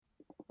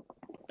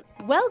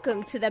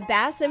Welcome to the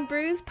Bass and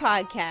Brews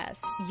podcast,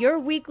 your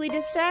weekly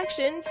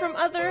distraction from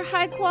other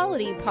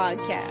high-quality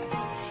podcasts.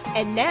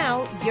 And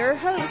now, your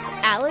host,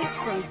 Alex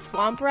from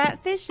Swamp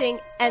Rat Fishing,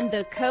 and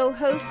the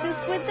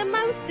co-hostess with the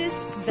mostest,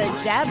 the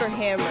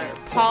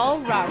Jabberhammer,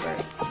 Paul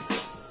Roberts.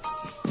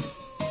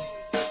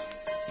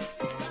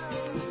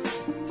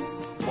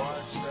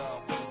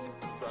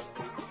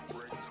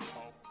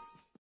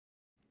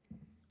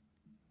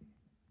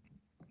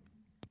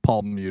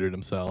 Paul muted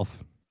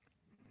himself.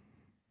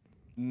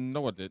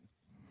 No, I didn't.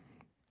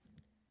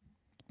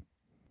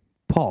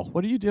 Paul,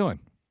 what are you doing?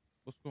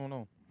 What's going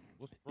on?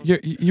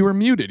 You were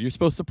muted. You're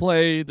supposed to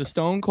play the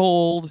Stone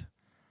Cold,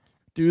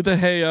 do the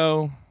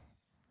Heyo.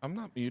 I'm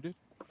not muted.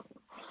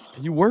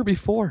 You were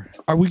before.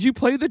 Would you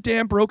play the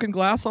damn Broken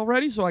Glass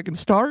already so I can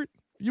start?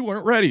 You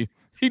weren't ready.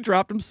 He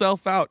dropped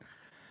himself out.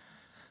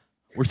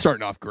 We're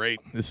starting off great.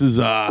 This is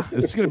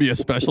going to be a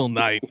special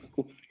night.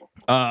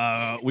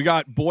 We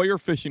got Boyer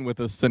Fishing with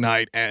us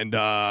tonight, and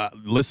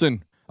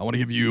listen, I want to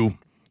give you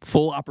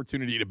full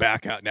opportunity to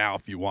back out now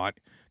if you want,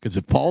 because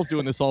if Paul's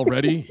doing this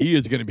already, he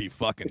is going to be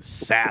fucking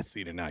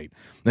sassy tonight.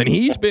 And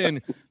he's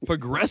been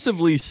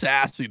progressively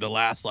sassy the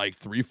last like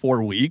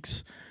 3-4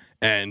 weeks,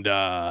 and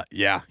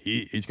yeah,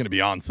 he's going to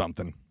be on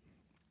something.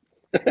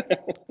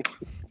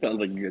 Sounds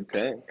like a good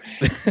thing.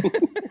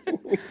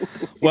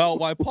 Well,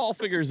 while Paul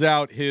figures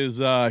out his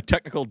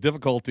technical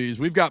difficulties,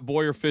 we've got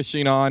Boyer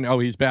Fishing on. Oh,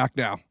 he's back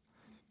now.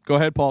 Go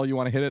ahead, Paul. You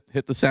want to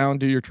hit the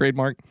sound, do your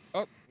trademark?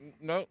 Oh,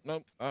 no.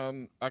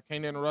 I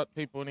can't interrupt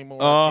people anymore.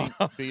 Oh. I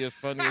can't be as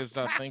funny as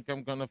I think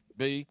I'm going to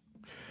be.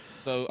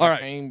 So All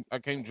I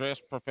right. came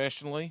dressed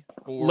professionally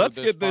for Let's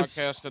this get this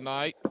podcast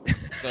tonight.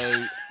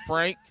 So,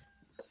 Frank,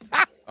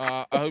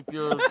 I hope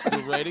you're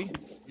ready.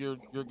 You're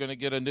going to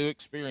get a new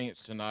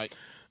experience tonight.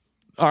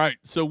 All right,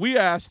 so we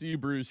asked you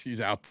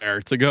brewskis out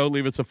there to go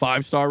leave us a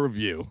 5-star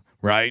review,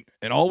 right?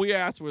 And all we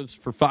asked was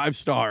for 5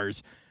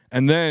 stars,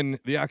 and then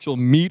the actual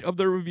meat of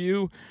the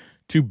review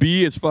to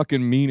be as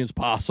fucking mean as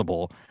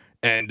possible.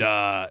 And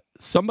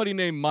somebody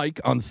named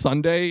Mike on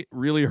Sunday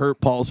really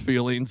hurt Paul's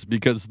feelings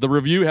because the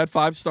review had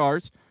 5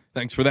 stars.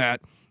 Thanks for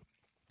that.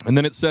 And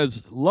then it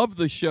says, love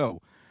the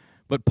show,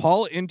 but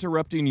Paul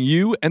interrupting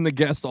you and the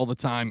guest all the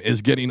time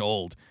is getting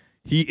old.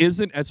 He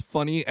isn't as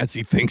funny as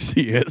he thinks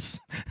he is.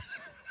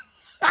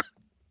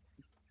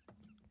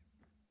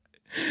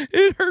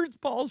 It hurts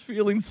Paul's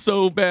feelings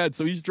so bad.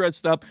 So he's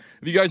dressed up.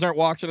 If you guys aren't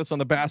watching us on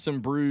the Bass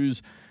and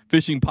Brews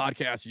Fishing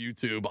Podcast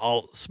YouTube,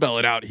 I'll spell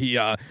it out. He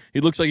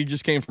looks like he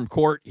just came from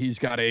court. He's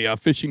got a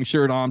fishing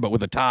shirt on, but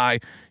with a tie.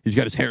 He's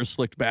got his hair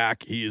slicked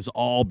back. He is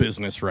all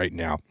business right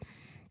now.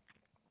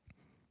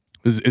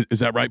 Is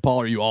that right,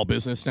 Paul? Are you all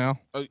business now?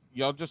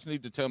 Y'all just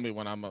need to tell me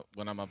when I'm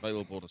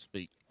available to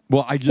speak.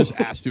 Well, I just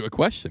asked you a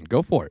question.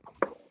 Go for it.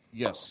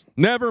 Yes.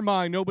 Never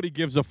mind. Nobody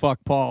gives a fuck,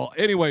 Paul.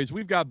 Anyways,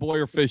 we've got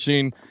Boyer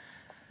Fishing.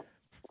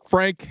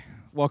 Frank,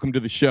 welcome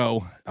to the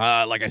show.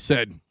 Like I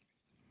said,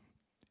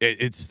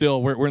 it's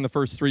still we're in the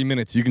first 3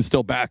 minutes. You can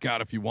still back out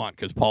if you want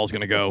because Paul's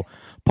going to go.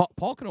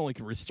 Paul can only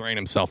restrain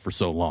himself for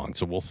so long,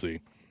 so we'll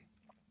see.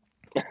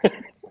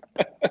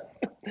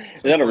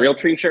 Is that a real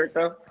tree shirt,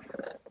 though?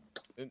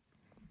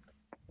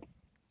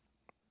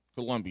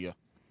 Columbia.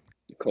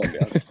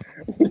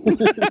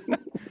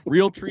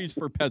 Real trees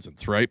for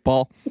peasants, right,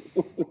 Paul?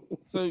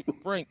 So,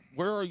 Frank,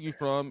 where are you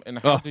from, and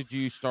how did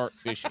you start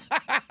fishing?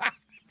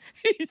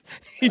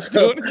 He's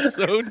doing it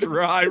so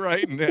dry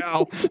right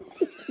now.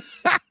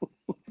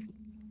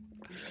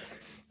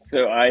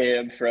 So I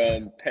am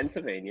from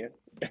Pennsylvania.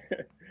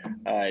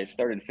 I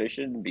started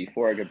fishing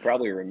before I could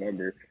probably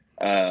remember.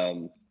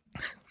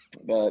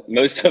 But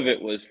most of it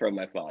was from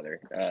my father.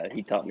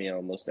 He taught me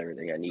almost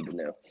everything I need to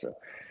know. So,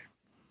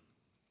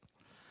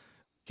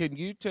 Can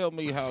you tell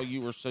me how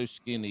you were so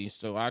skinny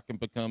so I can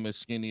become as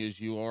skinny as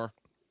you are?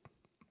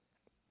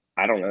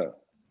 I don't know.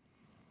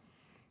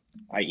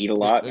 I eat a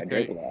lot. Okay. I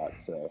drink a lot.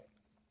 So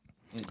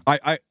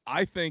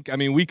I think, I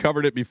mean, we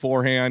covered it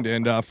beforehand,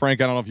 and Frank,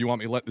 I don't know if you want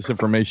me to let this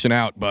information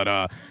out,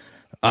 but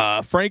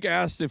Frank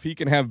asked if he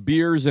can have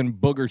beers and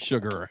booger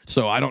sugar,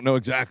 so I don't know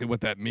exactly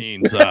what that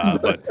means,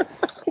 but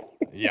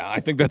yeah, I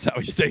think that's how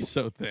he stays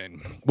so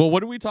thin. Well, what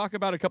did we talk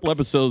about a couple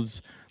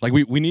episodes? Like,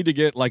 we need to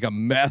get, like, a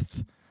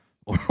meth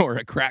or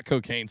a crack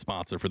cocaine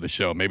sponsor for the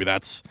show.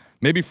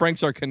 Maybe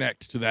Frank's our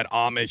connect to that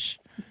Amish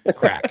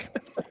crack.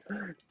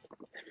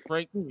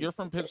 Frank, you're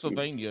from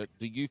Pennsylvania.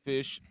 Do you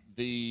fish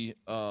the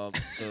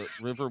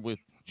river with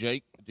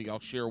Jake? Do y'all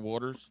share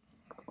waters?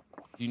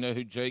 Do you know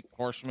who Jake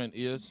Harshman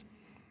is?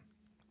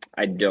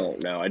 I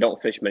don't know. I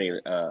don't fish many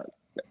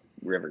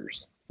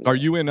rivers. Are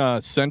you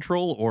in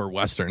Central or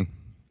Western?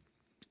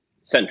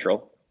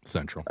 Central.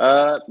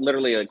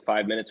 Literally like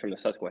 5 minutes from the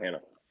Susquehanna.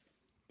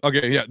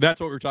 Okay, yeah,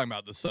 that's what we're talking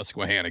about, the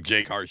Susquehanna.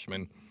 Jake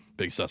Harshman,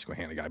 big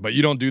Susquehanna guy. But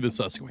you don't do the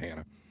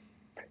Susquehanna.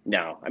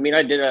 No. I mean,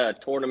 I did a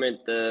tournament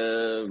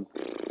a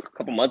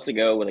couple months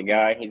ago with a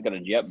guy. He's got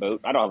a jet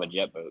boat. I don't have a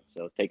jet boat,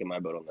 so taking my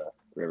boat on the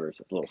river is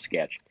a little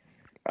sketch.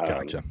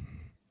 Gotcha.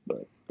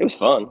 But it was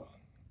fun.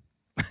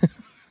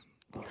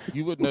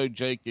 You would know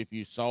Jake if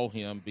you saw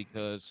him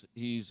because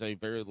he's a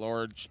very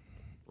large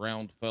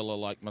round fella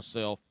like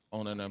myself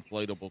on an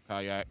inflatable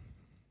kayak.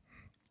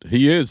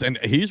 He is, and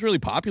he's really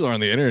popular on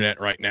the internet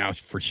right now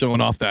for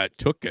showing off that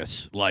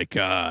tuchus. Like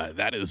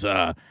that is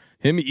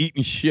him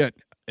eating shit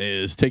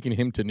is taking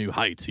him to new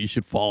heights. He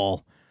should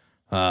fall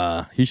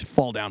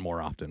down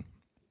more often.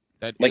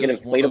 That Like an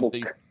is one of inflatable.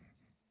 the.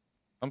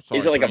 I'm sorry.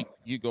 Is it like Frank,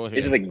 you go ahead.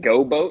 Is it a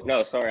go boat?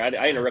 No, sorry,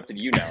 I interrupted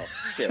you now.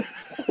 Shit.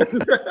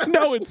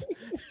 No, it's.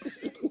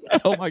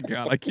 Oh my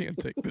God, I can't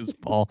take this,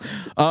 Paul.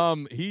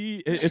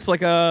 It's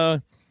like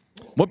a.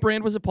 What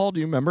brand was it, Paul? Do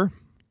you remember?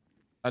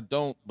 I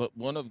don't, but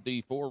one of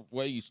the 4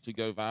 ways to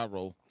go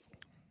viral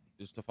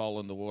is to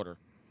fall in the water.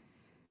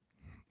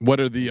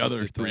 What are the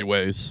other 3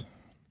 ways?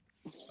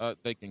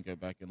 They can go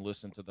back and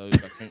listen to those.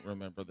 I can't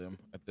remember them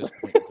at this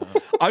point in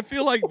time. I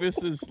feel like this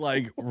is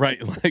like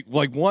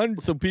one.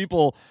 So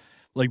people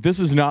like this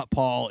is not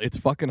Paul. It's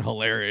fucking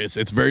hilarious.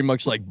 It's very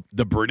much like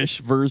the British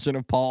version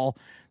of Paul,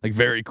 like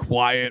very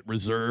quiet,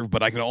 reserved.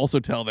 But I can also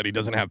tell that he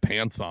doesn't have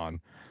pants on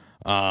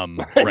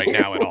right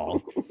now at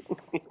all.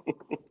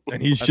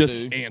 And he's just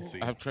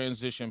antsy. I have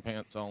transition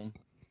pants on.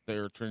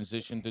 They're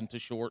transitioned into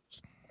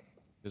shorts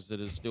because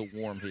it is still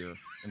warm here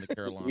in the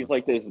Carolinas. He's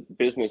like those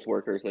business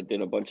workers that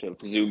did a bunch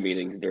of Zoom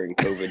meetings during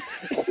COVID.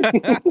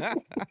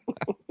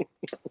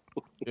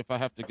 If I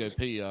have to go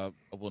pee, I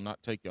will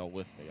not take y'all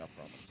with me, I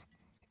promise.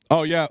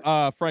 Oh,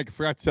 yeah. Frank, I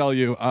forgot to tell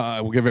you,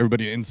 we'll give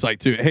everybody an insight,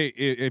 too. Hey,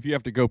 if you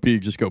have to go pee,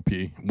 just go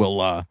pee.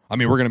 We're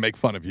going to make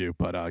fun of you,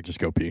 but just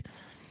go pee.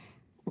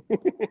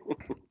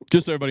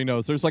 Just so everybody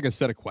knows, there's like a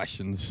set of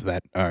questions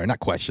that are not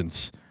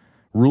questions,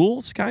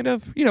 rules, kind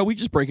of. You know, we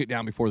just break it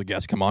down before the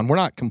guests come on. We're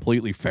not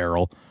completely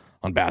feral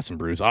on Bass and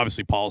Brews.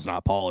 Obviously, Paul's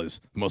not. Paul is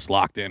the most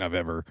locked in I've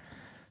ever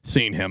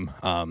seen him,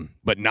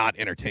 but not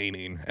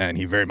entertaining. And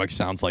he very much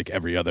sounds like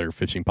every other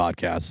fishing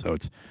podcast, so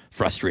it's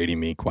frustrating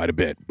me quite a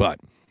bit.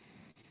 But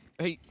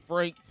hey,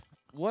 Frank,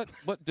 what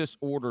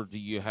disorder do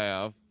you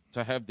have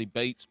to have the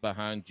baits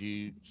behind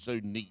you so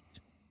neat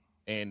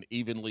and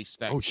evenly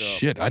stacked up? Oh,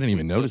 shit. I didn't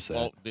even notice that.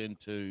 Walked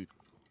into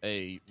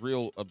a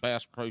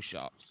Bass Pro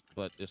Shops,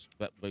 but it's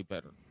way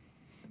better.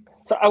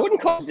 So I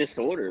wouldn't call it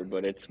disorder,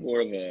 but it's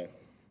more of a.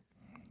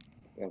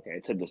 Okay,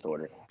 it's a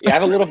disorder. Yeah, I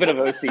have a little bit of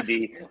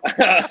OCD.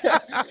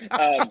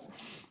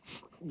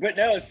 But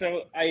no,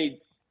 so I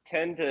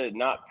tend to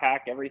not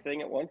pack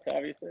everything at once,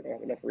 obviously. I don't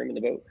have enough room in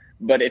the boat.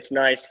 But it's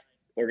nice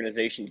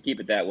organization to keep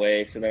it that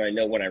way so that I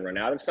know when I run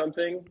out of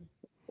something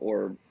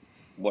or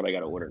what I got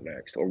to order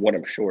next or what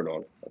I'm short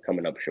on,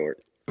 coming up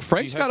short.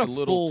 Frank's got a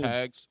little full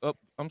tags. Oh,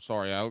 I'm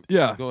sorry, Alex.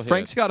 Yeah, go ahead.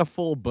 Frank's got a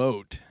full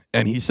boat,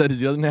 and he said he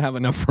doesn't have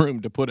enough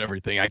room to put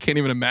everything. I can't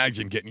even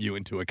imagine getting you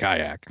into a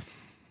kayak.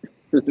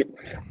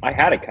 I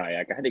had a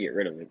kayak. I had to get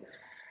rid of it.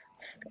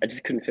 I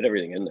just couldn't fit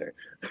everything in there.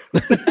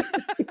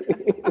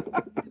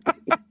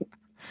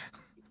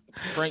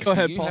 Frank, go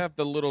ahead, do you Paul. have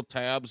the little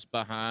tabs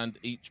behind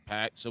each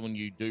pack so when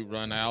you do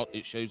run out,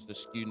 it shows the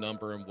SKU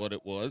number and what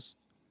it was?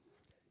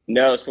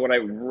 No, so when I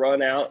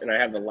run out and I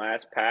have the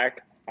last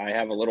pack, I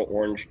have a little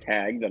orange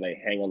tag that I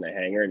hang on the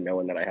hanger,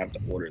 knowing that I have to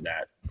order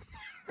that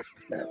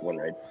one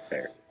right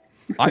there.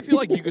 I feel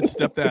like you could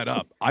step that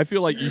up. I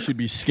feel like you should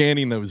be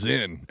scanning those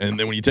in, and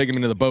then when you take them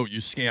into the boat,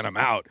 you scan them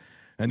out,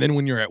 and then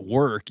when you're at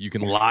work, you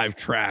can live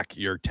track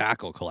your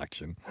tackle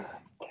collection.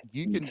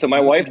 So my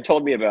wife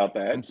told me about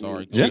that. I'm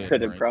sorry. She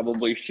said it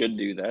probably should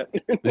do that.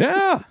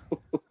 Yeah.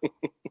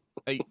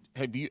 Hey,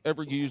 have you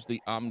ever used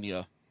the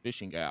Omnia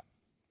fishing app?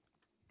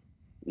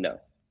 No.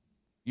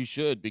 You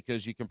should,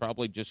 because you can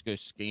probably just go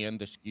scan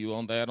the SKU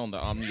on that on the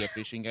Omnia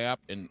fishing app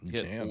and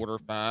hit order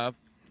 5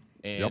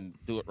 and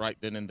do it right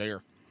then and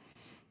there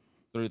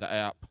through the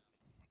app.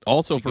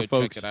 Also, for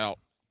folks, check it out.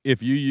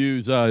 If you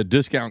use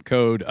discount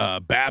code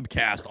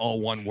BABCAST, all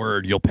one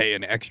word, you'll pay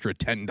an extra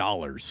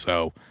 $10.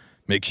 So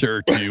make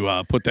sure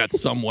to put that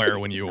somewhere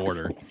when you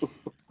order.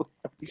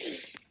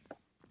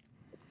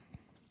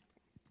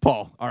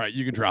 Paul, all right,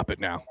 you can drop it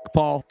now.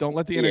 Paul, don't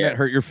let the internet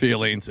hurt your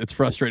feelings. It's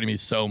frustrating me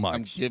so much.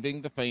 I'm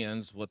giving the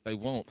fans what they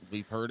want.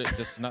 We've heard it.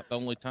 This is not the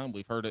only time.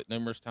 We've heard it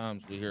numerous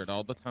times. We hear it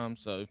all the time.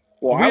 So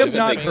well, we have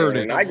not heard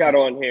it. And I got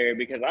on here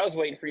because I was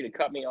waiting for you to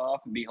cut me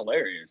off and be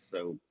hilarious.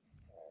 So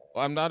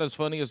well, I'm not as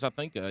funny as I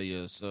think I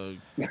is. So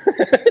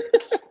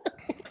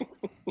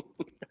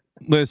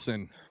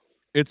listen,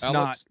 it's Alex,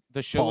 not.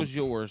 The show Paul. is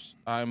yours.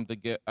 I am the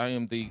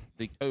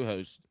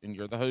co-host, and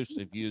you're the host.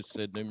 If you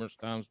said numerous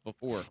times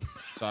before,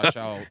 so I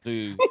shall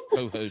do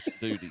co-host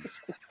duties.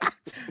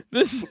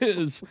 This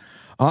is.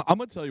 I'm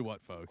gonna tell you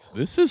what, folks.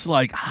 This is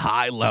like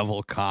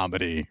high-level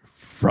comedy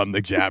from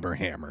the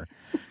Jabberhammer,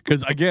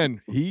 because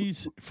again,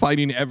 he's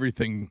fighting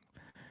everything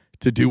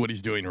to do what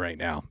he's doing right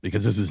now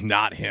because this is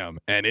not him,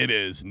 and it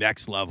is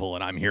next level,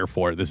 and I'm here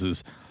for it. This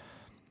is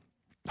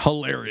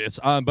hilarious.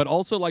 But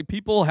also, like,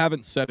 people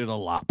haven't said it a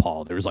lot,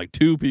 Paul. There was like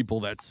 2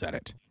 people that said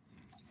it.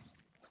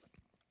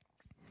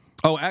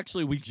 Oh,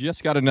 actually, we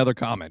just got another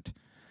comment.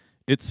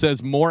 It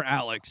says, more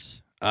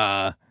Alex.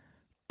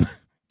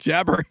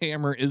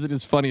 Jabberhammer isn't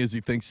as funny as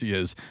he thinks he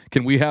is.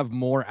 Can we have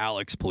more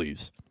Alex,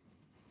 please?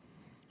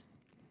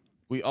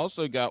 We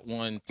also got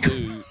one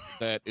too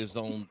that is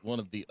on one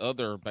of the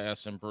other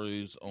Bass and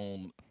Brews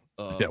on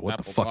What Apple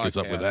the fuck is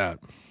up with Podcast that?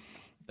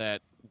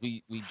 that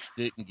we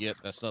didn't get.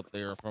 That's up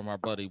there from our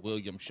buddy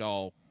William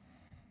Shaw,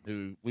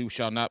 who we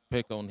shall not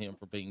pick on him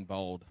for being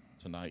bald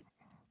tonight.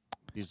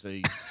 He's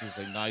a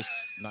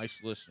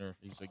nice listener.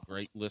 He's a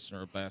great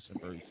listener of Bass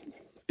and Brews.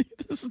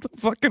 This is the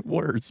fucking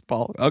worst,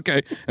 Paul.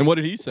 Okay, and what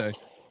did he say?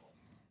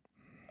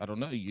 I don't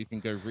know. You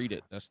can go read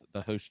it. That's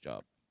the host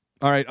job.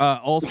 All right.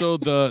 Also,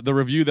 the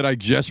review that I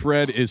just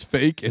read is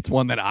fake. It's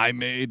one that I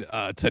made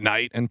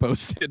tonight and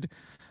posted.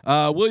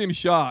 William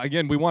Shaw.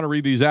 Again, we want to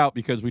read these out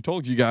because we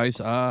told you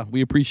guys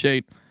we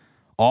appreciate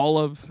all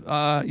of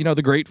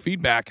the great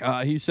feedback.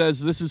 He says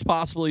this is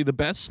possibly the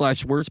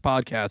best/worst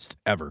podcast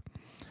ever.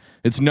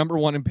 It's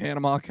 #1 in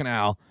Panama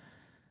Canal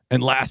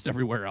and last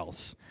everywhere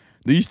else.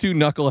 These two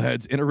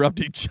knuckleheads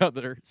interrupt each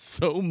other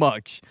so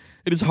much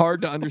it is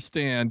hard to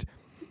understand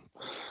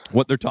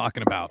what they're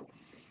talking about.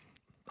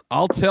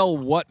 I'll tell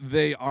what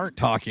they aren't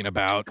talking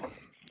about.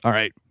 All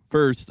right.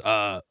 First,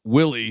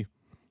 Willie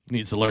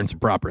needs to learn some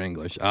proper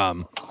English.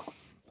 I'll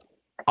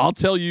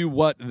tell you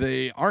what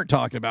they aren't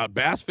talking about: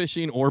 bass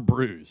fishing or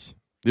brews.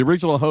 The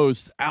original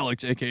host,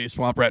 Alex, a.k.a.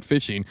 Swamp Rat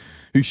Fishing,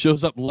 who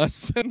shows up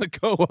less than the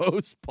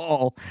co-host,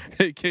 Paul,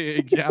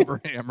 a.k.a.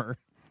 Jabberhammer.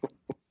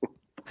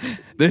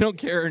 They don't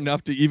care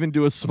enough to even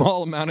do a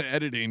small amount of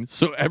editing,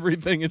 so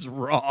everything is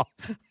raw.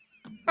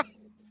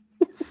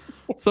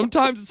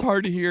 Sometimes it's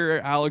hard to hear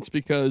Alex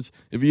because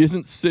if he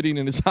isn't sitting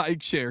in his high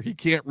chair, he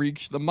can't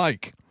reach the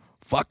mic.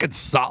 Fucking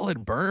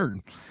solid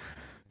burn.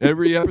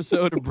 Every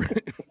episode of...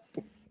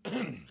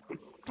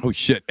 Oh,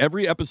 shit.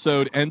 Every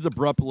episode ends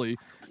abruptly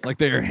like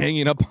they are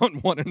hanging up on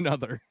one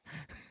another.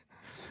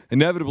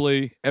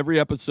 Inevitably, every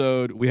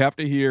episode, we have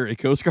to hear a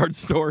Coast Guard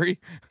story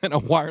and a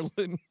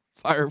Wireland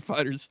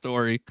firefighter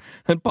story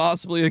and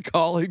possibly a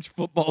college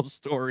football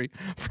story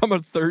from a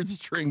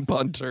third-string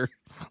punter,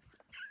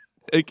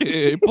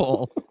 a.k.a.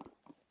 Paul.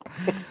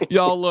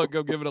 Y'all, look,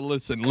 go give it a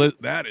listen.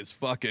 That is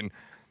fucking...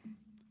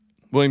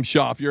 William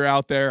Shaw, if you're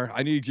out there,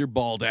 I need your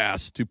bald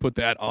ass to put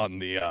that on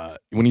the,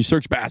 when you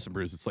search Bass and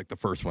Brews, it's like the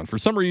first one. For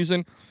some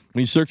reason,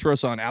 when you search for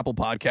us on Apple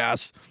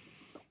Podcasts,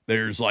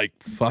 there's like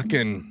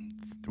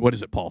fucking, what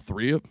is it, Paul,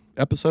 3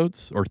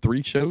 episodes or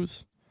 3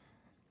 shows?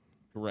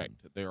 Correct.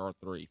 There are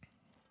 3.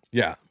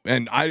 Yeah.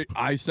 And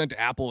I sent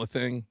Apple a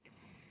thing.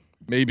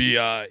 Maybe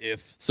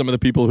if some of the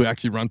people who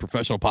actually run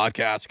professional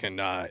podcasts can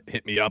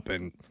hit me up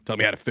and tell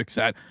me how to fix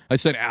that. I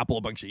sent Apple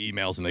a bunch of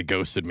emails and they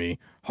ghosted me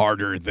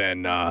harder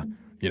than...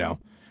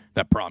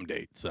 that prom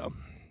date. So,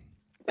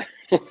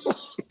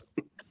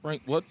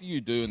 Frank, what do you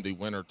do in the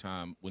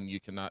wintertime when you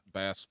cannot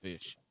bass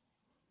fish?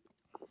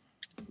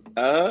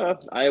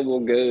 I will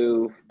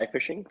go fly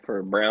fishing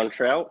for brown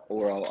trout,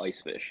 or I'll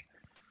ice fish.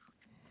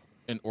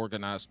 And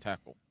organize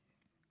tackle.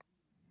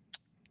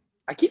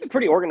 I keep it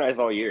pretty organized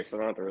all year, so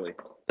I don't have to really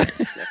mess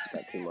with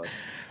that too much.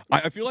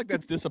 I feel like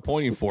that's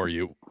disappointing for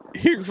you.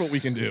 Here's what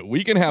we can do: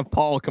 we can have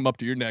Paul come up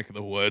to your neck of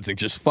the woods and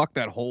just fuck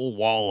that whole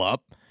wall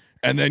up.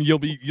 And then you'll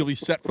be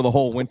set for the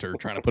whole winter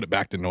trying to put it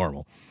back to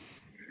normal.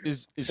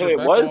 Is so your it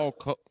back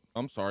was?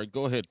 I'm sorry.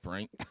 Go ahead,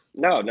 Frank.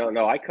 No.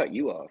 I cut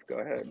you off. Go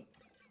ahead.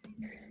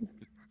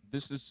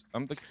 Just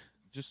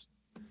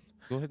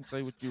go ahead and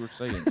say what you were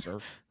saying, sir.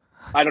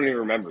 I don't even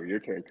remember.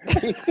 Your turn.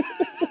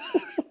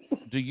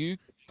 Do you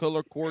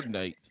color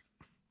coordinate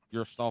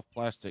your soft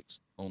plastics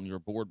on your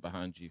board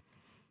behind you?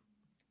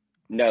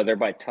 No, they're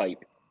by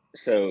type.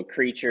 So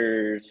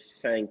creatures,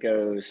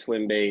 Senko,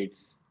 swim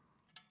baits,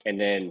 and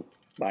then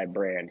by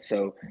brand.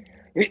 So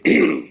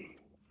Guggen,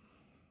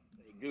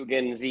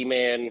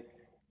 Z-Man,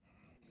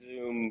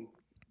 Zoom,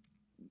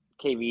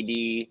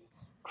 KVD,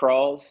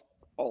 Crawls,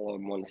 all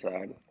on one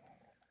side.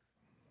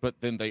 But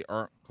then they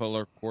aren't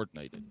color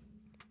coordinated.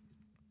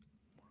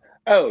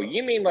 Oh,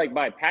 you mean like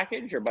by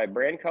package or by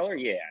brand color?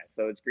 Yeah.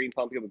 So it's green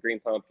pumpkin with green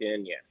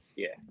pumpkin.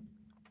 Yeah.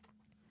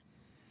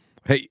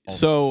 Hey,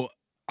 so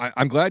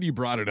I'm glad you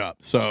brought it up.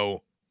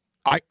 So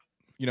I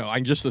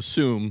can just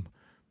assume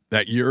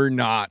that you're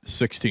not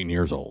 16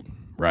 years old,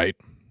 right?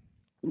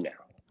 No.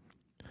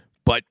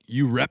 But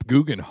you rep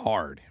Guggen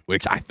hard,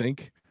 which I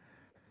think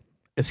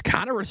is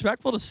kind of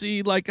respectful to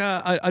see like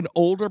an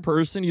older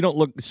person. You don't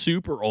look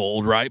super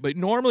old, right? But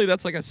normally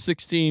that's like a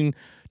 16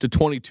 to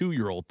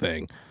 22-year-old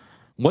thing.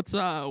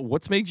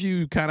 What's made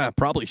you kind of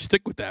probably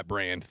stick with that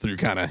brand through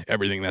kind of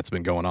everything that's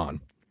been going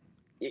on?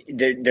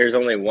 There's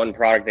only one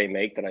product they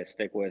make that I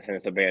stick with, and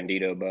it's a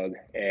bandito bug,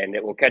 and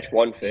it will catch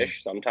one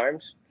fish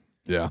sometimes.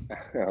 Yeah.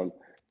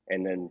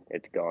 And then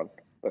it's gone.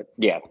 But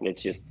yeah,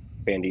 it's just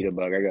bandito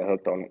bug. I got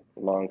hooked on it a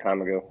long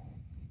time ago.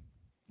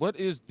 What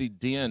is the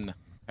Den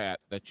hat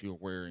that you're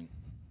wearing?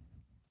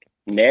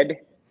 Ned?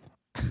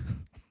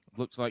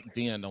 Looks like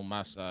Den on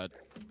my side.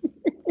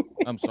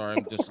 I'm sorry,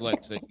 I'm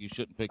dyslexic. You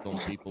shouldn't pick on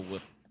people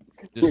with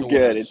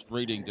disorders,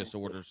 reading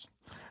disorders.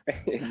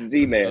 It's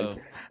Z-Man,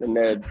 the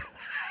Ned.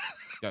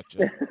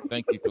 Gotcha.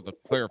 Thank you for the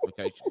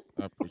clarification.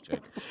 I appreciate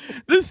it.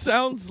 This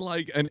sounds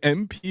like an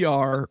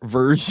NPR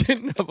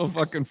version of a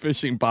fucking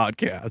fishing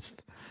podcast.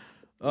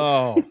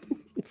 Oh,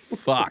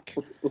 Fuck.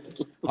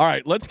 All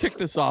right, let's kick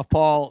this off.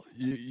 Paul,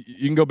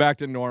 you can go back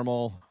to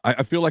normal.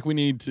 I feel like we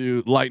need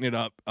to lighten it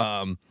up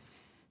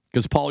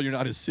because, Paul, you're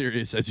not as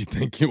serious as you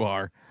think you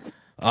are.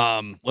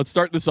 Let's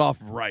start this off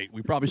right.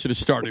 We probably should have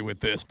started with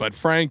this. But,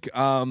 Frank,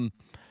 we're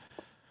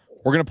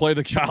going to play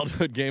the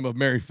childhood game of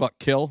Marry, Fuck,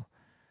 Kill.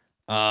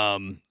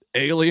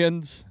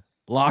 Aliens,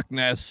 Loch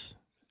Ness,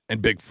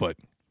 and Bigfoot.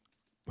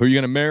 Who are you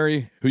going to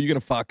marry? Who are you going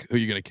to fuck? Who are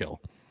you going to kill?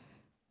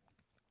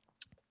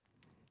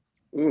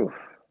 Ooh.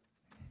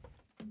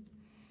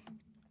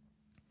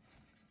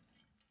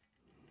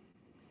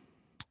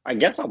 I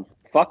guess I'll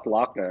fuck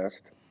Loch Ness.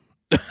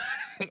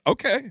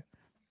 Okay.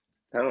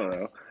 I don't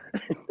know.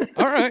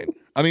 All right.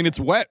 I mean, it's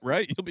wet,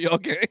 right? You'll be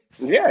okay.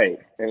 Yeah, I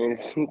mean,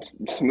 it's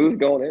smooth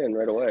going in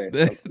right away.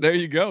 There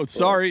you go.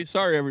 Sorry,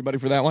 everybody,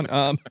 for that one.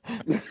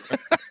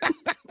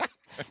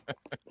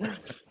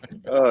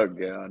 Oh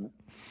God.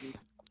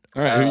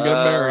 All right, who are you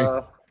gonna marry?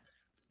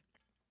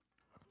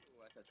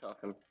 That's a tough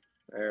one.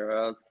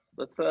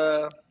 Let's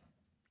I'm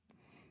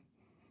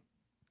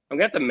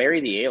gonna have to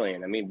marry the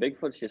alien. I mean,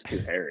 Bigfoot's just too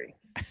hairy.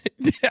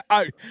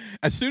 Yeah,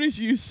 as soon as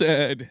you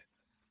said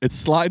it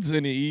slides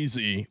in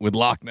easy with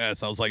Loch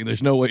Ness, I was like,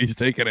 there's no way he's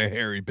taking a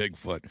hairy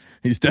Bigfoot.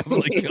 He's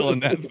definitely killing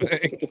that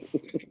thing.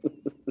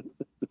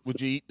 Would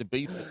you eat the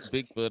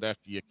Bigfoot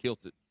after you killed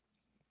it?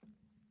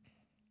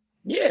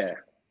 Yeah,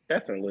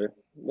 definitely.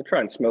 We'll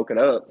try and smoke it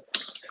up.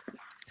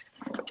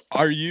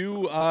 Are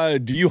you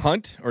do you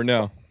hunt or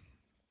no?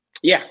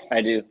 Yeah,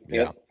 I do.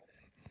 Yeah.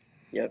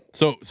 Yep.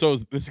 So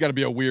this has got to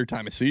be a weird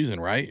time of season,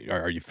 right?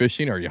 Are you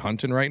fishing? Are you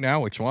hunting right now?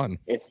 Which one?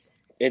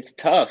 It's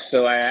tough.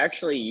 So I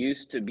actually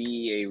used to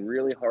be a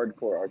really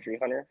hardcore archery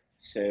hunter.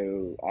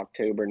 So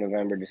October,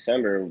 November,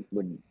 December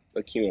would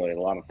accumulate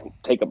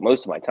take up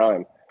most of my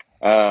time.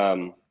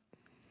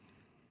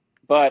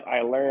 But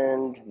I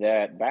learned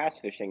that bass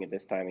fishing at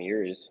this time of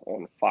year is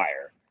on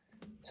fire.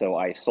 So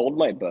I sold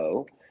my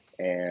bow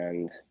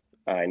and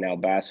I now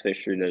bass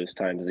fish through those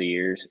times of the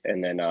years.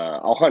 And then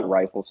I'll hunt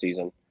rifle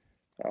season,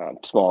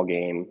 small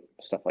game,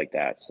 stuff like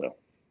that. So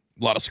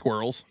a lot of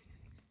squirrels.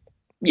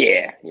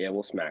 Yeah,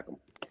 we'll smack them.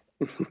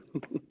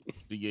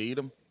 Do you eat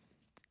them?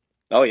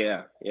 Oh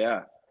yeah.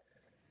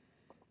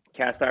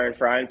 Cast iron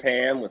frying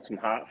pan with some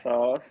hot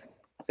sauce.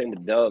 Same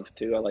with doves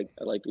too. I like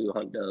to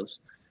hunt doves.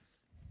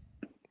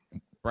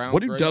 Brown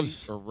what do gravy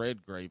doves or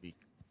red gravy?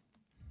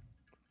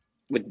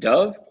 With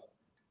dove?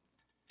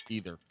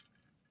 Either.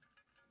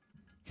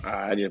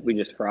 We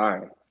just fry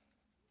them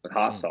with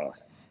hot sauce.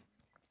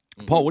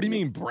 Paul, what do you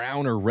mean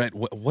brown or red?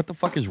 What the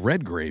fuck is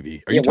red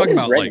gravy? Are Yeah, you talking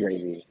what is about red like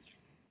gravy?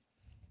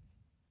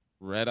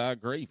 Red eye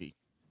gravy?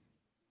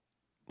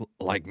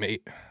 Like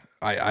mate?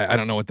 I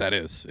don't know what that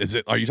is.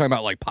 Are you talking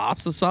about like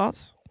pasta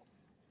sauce?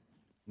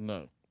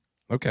 No.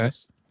 Okay.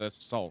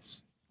 That's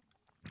sauce.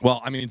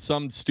 Well, I mean,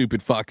 some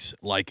stupid fucks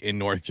like in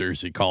North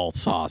Jersey call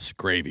sauce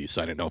gravy,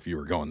 so I didn't know if you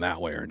were going that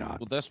way or not.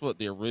 Well, that's what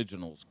the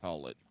originals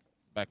call it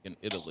back in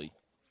Italy.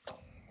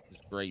 Is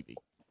gravy.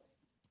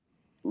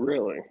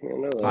 Really? I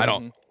know that. I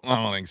don't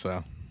think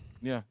so.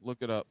 Yeah, look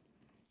it up.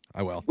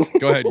 I will.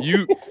 Go ahead.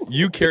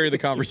 You carry the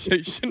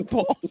conversation,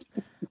 Paul.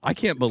 I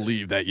can't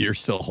believe that you're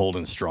still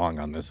holding strong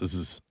on this. This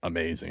is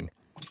amazing.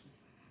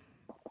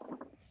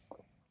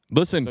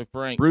 Listen, So,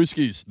 Frank,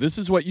 Brewskis, this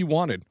is what you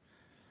wanted.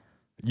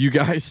 You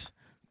guys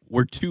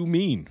were too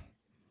mean.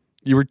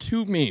 You were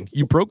too mean.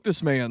 You broke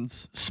this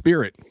man's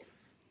spirit.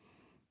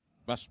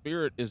 my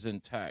spirit is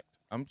intact.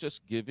 I'm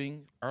just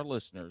giving our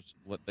listeners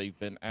what they've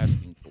been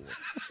asking for.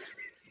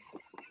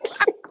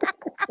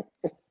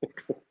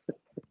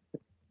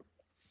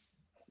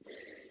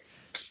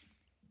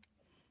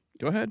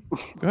 Go ahead,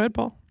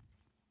 Paul.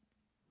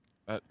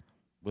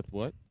 With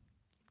what?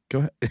 Go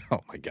ahead.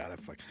 Oh my God!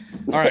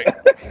 All right.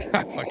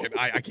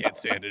 I can't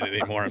stand it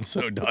anymore. I'm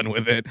so done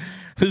with it.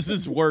 This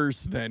is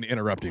worse than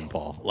interrupting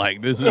Paul.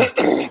 Like, this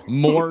is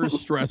more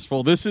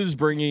stressful. This is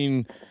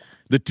bringing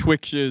the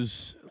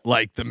twitches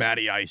like the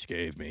Matty Ice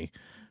gave me,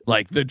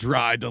 like the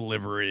dry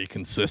delivery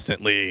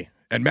consistently.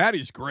 And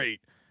Matty's great.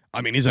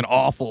 I mean, he's an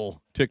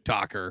awful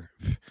TikToker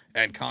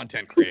and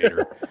content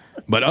creator,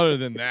 but other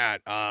than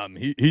that,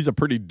 he's a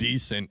pretty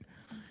decent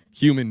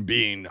human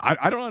being.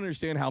 I don't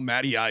understand how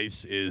Matty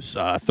Ice is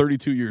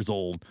 32 years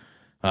old,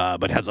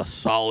 but has a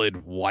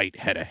solid white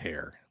head of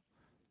hair.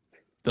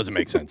 Doesn't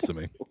make sense to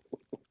me.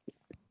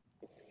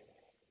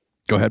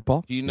 Go ahead,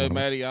 Paul. Do you know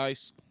Matty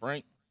Ice,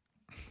 Frank?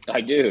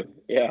 I do.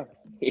 Yeah,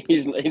 he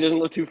doesn't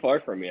live too far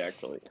from me,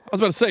 actually. I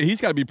was about to say he's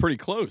got to be pretty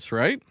close,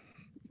 right?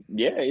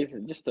 Yeah, he's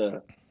just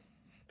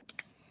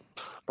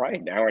probably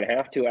an hour and a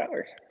half, 2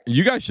 hours.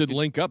 You guys should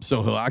link up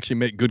so he'll actually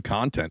make good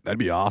content. That'd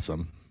be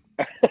awesome.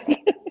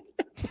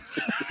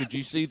 Did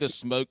you see the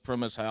smoke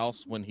from his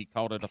house when he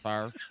caught it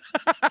afire?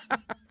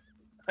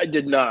 I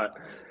did not.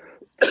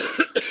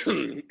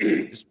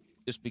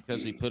 It's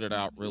because he put it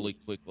out really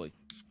quickly.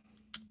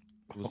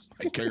 It was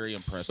very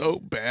impressive. So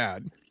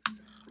bad.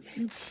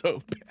 It's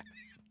so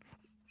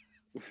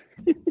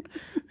bad.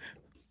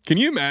 Can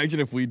you imagine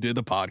if we did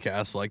the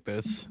podcast like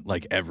this,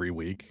 like every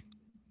week?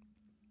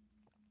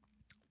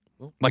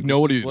 Well, Like, this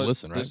nobody is would what-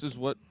 listen, right? This is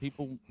what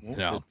people want,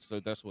 Yeah. so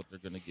that's what they're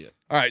going to get.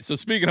 All right. So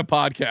speaking of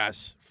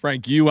podcasts,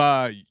 Frank, you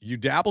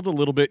dabbled a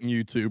little bit in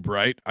YouTube,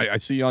 right? I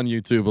see you on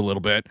YouTube a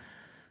little bit,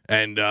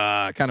 and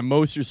kind of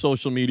most of your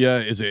social media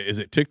is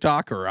it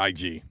TikTok or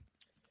IG?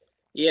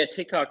 Yeah,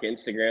 TikTok,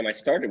 Instagram. I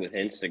started with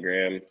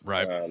Instagram,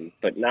 Right.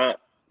 but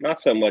not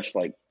so much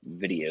like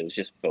videos,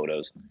 just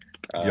photos.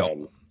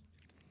 Yep.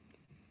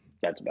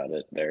 That's about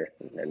it there.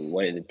 And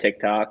went into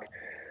TikTok,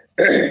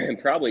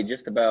 and probably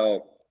just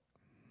about,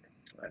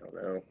 I don't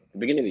know, the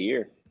beginning of the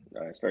year,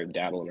 I started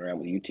dabbling around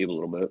with YouTube a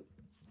little bit.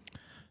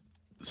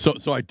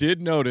 So I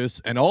did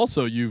notice, and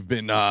also you've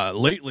been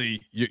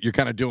lately. You're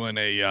kind of doing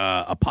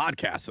a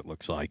podcast. It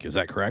looks like, is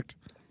that correct?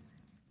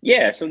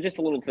 Yeah, so just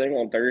a little thing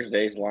on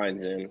Thursdays,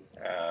 lines in.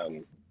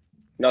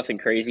 Nothing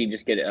crazy,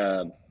 just get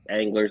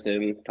anglers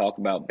in, talk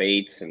about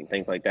baits and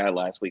things like that.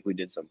 Last week we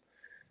did some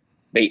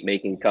bait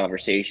making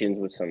conversations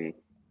with some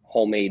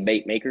homemade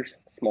bait makers,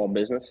 small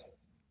business.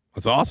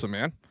 That's awesome,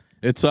 man.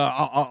 It's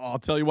I'll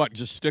tell you what,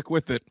 just stick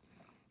with it,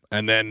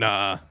 and then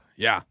and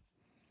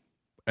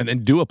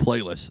then do a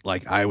playlist.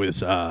 Like I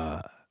was,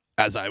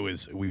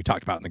 we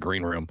talked about in the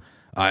green room.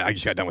 I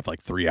just got done with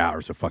like 3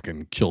 hours of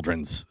fucking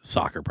children's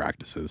soccer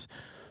practices,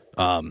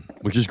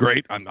 which is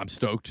great. I'm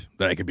stoked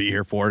that I could be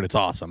here for it. It's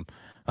awesome,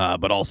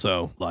 but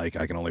also like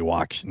I can only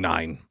watch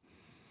 9,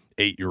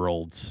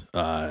 8-year-olds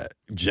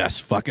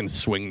just fucking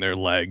swing their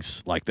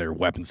legs like they're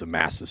weapons of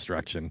mass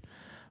destruction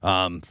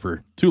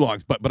for too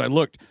long. But I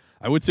looked.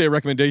 I would say a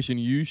recommendation.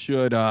 You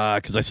should,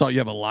 because I saw you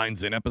have a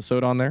Lines In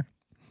episode on there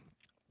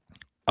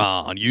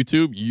on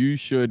YouTube. You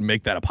should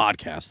make that a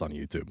podcast on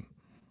YouTube.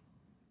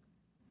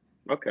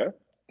 Okay.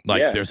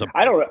 Like yeah. there's a.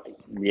 I don't.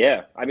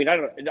 Yeah. I mean, I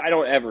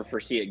don't ever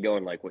foresee it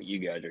going like what you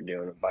guys are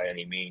doing by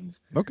any means.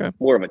 Okay.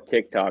 More of a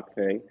TikTok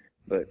thing,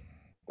 but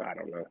I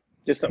don't know.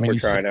 Just something we're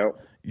trying out.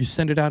 You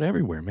send it out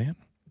everywhere, man.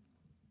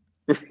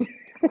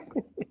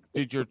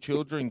 Did your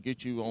children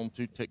get you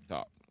onto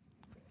TikTok?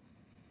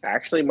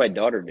 Actually, my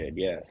daughter did.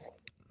 Yes.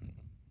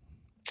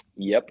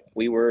 Yep.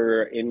 We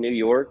were in New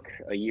York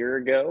a year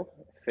ago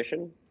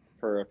fishing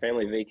for a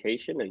family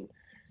vacation, and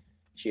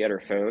she had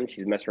her phone.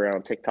 She's messing around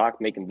on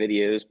TikTok, making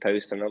videos,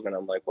 posting them, and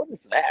I'm like, "What is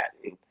that?"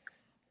 And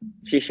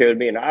she showed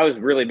me, and I was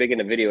really big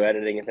into video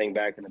editing and thing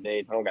back in the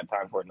days. I don't got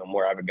time for it no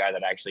more. I have a guy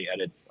that actually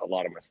edits a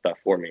lot of my stuff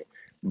for me,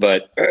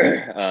 but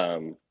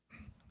it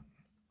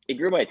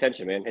grew my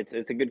attention, man.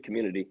 It's a good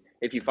community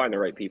if you find the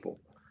right people.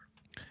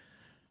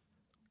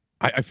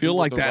 I feel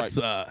like that's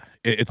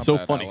it's so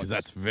funny because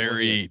that's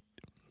very.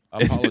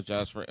 I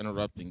apologize for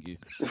interrupting you.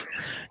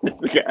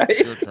 Okay. It's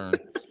your turn.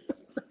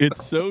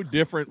 It's so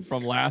different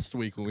from last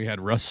week when we had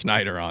Russ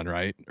Snyder on,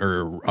 right?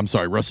 Or I'm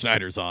sorry, Russ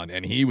Snyder's on,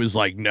 and he was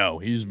like, no,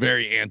 he's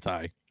very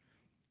anti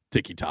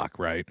TikTok,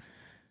 right?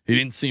 He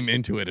didn't seem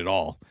into it at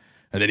all.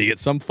 And then you get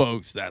some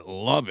folks that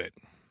love it,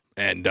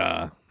 and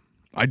I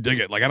dig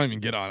it. Like I don't even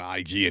get on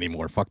IG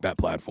anymore. Fuck that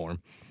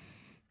platform.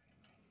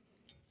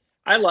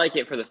 I like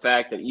it for the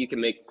fact that you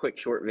can make quick,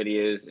 short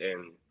videos,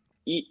 and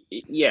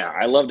yeah,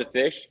 I love to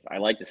fish. I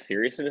like the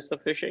seriousness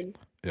of fishing.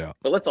 Yeah.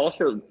 But let's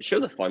also show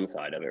the fun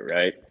side of it,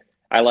 right?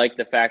 I like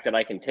the fact that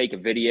I can take a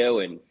video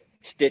and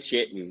stitch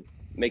it and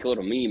make a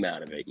little meme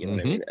out of it. You know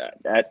what I mean?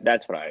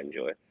 That's what I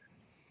enjoy.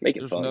 Make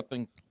it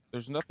fun.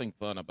 There's nothing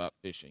fun about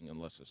fishing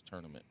unless it's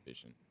tournament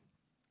fishing.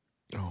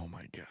 Oh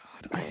my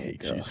God, I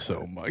hate you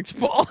so much,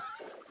 Paul.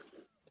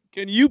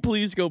 Can you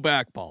please go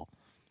back, Paul?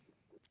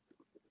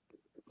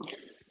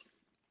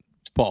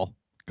 Paul,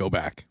 go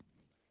back.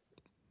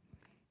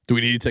 Do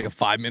we need to take a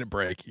 5-minute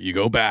break? You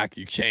go back,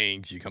 you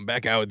change, you come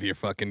back out with your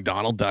fucking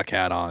Donald Duck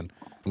hat on,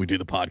 and we do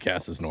the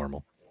podcast as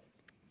normal.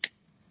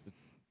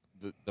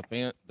 The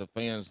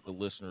fans, the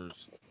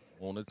listeners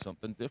wanted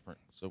something different,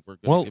 so we're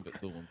going to give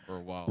it to them for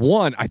a while.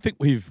 One, I think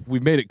we've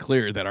made it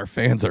clear that our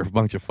fans are a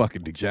bunch of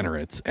fucking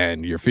degenerates,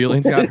 and your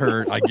feelings got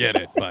hurt. I get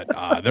it, but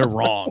they're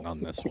wrong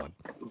on this one.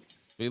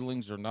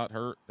 Feelings are not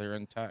hurt; they're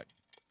intact.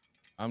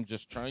 I'm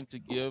just trying to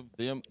give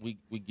them.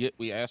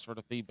 We ask for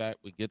the feedback.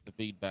 We get the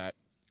feedback.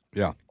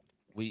 Yeah.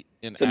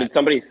 So did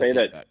somebody say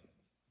that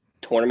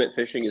tournament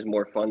fishing is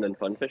more fun than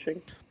fun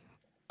fishing?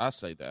 I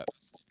say that.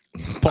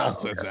 Paul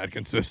says that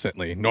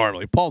consistently.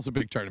 Normally, Paul's a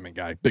big tournament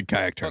guy, big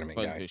kayak tournament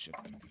fun guy. Fishing.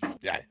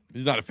 Yeah,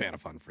 he's not a fan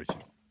of fun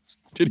fishing.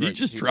 Did he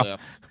just drop?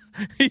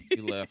 He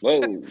left.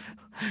 Whoa.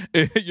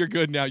 You're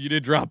good now. You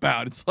did drop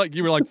out. It's like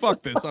you were like,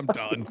 "Fuck this, I'm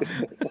done."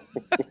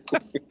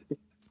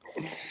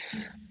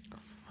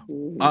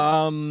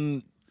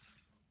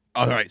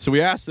 All right. So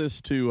we asked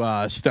this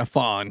to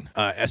Stefan,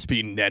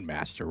 SP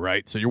Nedmaster,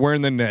 right? So you're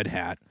wearing the Ned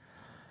hat.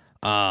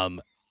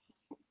 And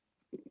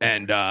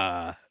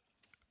are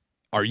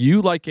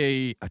you like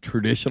a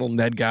traditional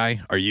Ned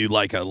guy? Are you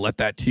like a let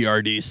that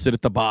TRD sit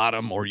at the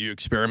bottom, or you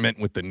experiment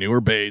with the newer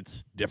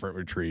baits, different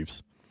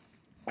retrieves?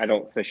 I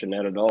don't fish a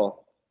net at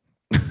all.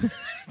 You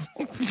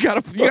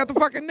got the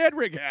fucking Ned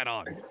rig hat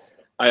on.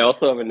 I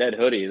also have a Ned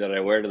hoodie that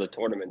I wear to the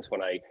tournaments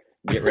when I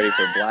get ready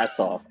for blast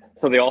off.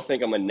 So they all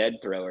think I'm a Ned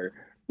thrower.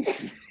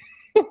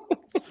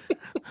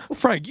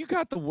 Frank, you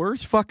got the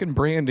worst fucking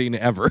branding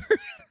ever.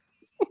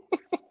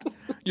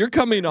 You're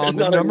coming on There's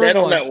the not a number net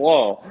on one. that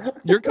wall.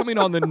 You're coming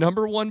on the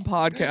number one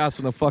podcast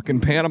in the fucking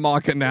Panama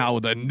Canal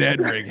with a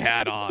Ned rig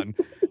hat on.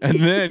 And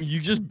then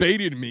you just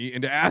baited me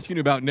into asking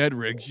about Ned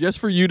rigs just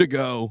for you to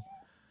go,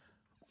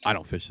 I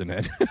don't fish the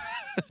Ned.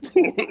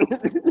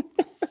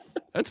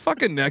 That's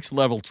fucking next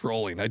level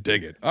trolling. I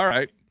dig it. All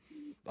right.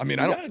 I mean,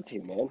 You I got don't.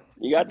 to, man.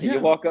 You got to. Yeah. You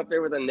walk up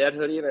there with a Ned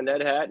hoodie and a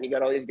Ned hat, and you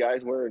got all these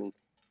guys wearing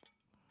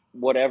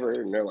whatever,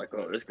 and they're like,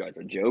 "Oh, this guy's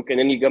a joke." And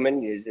then you come in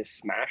and you just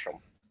smash them.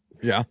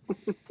 Yeah.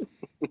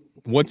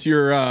 What's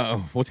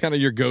kind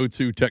of your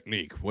go-to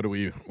technique? What are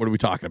we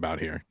talking about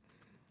here?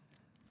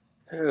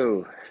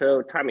 Oh,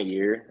 so time of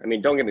year. I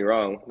mean, don't get me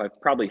wrong. My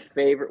probably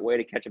favorite way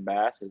to catch a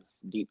bass is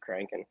deep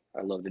cranking.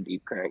 I love the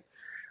deep crank.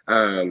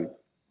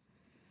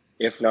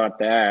 If not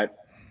that,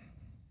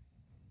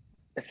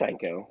 a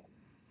Senko.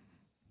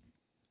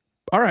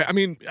 All right. I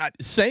mean,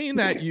 saying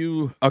that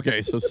you like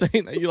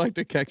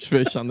to catch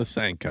fish on the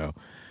Senko,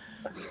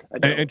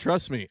 and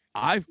trust me,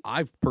 I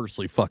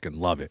personally fucking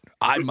love it.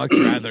 I'd much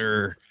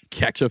rather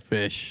catch a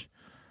fish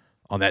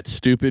on that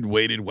stupid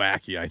weighted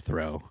wacky I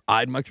throw.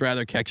 I'd much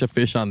rather catch a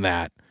fish on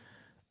that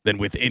than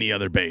with any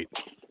other bait.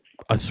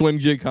 A swim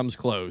jig comes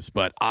close,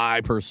 but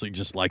I personally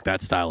just like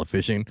that style of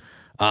fishing.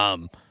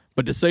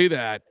 But to say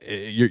that,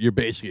 you're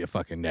basically a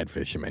fucking Ned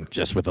fisherman,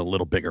 just with a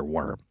little bigger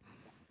worm.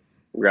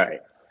 Right.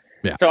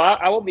 Yeah. So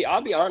I'll be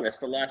honest.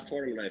 The last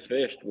tournament I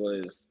fished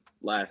was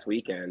last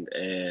weekend,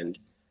 and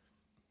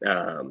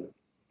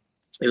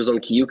it was on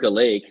Keuka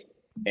Lake.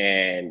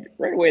 And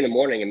right away in the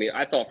morning, I mean,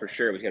 I thought for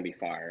sure it was going to be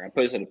fire. I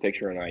posted a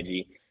picture on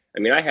IG. I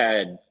mean, I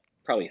had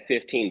probably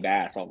 15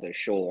 bass off this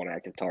shoal on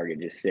active target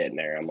just sitting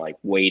there. I'm like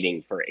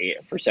waiting for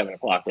 7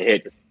 o'clock to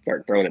hit to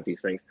start throwing at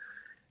these things.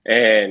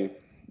 And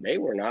they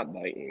were not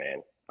biting,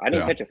 man. I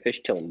didn't catch a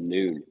fish till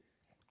noon.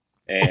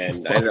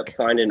 And I ended up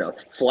finding a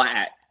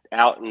flat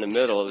out in the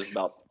middle. It was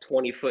about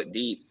 20 foot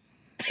deep.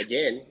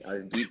 Again, I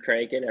was deep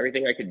cranking,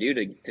 everything I could do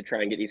to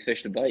try and get these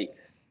fish to bite.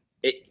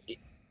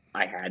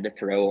 I had to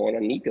throw on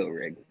a Nico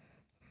rig.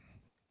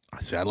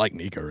 I see. I like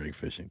Nico rig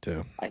fishing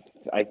too.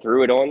 I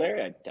threw it on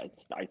there.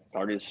 I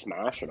started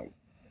smashing them.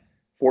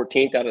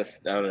 14th out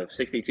of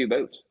 62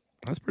 boats.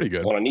 That's pretty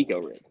good. On a Nico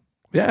rig.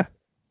 Yeah.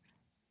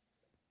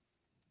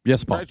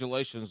 Yes, Paul.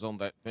 Congratulations on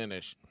that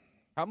finish.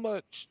 How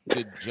much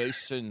did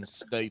Jason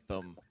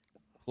Statham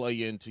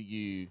play into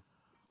you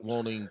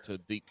wanting to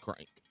deep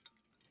crank?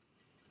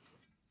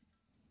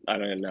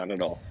 Not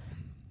at all.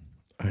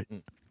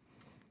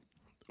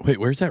 Wait,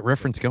 where's that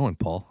reference going,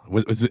 Paul?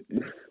 Was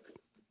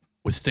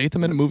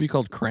Statham in a movie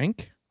called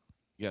Crank?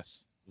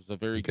 Yes, it was a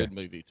very good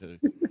movie too.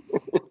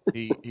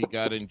 He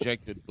got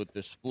injected with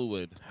this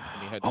fluid,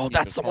 and he had to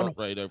keep his heart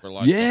rate over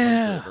like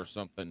 100 or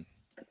something,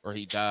 or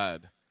he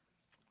died.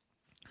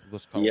 It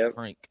was called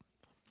Crank.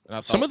 And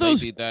I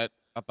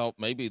thought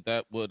maybe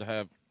that would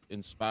have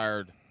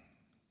inspired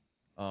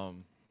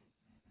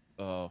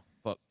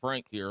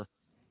Frank here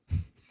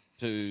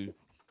to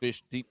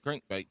fish deep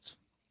crankbaits.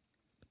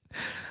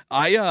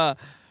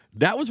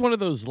 That was one of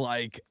those,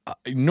 like,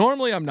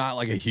 normally I'm not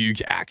like a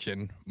huge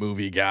action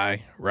movie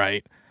guy,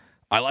 right?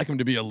 I like him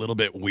to be a little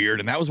bit weird,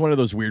 and that was one of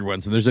those weird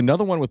ones. And there's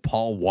another one with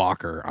Paul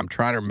Walker. I'm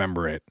trying to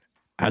remember it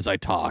as I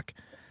talk,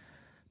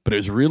 but it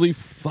was really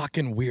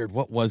fucking weird.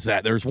 What was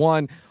that? There's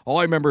one, all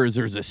I remember is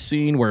there's a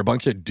scene where a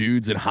bunch of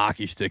dudes in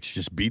hockey sticks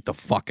just beat the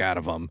fuck out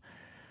of them.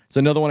 There's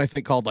another one I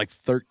think called like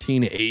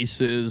 13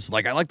 Aces.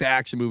 Like, I like the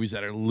action movies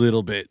that are a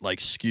little bit like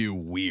skew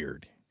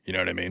weird. You know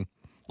what I mean?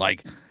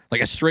 Like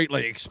a straight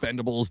like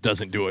Expendables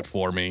doesn't do it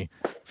for me.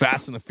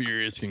 Fast and the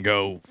Furious can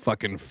go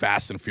fucking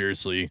fast and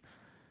furiously.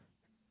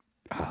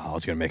 Oh, I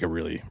was gonna make a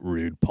really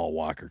rude Paul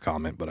Walker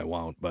comment, but I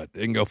won't. But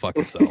it can go fuck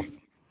itself.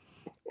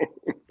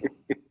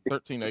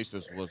 13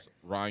 Aces was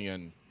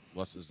Ryan,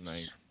 what's his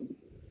name?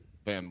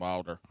 Van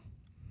Wilder.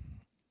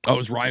 Oh, it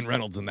was Ryan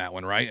Reynolds in that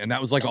one, right? And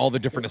that was like all the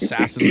different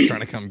assassins trying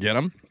to come get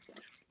him,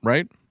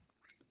 right?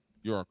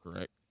 You are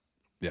correct.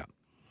 Yeah.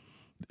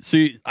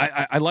 See,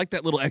 I like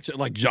that little extra,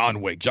 like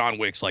John Wick. John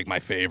Wick's like my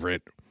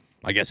favorite,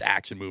 I guess,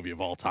 action movie of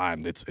all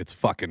time. It's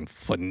fucking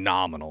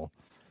phenomenal,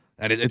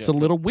 and it's a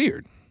little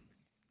weird.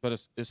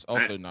 But it's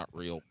also not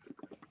real.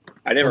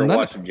 I never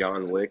watched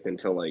John Wick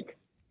until like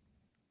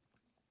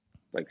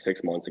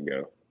 6 months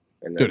ago,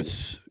 and then dude,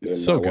 it's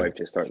so my good. wife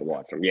just started to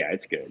watch them. Yeah,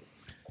 it's good.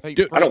 Hey,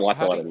 dude, I don't watch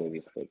a lot of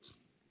movies. But...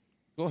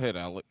 Go ahead,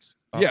 Alex.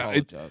 I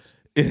apologize.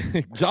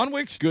 John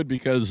Wick's good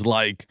because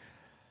like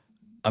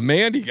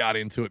Amanda got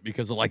into it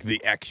because of like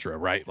the extra,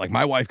 right? Like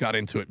my wife got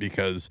into it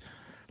because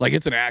like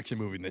it's an action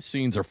movie and the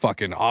scenes are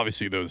fucking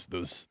obviously those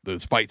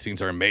fight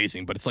scenes are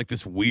amazing, but it's like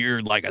this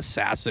weird like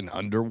assassin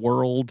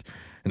underworld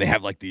and they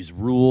have like these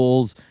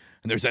rules.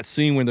 And there's that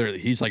scene when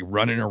he's like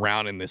running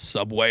around in this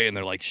subway and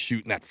they're like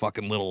shooting that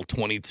fucking little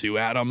 22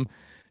 at him.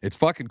 It's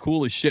fucking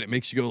cool as shit. It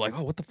makes you go like,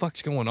 oh, what the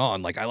fuck's going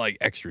on? Like I like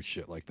extra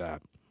shit like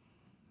that.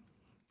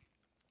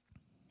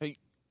 Hey,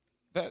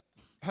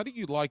 how do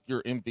you like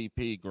your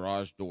MVP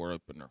garage door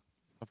opener?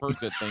 I've heard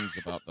good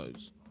things about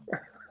those.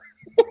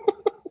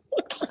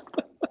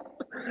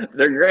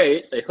 They're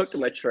great. They hook to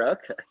my truck.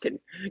 I can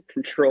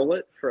control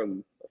it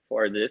from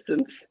far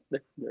distance,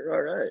 they're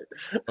all right.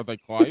 Are they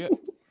quiet?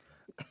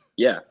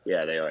 Yeah,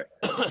 they are.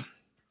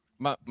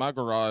 My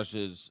garage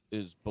is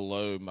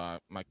below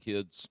my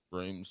kids'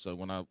 room, so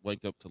when I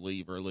wake up to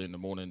leave early in the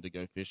morning to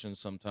go fishing,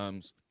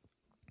 sometimes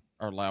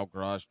our loud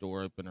garage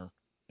door opener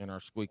and our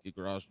squeaky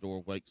garage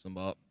door wakes them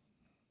up.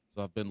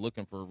 So I've been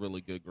looking for a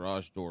really good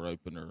garage door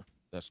opener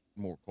that's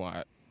more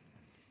quiet.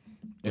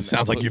 It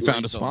sounds like you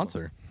found a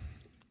sponsor.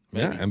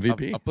 Yeah,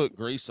 MVP. I put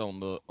grease on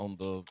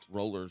the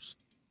rollers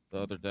the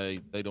other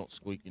day. They don't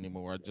squeak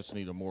anymore. I just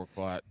need a more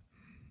quiet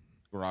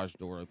garage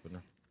door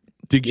opener.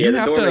 Did you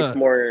have the door to makes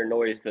more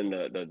noise than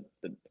the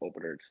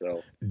opener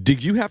itself.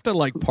 Did you have to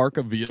like park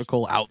a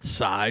vehicle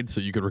outside so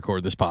you could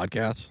record this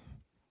podcast?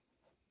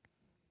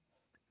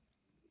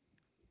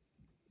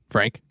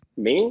 Frank?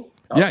 Me?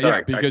 Oh, yeah,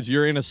 sorry. because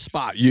you're in a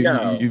spot.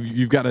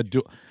 You've got to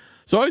do.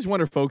 So I always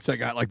wonder, folks that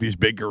got like these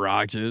big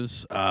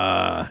garages.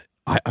 I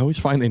always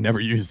find they never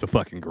use the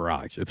fucking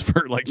garage. It's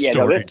for like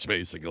storage,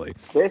 basically.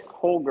 This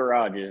whole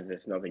garage is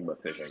just nothing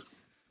but fishing.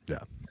 Yeah.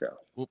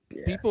 So,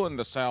 people in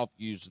the South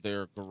use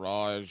their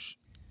garage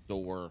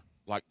door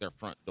like their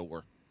front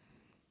door.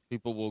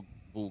 People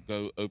will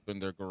go open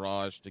their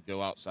garage to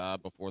go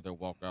outside before they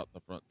walk out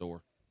the front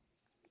door.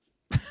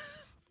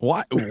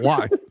 Why?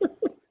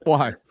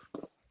 Why?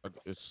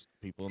 It's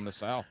people in the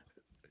South.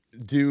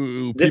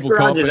 Do this people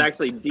garage is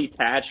actually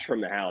detached from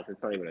the house?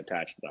 It's not even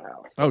attached to the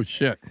house. Oh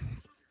shit!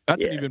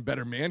 That's an even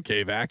better man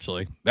cave,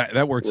 actually.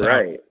 That works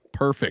out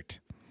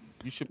perfect.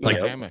 You should put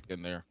a hammock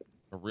in there.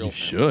 A real hammock.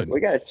 Should. We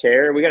got a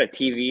chair. We got a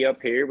TV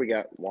up here. We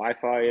got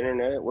Wi-Fi,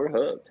 internet. We're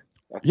hooked.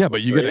 Yeah,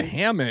 but you get a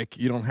hammock,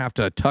 you don't have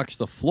to touch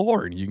the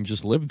floor, and you can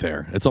just live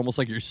there. It's almost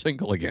like you're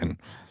single again.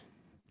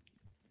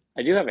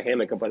 I do have a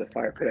hammock up by the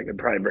fire pit I could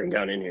probably bring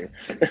down in here.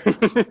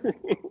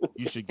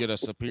 You should get a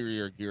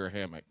Superior Gear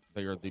hammock.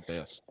 They are the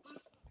best.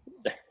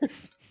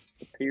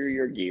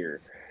 Superior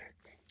Gear.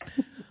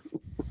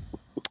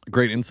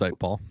 Great insight,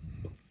 Paul.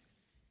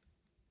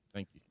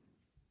 Thank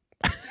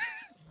you.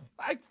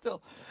 I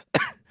still...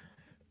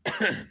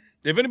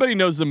 If anybody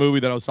knows the movie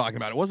that I was talking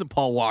about, it wasn't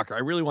Paul Walker. I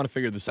really want to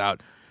figure this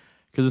out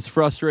because it's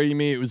frustrating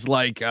me. It was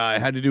like it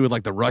had to do with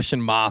like the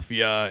Russian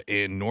mafia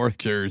in North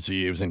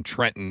Jersey. It was in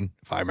Trenton,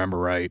 if I remember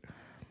right.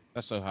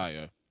 That's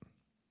Ohio.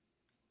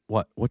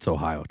 What's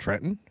Ohio?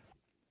 Trenton?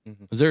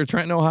 Mm-hmm. Is there a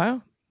Trenton,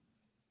 Ohio?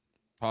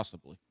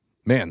 Possibly.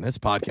 Man, this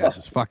podcast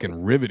is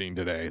fucking riveting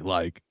today.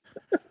 Like,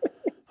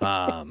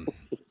 fucking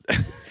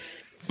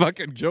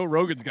Joe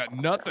Rogan's got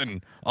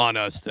nothing on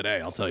us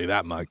today. I'll tell you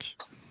that much.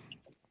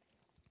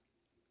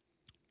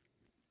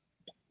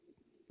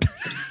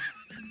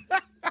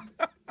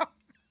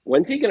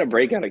 When's he gonna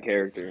break out of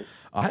character?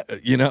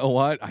 You know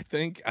what? I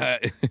think,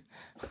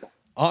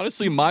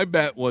 honestly, my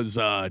bet was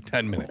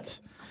 10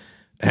 minutes,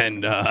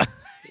 and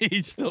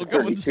he's still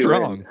going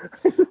strong.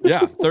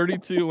 Yeah,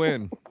 32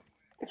 in.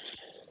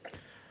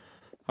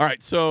 All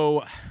right,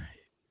 so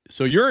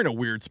you're in a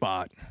weird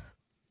spot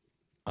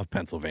of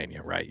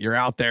Pennsylvania, right? You're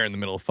out there in the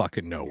middle of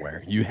fucking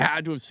nowhere. You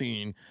had to have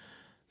seen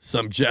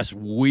some just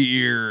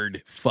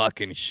weird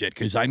fucking shit,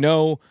 because I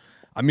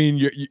mean,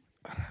 you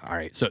all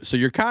right, so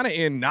you're kind of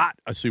in not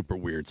a super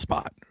weird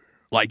spot.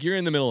 Like, you're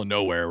in the middle of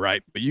nowhere,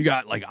 right? But you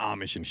got, like,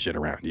 Amish and shit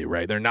around you,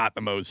 right? They're not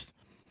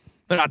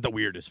the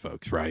weirdest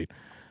folks, right?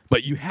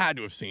 But you had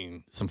to have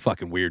seen some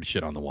fucking weird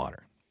shit on the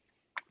water.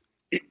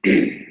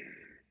 Whew.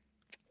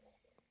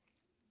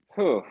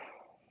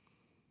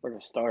 Where to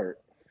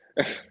start?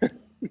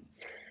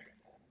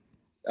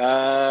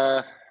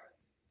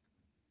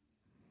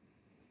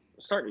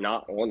 Start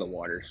not on the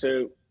water.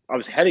 So I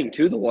was heading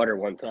to the water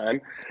one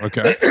time.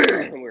 Okay.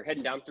 And we were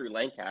heading down through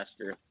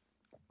Lancaster,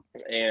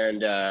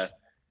 and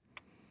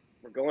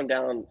we're going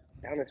down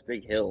this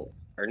big hill.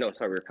 Or no,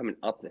 sorry, we were coming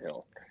up the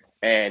hill.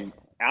 And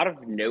out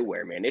of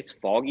nowhere, man, it's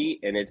foggy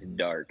and it's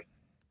dark.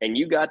 And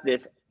you got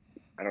this,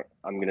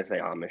 I'm going to say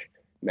Amish,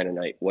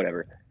 Mennonite,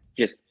 whatever,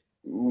 just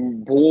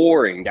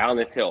boring down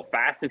this hill,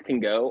 fast as can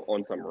go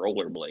on some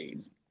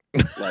rollerblades.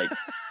 Like,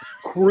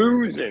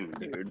 cruising,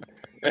 dude.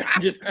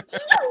 Just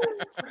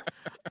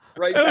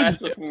right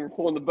past us when we were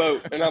pulling the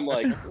boat. And I'm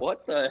like,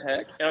 what the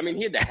heck? And I mean,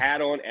 he had the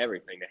hat on,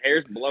 everything. The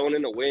hair's blowing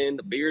in the wind.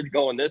 The beard's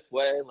going this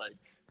way. Like,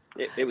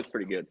 it was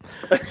pretty good.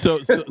 So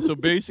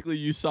basically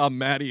you saw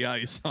Matty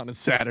Ice on a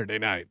Saturday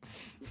night.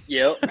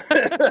 Yep.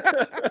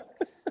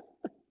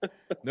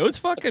 Those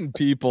fucking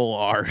people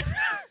are...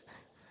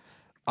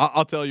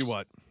 I'll tell you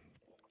what.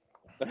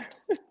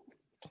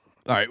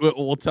 All right,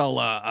 we'll tell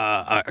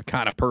a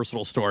kind of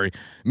personal story.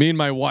 Me and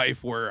my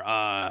wife were,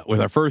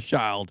 with our first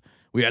child,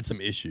 we had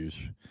some issues.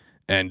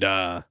 And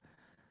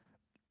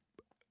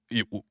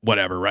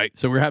whatever, right?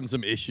 So we're having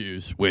some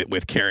issues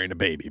with carrying a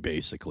baby,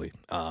 basically.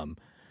 And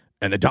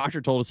the doctor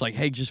told us, like,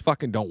 hey, just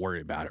fucking don't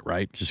worry about it,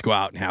 right? Just go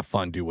out and have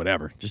fun, do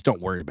whatever. Just don't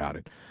worry about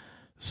it.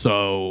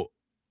 So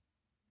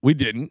we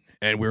didn't,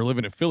 and we were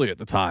living in Philly at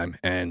the time.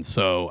 And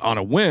so on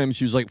a whim,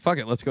 she was like, fuck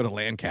it, let's go to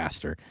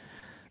Lancaster.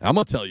 And I'm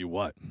going to tell you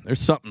what, there's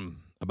something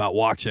about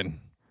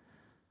watching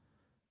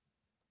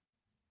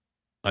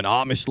an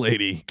Amish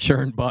lady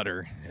churn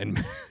butter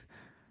and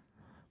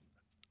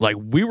Like,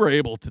 we were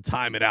able to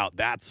time it out.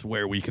 That's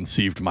where we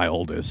conceived my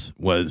oldest,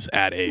 was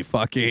at a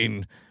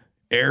fucking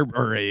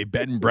a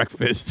bed and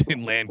breakfast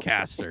in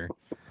Lancaster.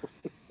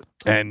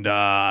 And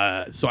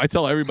so I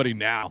tell everybody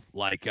now,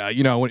 like,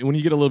 when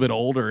you get a little bit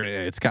older,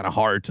 it's kind of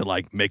hard to,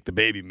 like, make the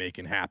baby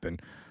making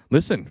happen.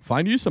 Listen,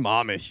 find you some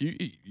Amish.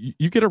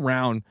 You get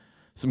around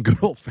some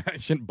good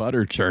old-fashioned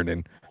butter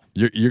churning.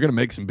 You're going to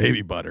make some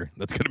baby butter.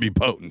 That's going to be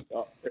potent.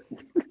 Oh,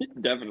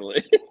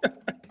 definitely.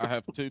 I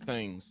have two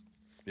things.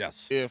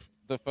 Yes. If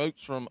the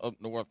folks from up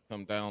north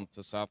come down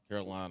to South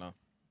Carolina,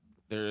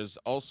 there is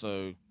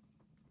also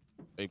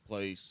a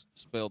place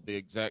spelled the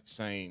exact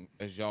same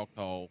as y'all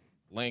call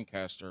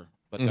Lancaster,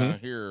 but down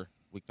here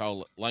we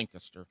call it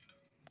Lancaster.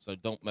 So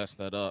don't mess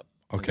that up.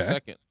 Okay. And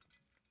second,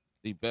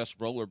 the best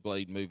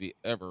rollerblade movie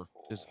ever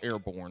is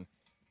Airborne.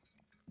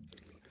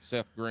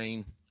 Seth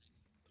Green.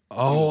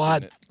 Oh,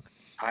 what?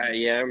 I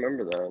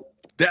remember that.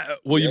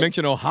 You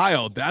mentioned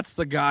Ohio. That's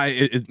the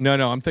guy.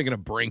 No, I'm thinking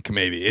of Brink.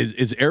 Maybe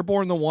is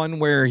Airborne the one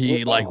where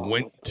he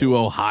went to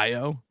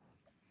Ohio,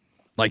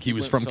 like he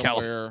was from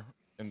California,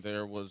 and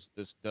there was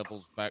this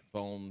Devil's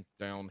Backbone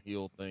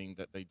downhill thing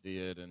that they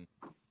did, and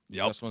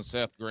that's when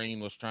Seth Green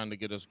was trying to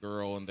get his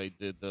girl, and they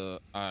did the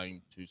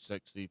 "I'm Too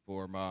Sexy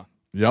for My"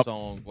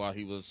 song while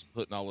he was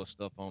putting all this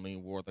stuff on. He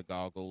wore the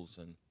goggles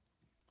and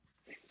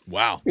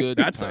good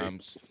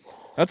times.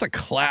 That's a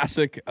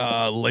classic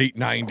late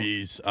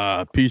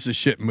 90s piece of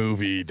shit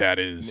movie that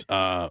is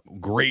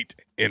great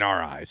in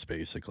our eyes,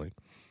 basically.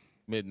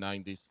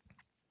 Mid-90s.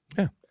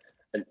 Yeah.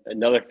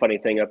 Another funny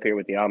thing up here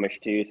with the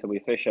Amish, too. So we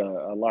fish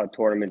a lot of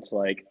tournaments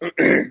like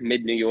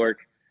mid-New York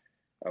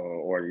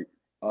or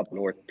up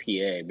north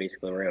PA,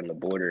 basically around the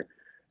border.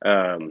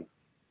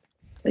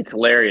 It's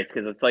hilarious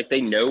because it's like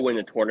they know when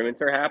the tournaments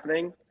are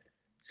happening.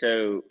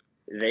 So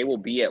they will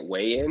be at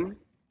weigh-in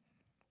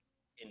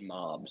in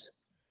mobs,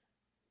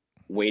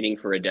 waiting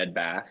for a dead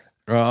bass.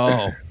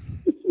 Oh,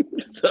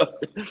 so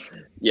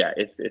yeah,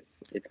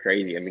 it's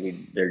crazy. I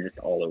mean, they're just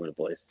all over the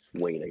place,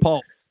 just waiting.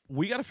 Paul,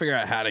 we got to figure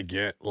out how to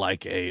get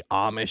like a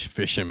Amish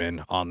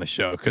fisherman on the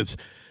show. Because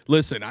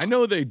listen, I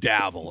know they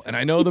dabble, and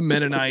I know the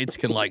Mennonites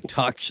can like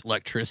touch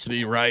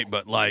electricity, right?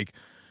 But like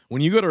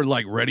when you go to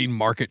like Reading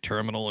Market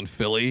Terminal in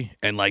Philly,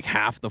 and like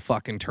half the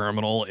fucking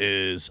terminal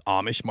is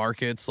Amish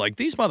markets, like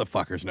these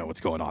motherfuckers know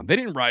what's going on. They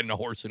didn't ride in a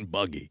horse and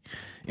buggy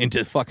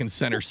into fucking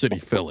Center City,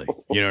 Philly.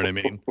 You know what I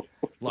mean?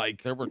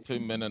 Like there were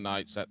two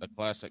Mennonites at the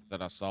Classic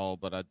that I saw,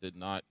 but I did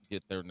not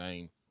get their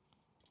name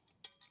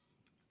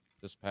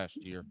this past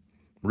year.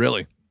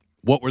 Really?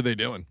 What were they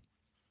doing?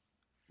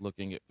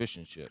 Looking at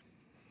fishing shit.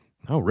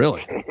 Oh,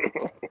 really?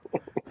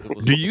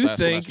 Do you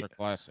think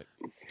Classic?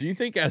 Do you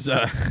think as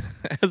an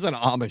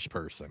Amish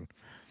person,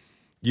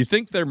 you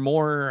think they're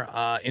more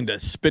into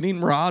spinning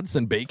rods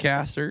than bait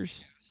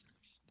casters?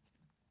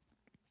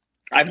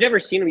 I've never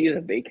seen them use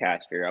a bait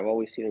caster. I've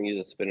always seen them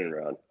use a spinning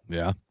rod.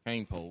 Yeah.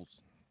 Cane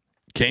poles.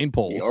 Cane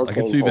poles. I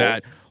can see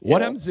that.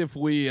 What happens if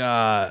we,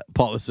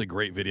 Paul, this is a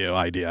great video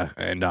idea,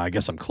 and I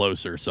guess I'm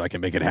closer so I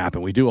can make it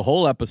happen. We do a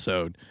whole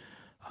episode.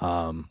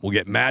 We'll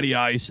get Matty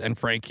Ice and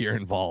Frank here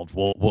involved.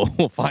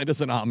 We'll find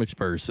us an Amish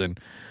person,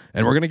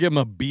 and we're going to give them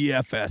a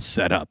BFS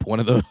setup, one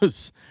of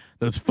those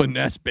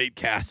finesse bait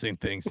casting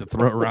things to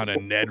throw around a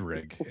Ned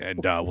rig, and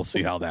we'll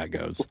see how that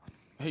goes.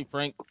 Hey,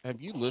 Frank,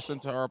 have you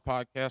listened to our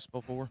podcast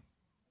before?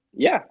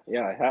 Yeah,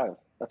 I have.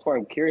 That's why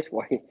I'm curious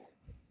why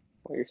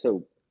you're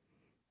so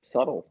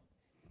subtle.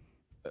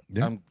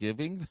 Yeah. I'm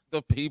giving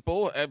the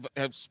people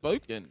have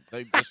spoken.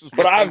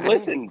 But I've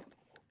listened.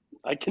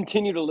 I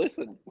continue to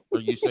listen. Are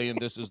you saying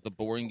this is the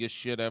boringest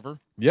shit ever?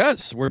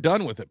 Yes, we're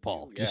done with it,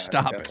 Paul. Just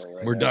stop it.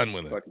 Right we're now. done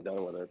with it. Fucking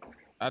done with it.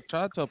 I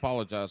tried to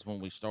apologize when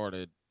we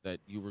started that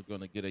you were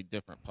going to get a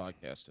different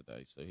podcast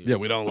today. So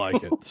we don't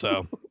like it.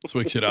 So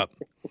switch it up.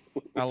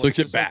 Alex, switch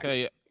it back.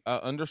 Okay, I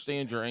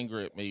understand you're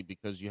angry at me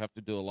because you have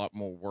to do a lot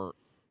more work.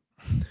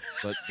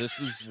 But this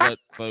is what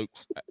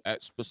folks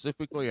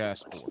specifically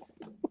asked for.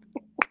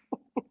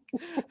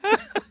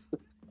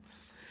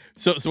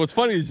 So what's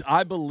funny is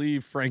I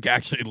believe Frank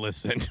actually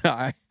listened.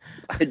 I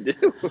do.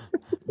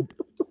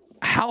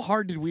 How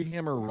hard did we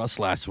hammer Russ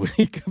last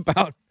week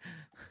about?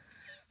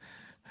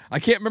 I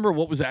can't remember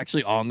what was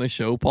actually on the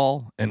show,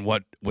 Paul, and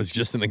what was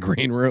just in the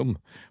green room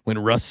when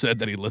Russ said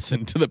that he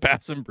listened to the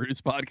Bass and Bruce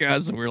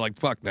podcast, and we were like,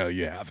 "Fuck no,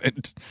 you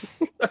haven't."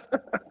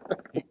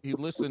 He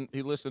listened.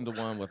 He listened to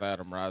one with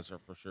Adam Reiser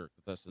for sure.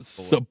 That's his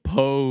boy.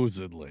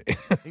 Supposedly,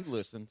 he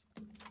listened.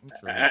 I'm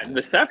sure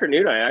this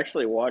afternoon, I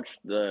actually watched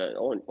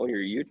on your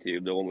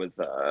YouTube the one with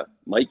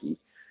Mikey.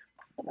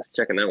 I was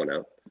checking that one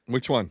out.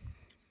 Which one?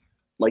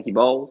 Mikey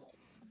Balls.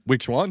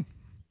 Which one?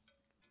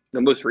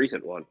 The most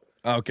recent one.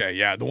 Okay,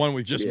 yeah, the one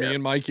with just me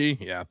and Mikey.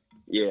 Yeah.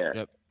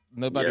 Yep.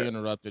 Nobody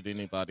interrupted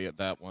anybody at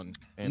that one.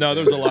 And no,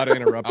 there was a lot of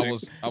interrupting.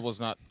 I was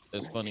not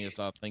as funny as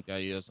I think I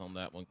is on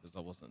that one because I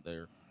wasn't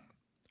there.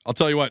 I'll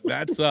tell you what,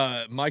 that's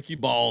Mikey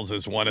Balls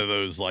is one of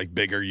those like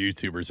bigger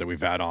YouTubers that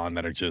we've had on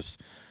that are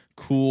just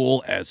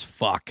cool as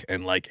fuck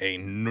and like a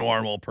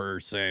normal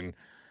person.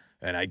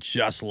 And I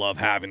just love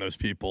having those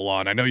people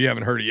on. I know you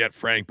haven't heard it yet,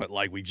 Frank, but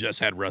like we just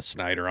had Russ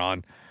Snyder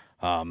on.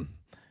 And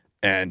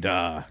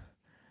that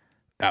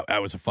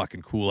was a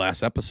fucking cool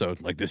ass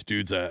episode. Like, this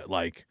dude's a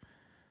like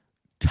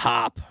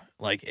top,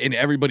 like in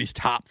everybody's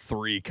top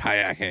 3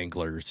 kayak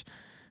anglers.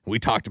 We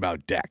talked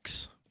about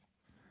decks.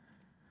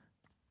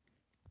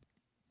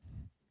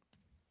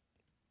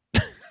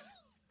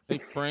 Hey,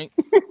 Frank,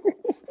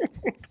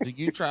 do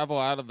you travel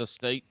out of the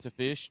state to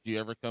fish? Do you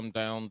ever come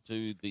down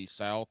to the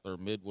South or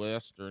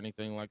Midwest or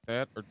anything like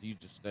that? Or do you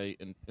just stay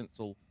in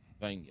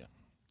Pennsylvania?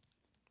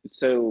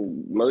 So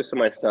most of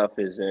my stuff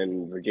is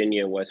in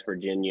Virginia, West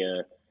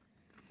Virginia,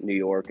 New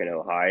York, and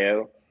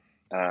Ohio.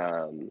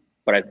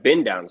 But I've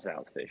been down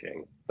south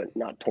fishing, but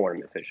not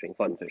tournament fishing,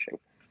 fun fishing.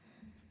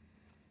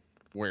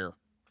 Where?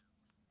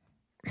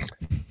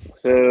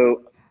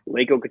 So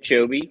Lake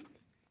Okeechobee,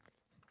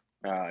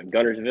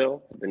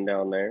 Gunnersville, I've been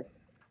down there.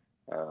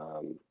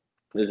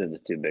 Those are the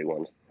 2 big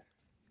ones.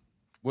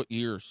 What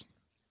years?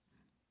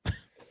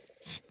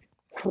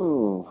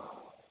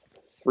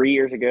 3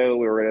 years ago,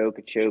 we were at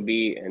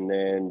Okeechobee, and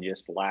then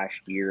just last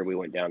year, we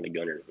went down to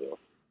Gunnersville.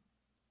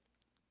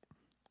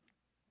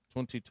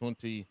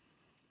 2020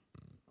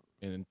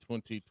 and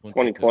 2022.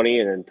 2020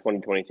 and then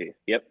 2022.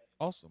 Yep.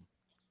 Awesome.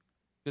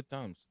 Good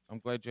times. I'm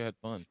glad you had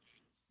fun.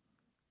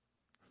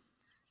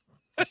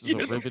 This is a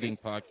riveting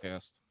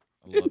podcast.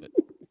 I love it.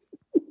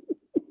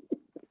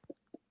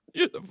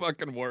 You're the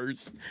fucking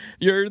worst.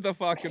 You're the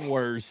fucking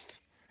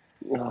worst.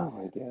 Oh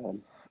my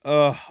god.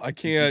 I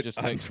can't. Did you just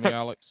text me,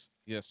 Alex?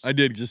 Yes. I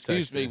did just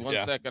text Excuse me you. one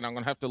Yeah. second. I'm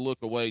going to have to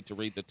look away to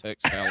read the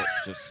text Alex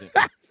just sent.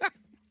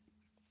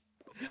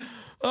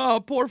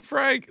 Oh, poor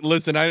Frank.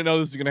 Listen, I didn't know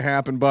this was going to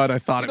happen, but I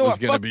thought You know it was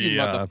what? going to Fuck be. you,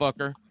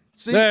 motherfucker.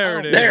 See, there I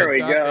don't it is. give a There we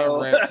goddamn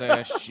go. rat's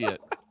ass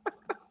shit.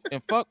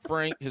 And fuck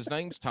Frank. His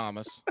name's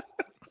Thomas.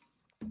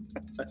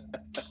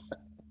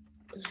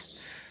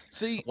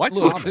 See, What's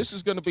look, Thomas? this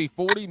is going to be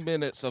 40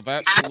 minutes of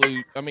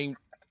absolute. I mean,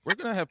 we're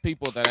going to have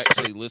people that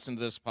actually listen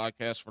to this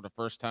podcast for the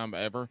first time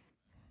ever,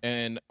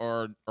 and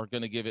are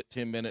going to give it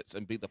 10 minutes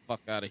and be the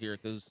fuck out of here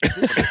because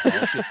this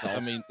shit's I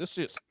mean, this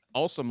shit's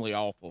awesomely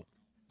awful.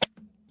 I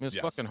mean, it's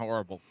Yes. fucking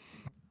horrible.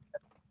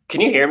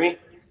 Can you hear me?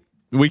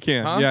 We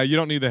can. Huh? Yeah, you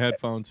don't need the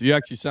headphones. You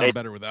actually sound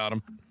better without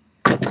them.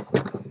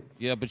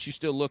 Yeah, but you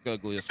still look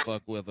ugly as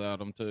fuck without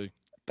them too.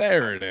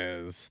 There it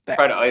is.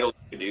 Try to idle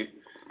you, dude.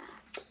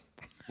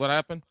 What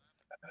happened?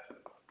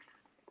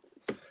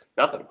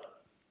 Nothing.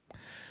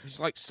 He's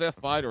like Seth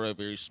Fighter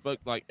over here. He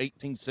smoked like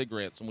 18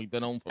 cigarettes, and we've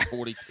been on for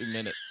 42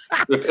 minutes.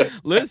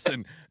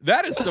 Listen,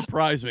 that has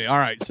surprised me. All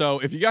right, so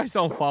if you guys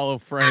don't follow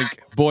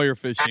Frank Boyer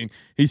Fishing,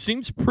 he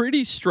seems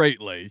pretty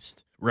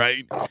straight-laced,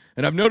 right?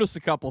 And I've noticed a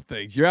couple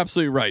things. You're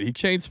absolutely right. He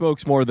chain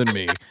smokes more than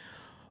me.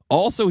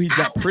 Also, he's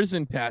got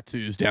prison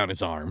tattoos down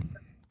his arm.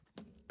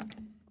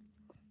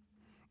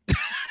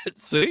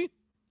 See?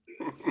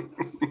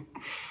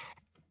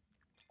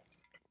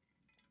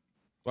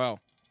 Wow,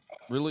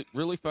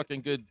 really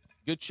fucking good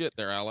shit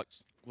there,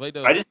 Alex. Way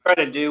to, I just try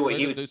to do what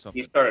way to do he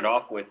something. started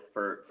off with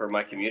for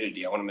my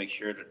community. I want to make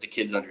sure that the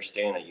kids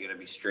understand that you got to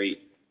be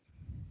straight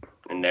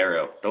and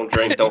narrow. Don't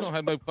drink. You Don't. don't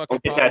have no fucking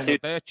don't get problem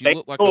with tattooed. that. You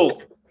look like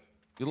Cool.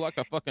 you look like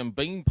a fucking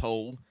bean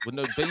pole with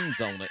no beans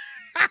on it.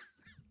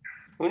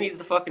 Who needs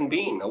the fucking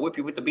bean? I'll whip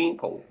you with the bean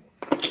pole.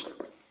 Okay,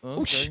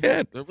 Oh,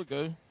 shit. There we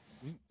go.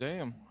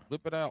 Damn,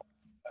 whip it out.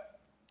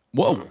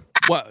 Whoa.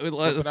 What? Whip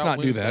Let's it out not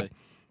do that. Wednesday.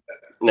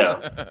 No.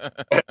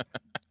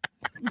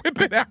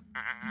 Whip it out.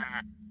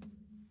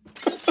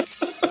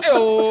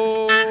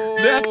 Oh,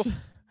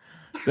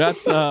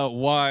 That's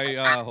why.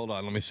 Hold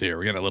on. Let me see here.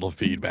 We got a little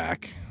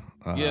feedback.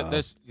 yeah,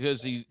 that's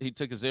because he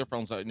took his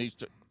earphones out. He needs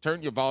to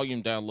turn your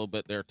volume down a little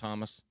bit there,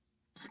 Thomas.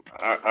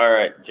 All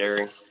right,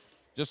 Jerry.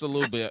 Just a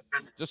little bit.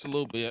 Just a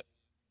little bit.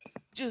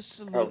 Just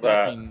a little How's bit.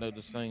 that? I mean, know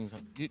the thing.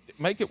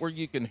 Make it where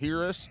you can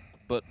hear us,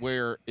 but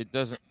where it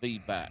doesn't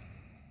feed back.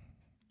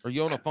 Are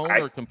you on a phone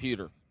or a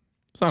computer?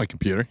 It's not a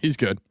computer. He's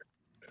good.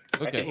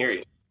 Okay. I can hear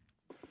you.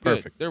 Good.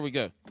 Perfect. There we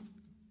go.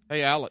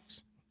 Hey,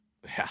 Alex,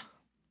 Yeah.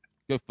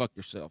 go fuck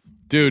yourself,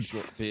 Dude,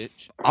 short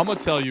bitch. I'm going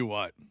to tell you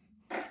what.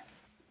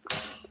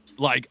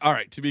 Like, all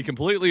right, to be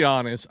completely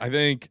honest, I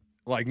think,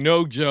 like,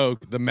 no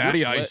joke, the Matty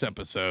You're Ice sweating.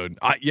 episode,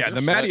 You're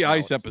the Matty sweating,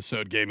 Ice Alex.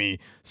 episode gave me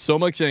so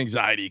much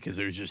anxiety because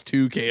there was just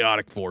 2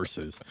 chaotic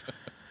forces.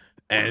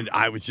 And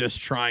I was just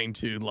trying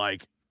to,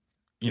 like,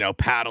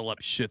 paddle up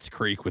Schitt's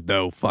Creek with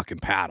no fucking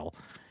paddle.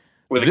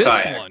 With a This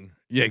kayak. one,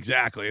 yeah,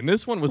 exactly. And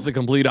this one was the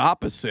complete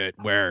opposite,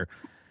 where,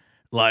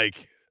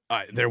 like,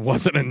 there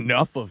wasn't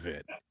enough of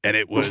it, and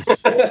it was.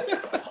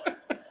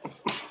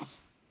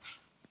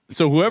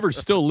 So whoever's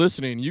still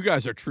listening, you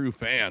guys are true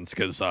fans,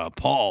 because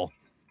Paul.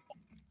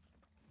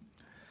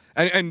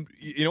 And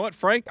you know what,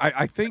 Frank?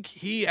 I think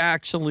he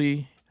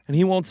actually, and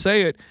he won't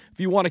say it. If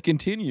you want to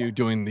continue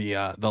doing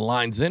the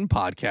Lines In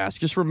podcast,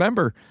 just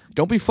remember,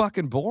 don't be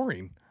fucking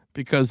boring,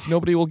 because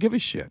nobody will give a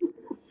shit.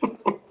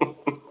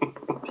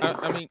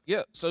 I mean,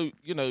 yeah. So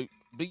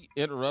be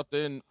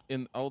interrupting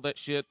and all that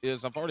shit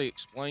is. I've already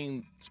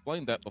explained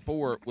that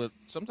before. With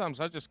sometimes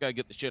I just gotta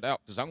get the shit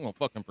out because I'm gonna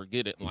fucking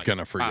forget it in He's like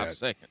gonna 5 forget.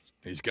 seconds.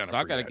 He's gonna. So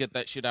I gotta get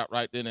that shit out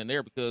right then and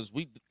there because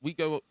we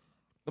go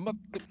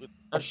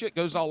Our shit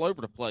goes all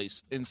over the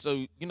place. And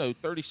so,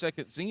 30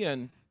 seconds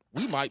in,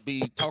 we might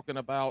be talking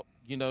about,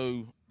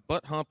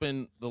 butt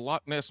humping the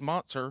Loch Ness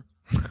Monster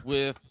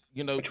with,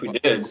 Which we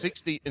did.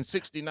 60 and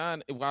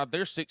 69 while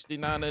they're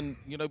 69 and,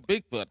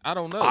 Bigfoot. I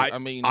don't know.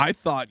 I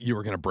thought you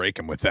were going to break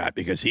him with that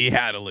because he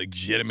had a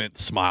legitimate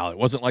smile. It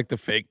wasn't like the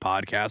fake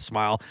podcast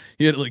smile.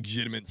 He had a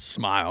legitimate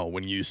smile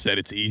when you said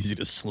it's easy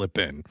to slip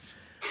in.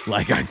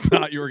 Like, I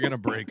thought you were going to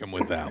break him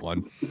with that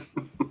one.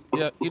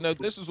 Yeah,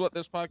 this is what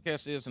this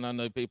podcast is, and I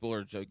know people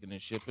are joking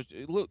and shit, but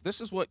look, this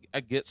is what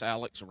gets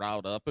Alex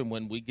riled up, and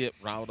when we get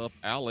riled up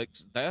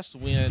Alex, that's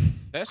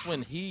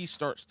when he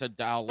starts to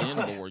dial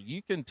in more.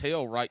 You can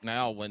tell right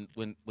now when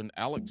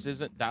Alex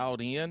isn't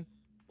dialed in,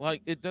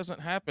 like, it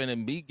doesn't happen,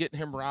 and me getting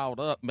him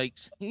riled up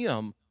makes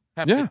him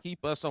have to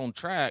keep us on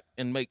track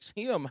and makes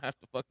him have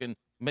to fucking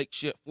make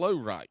shit flow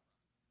right.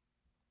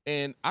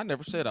 And I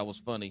never said I was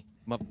funny,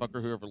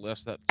 motherfucker, whoever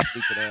left that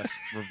stupid-ass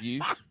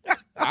review.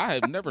 I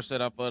have never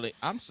said I'm funny.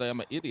 I'm saying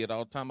I'm an idiot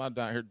all the time. I'm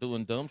down here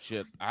doing dumb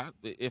shit.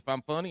 If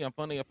I'm funny, I'm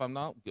funny. If I'm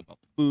not, give a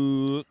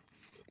fuck.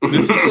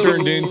 This has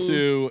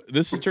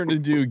turned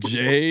into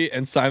Jay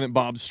and Silent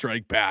Bob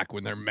Strike Back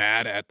when they're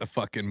mad at the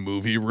fucking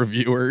movie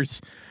reviewers.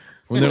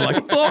 When they're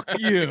like, fuck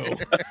you.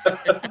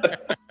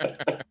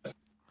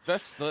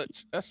 That's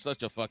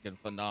such a fucking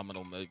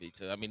phenomenal movie,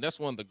 too. I mean, that's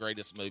one of the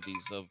greatest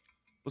movies of.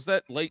 Was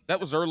that late? That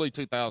was early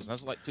 2000.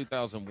 That's like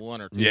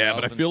 2001 or 2000. Yeah,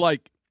 but I feel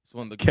like it's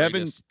one of the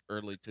greatest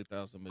early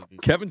 2000 movies.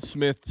 Kevin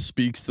Smith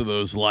speaks to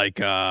those like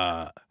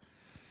the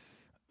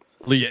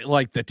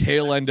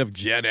tail end of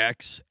Gen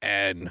X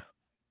and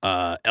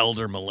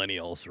elder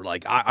millennials.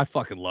 Like, I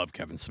fucking love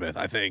Kevin Smith.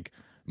 I think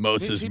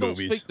most of his movies.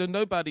 He don't speak to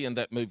nobody in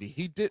that movie.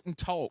 He didn't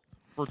talk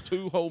for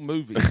 2 whole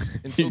movies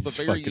until the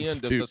very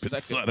end of the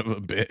second. Son of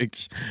a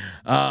bitch.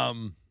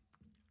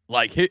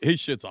 Like, his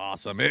shit's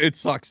awesome. It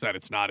sucks that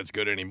it's not as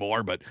good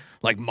anymore, but,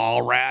 like,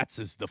 Mallrats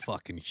is the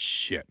fucking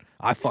shit.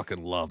 I fucking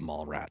love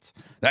Mallrats.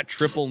 That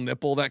triple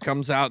nipple that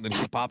comes out and then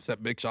she pops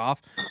that bitch off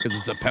because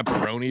it's a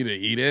pepperoni to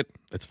eat it,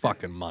 it's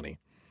fucking money.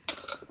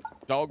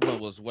 Dogma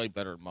was way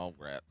better than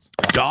Mallrats.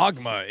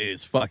 Dogma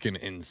is fucking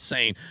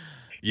insane.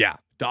 Yeah,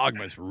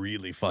 Dogma's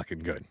really fucking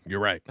good. You're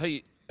right.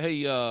 Hey,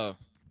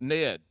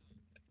 Ned,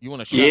 you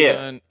want a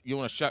shotgun? You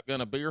want a shotgun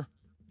of beer?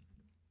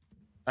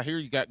 I hear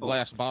you got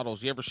glass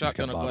bottles. You ever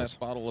shotgun a glass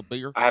bottle of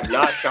beer? I have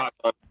not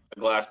shotgun a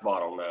glass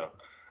bottle, no.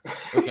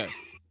 Okay.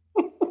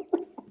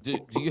 Do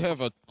you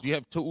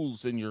have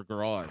tools in your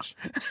garage?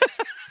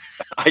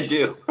 I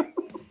do.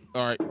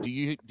 All right. Do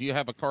you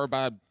have a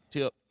carbide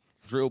tip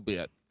drill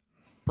bit,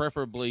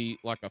 preferably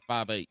like a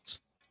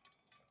 5/8?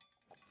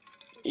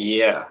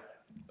 Yeah.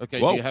 Okay.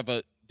 Whoa.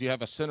 Do you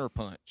have a center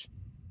punch?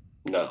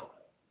 No.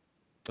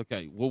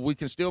 Okay, well, we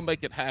can still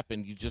make it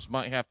happen. You just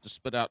might have to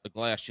spit out the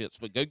glass shits.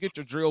 But go get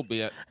your drill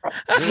bit,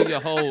 drill your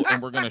hole,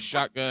 and we're going to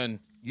shotgun.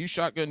 You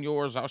shotgun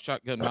yours, I'll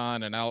shotgun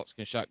mine, and Alex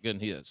can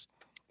shotgun his.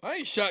 I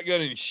ain't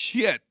shotgunning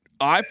shit.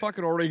 I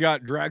fucking already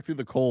got dragged through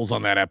the coals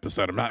on that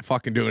episode. I'm not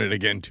fucking doing it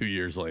again 2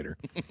 years later.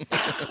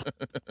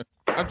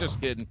 I'm just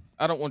kidding.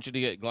 I don't want you to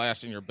get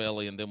glass in your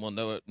belly, and then we'll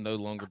no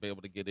longer be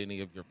able to get any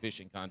of your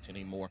fishing content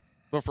anymore.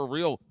 But for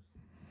real,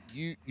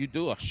 you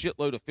do a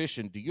shitload of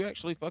fishing. Do you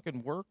actually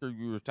fucking work, or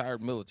you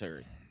retired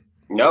military?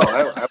 No,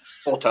 I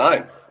full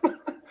time.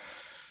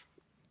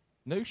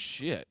 No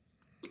shit.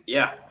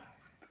 Yeah.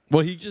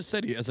 Well, he just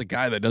said he has a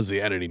guy that does the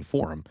editing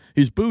for him.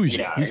 He's bougie.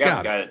 Yeah, He's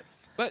got it.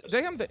 But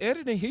damn, the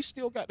editing, he's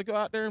still got to go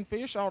out there and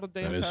fish all the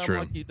damn time true.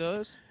 like he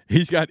does.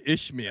 He's got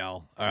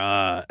Ishmael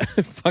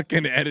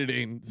fucking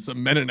editing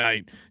some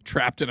Mennonite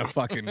trapped in a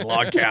fucking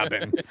log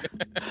cabin.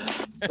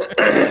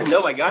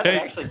 No, my God,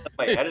 actually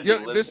my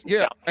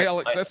editing.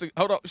 Alex,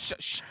 hold on.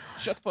 Shut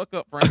the fuck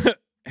up, Frank.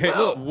 Hey,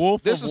 look,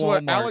 Wolf this is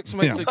what Walmart. Alex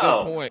makes a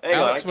good point. Hang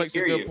on, Alex makes a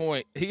good you.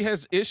 point. He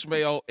has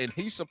Ishmael, and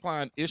he's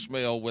supplying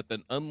Ishmael with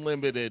an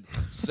unlimited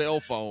cell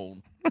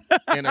phone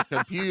and a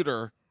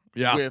computer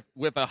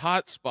with a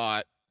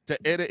hotspot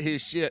to edit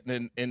his shit,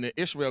 and the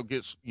Ishmael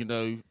gets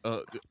unlimited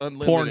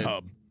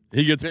Pornhub.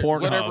 He gets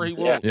Pornhub. Whatever he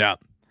wants. Yeah.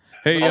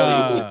 Hey,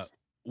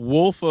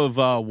 Wolf of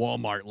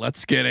Walmart.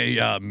 Let's get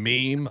a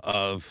meme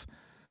of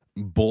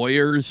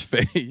Boyer's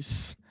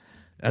face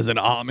as an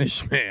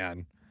Amish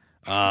man.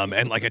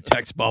 And like a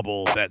text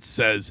bubble that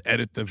says,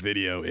 edit the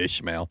video,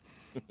 Ishmael.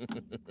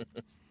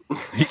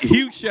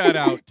 Huge shout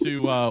out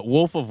to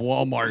Wolf of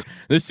Walmart.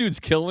 This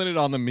dude's killing it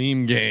on the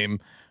meme game.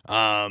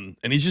 And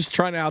he's just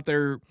trying out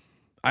there.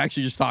 I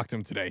actually just talked to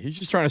him today. He's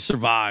just trying to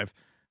survive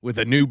with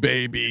a new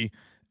baby.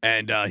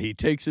 And he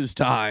takes his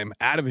time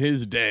out of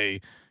his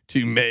day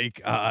to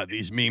make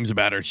these memes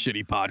about our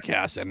shitty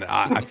podcast. And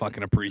I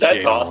fucking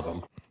appreciate all of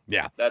them.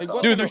 Yeah. That's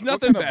awesome. Dude, there's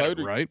nothing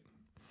better, right?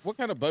 What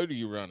kind of boat are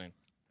you running?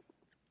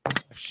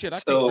 Shit, I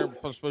think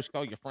they're supposed to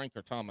call you Frank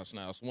or Thomas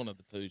now. It's one of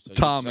the two. So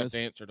Thomas, you just have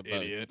to answer the boat.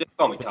 idiot. Just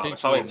call me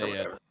Thomas.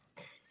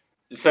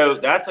 So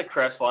that's a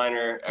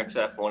Crestliner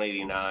XF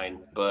 189,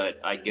 but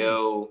I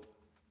go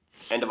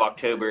end of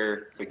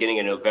October, beginning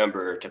of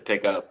November to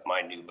pick up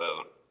my new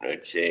boat.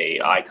 It's a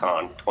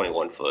Icon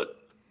 21 foot.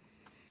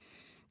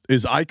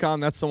 Is Icon?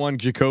 That's the one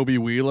Jacoby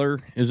Wheeler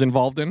is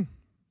involved in.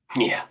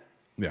 Yeah.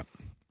 Yeah.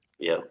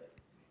 Yeah.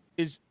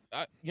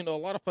 A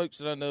lot of folks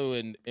that I know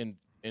in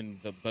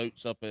the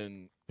boats up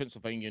in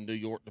Pennsylvania and New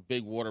York, the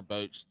big water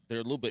boats,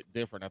 they're a little bit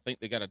different. I think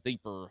they got a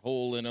deeper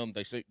hole in them.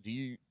 They say,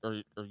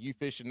 are you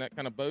fishing that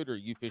kind of boat, or are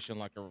you fishing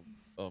like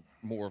a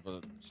more of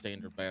a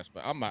standard bass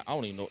boat? I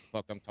don't even know what the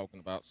fuck I'm talking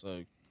about.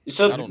 So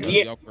I don't know.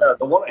 Yeah,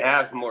 the one I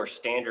have is more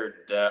standard.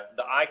 The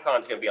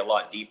Icon's going to be a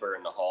lot deeper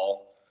in the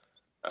hull.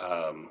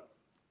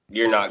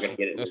 You're not going to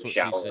get it in the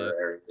shallower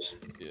areas.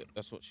 Yeah,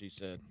 that's what she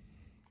said.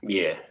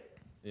 Yeah.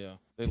 Yeah,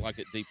 they like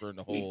it deeper in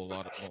the hole a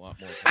lot more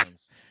times.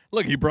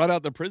 Look, he brought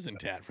out the prison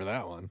tat for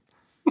that one.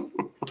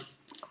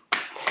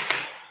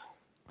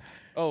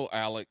 Oh,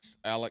 Alex.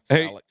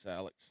 Hey.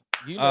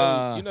 You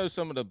know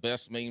some of the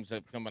best memes that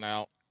have coming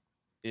out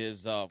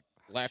is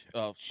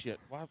shit.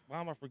 Why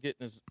am I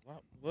forgetting his?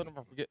 What am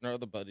I forgetting? Our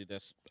other buddy.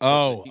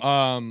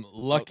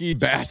 Lucky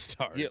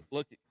Bastard. Yeah,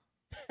 Lucky.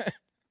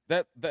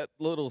 that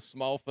little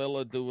small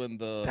fella doing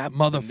that the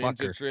motherfucker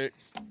ninja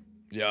tricks.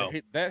 Yo,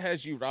 that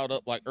has you riled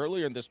up. Like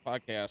earlier in this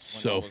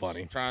podcast, when I was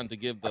funny. trying to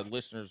give the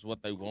listeners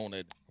what they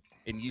wanted,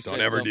 and you Don't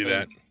said ever something, do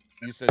that.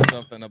 You said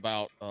something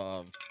about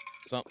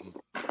something.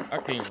 I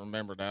can't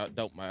remember now. It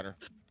don't matter.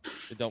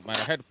 It don't matter.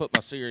 I had to put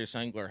my serious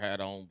angler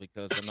hat on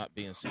because I'm not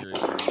being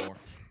serious anymore.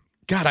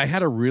 God, I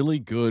had a really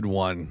good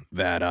one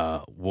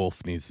that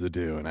Wolf needs to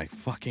do, and I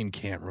fucking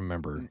can't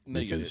remember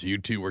because you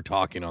two were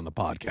talking on the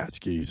podcast.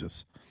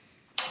 Jesus.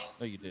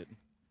 No, you didn't.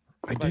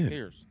 I did.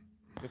 Cares?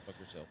 Go fuck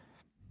yourself.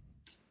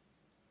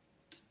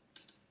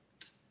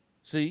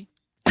 See,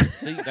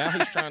 now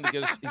he's trying to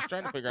get us. He's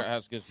trying to figure out how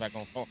to get us back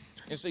on phone.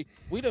 And see,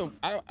 we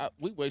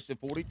wasted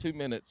 42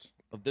 minutes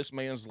of this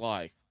man's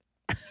life.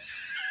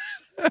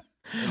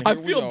 I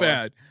feel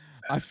bad.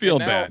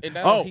 And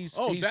now he's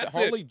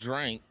hardly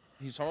drank.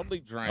 He's hardly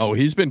drank. Oh,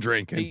 he's been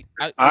drinking.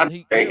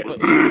 His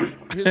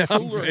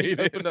cooler. He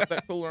opened up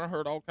that cooler. I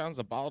heard all kinds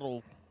of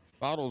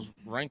bottles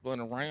rankling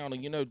around,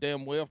 and you know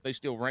damn well if they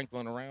still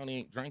rankling around, he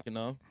ain't drinking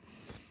them.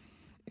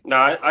 No,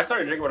 I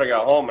started drinking when I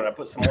got home, and I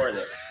put some more in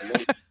it.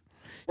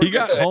 He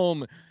got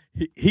home.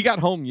 He got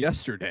home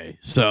yesterday,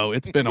 so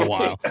it's been a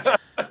while.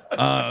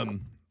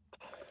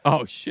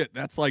 Oh shit,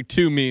 that's like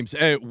two memes.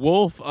 Hey,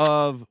 Wolf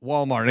of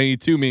Walmart. I need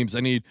two memes.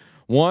 I need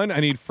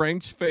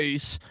Frank's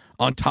face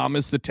on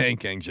Thomas the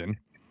Tank Engine,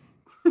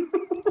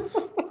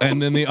 and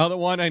then the other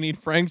one I need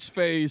Frank's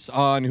face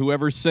on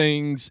whoever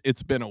sings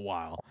 "It's Been a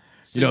While."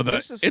 See,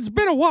 it's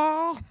been a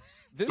while.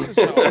 This is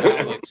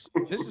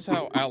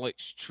how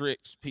Alex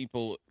tricks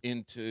people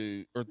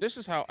into, or this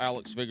is how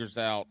Alex figures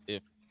out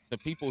if the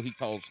people he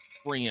calls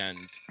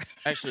friends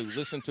actually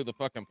listen to the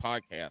fucking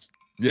podcast.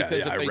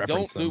 Because if they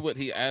don't do what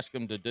he asked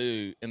them to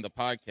do in the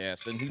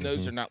podcast, then he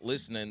knows they're not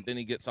listening. Then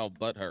he gets all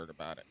butthurt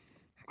about it.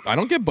 I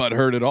don't get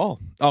butthurt at all.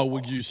 Oh,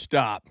 would you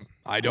stop?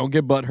 I don't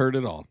get butthurt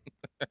at all.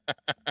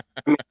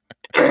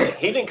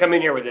 He didn't come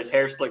in here with his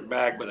hair slicked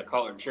back with a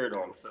collared shirt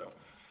on, so.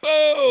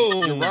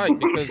 Oh,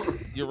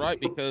 you're right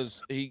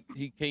because he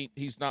can't.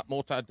 He's not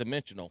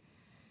multidimensional.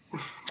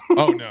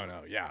 Oh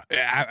no, yeah,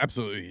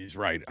 absolutely, he's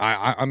right.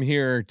 I'm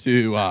here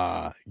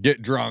to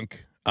get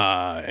drunk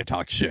and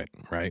talk shit,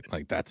 right?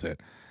 Like that's it,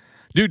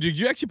 dude. Did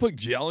you actually put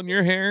gel in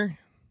your hair?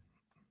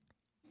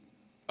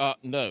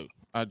 No.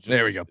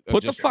 There we go.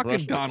 Put the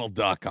fucking Donald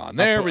Duck on.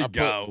 There we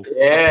go.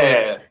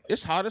 Yeah.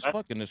 It's hot as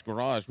fuck in this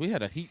garage. We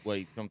had a heat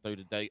wave come through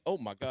today. Oh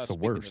my God! That's the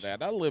Speaking worst. of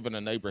that, I live in a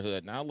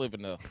neighborhood, and I live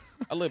in the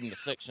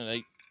Section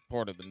 8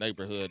 part of the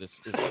neighborhood. It's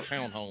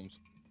townhomes,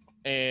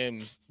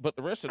 but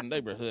the rest of the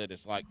neighborhood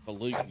is like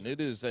polluting. It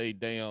is a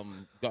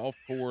damn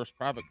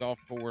private golf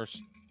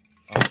course,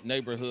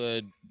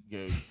 neighborhood.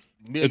 $1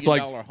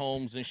 million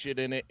homes and shit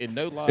in it, and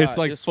no lie, it's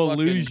like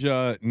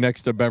Fallujah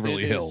next to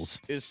Beverly Hills.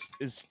 It's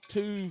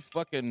 2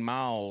 fucking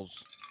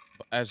miles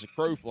as the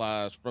crow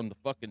flies from the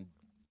fucking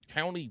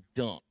county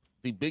dump,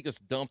 the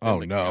biggest dump in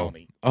the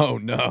county. Oh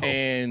no!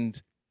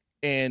 And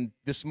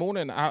this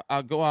morning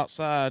I go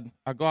outside.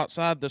 I go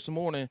outside this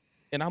morning,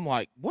 and I'm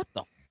like, what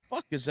the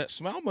fuck is that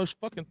smell? I almost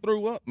fucking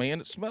threw up, man.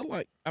 It smelled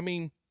like,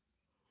 them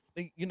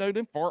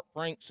fart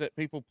pranks that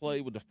people play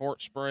with the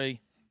fart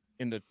spray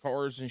in the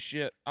cars and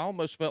shit. I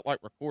almost felt like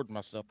recording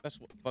myself. That's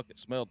what the fuck it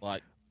smelled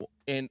like.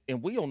 And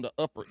we on the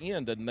upper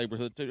end of the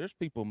neighborhood too. There's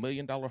people $1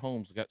 million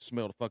homes that got to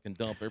smell the fucking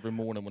dump every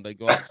morning when they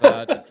go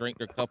outside to drink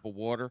their cup of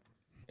water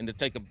and to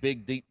take a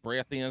big deep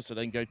breath in so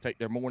they can go take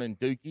their morning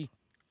dookie.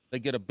 They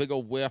get a big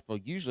old whiff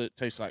of, usually it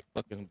tastes like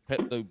fucking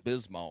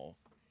Pepto-Bismol.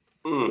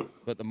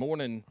 But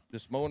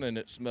this morning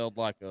it smelled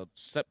like a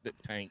septic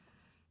tank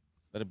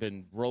that had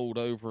been rolled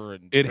over,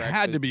 and it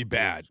had to be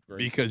bad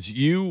because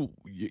your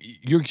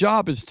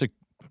job is to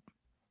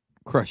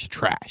crush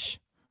trash.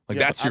 Like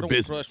that's your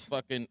business.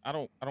 I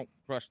don't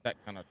crush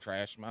that kind of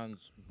trash.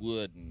 Mine's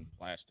wood and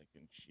plastic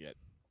and shit.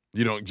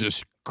 You don't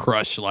just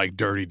crush like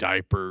dirty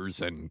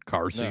diapers and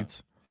car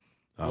seats.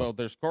 No. Well,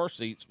 there's car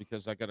seats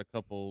because I got a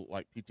couple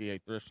like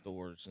PTA thrift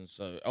stores, and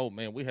so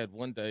we had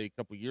one day a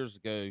couple years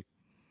ago.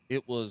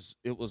 It was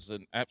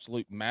an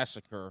absolute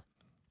massacre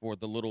for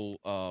the little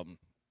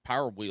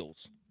Power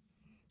Wheels.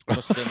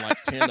 Must have been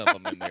like 10 of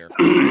them in there.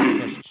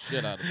 Crushed the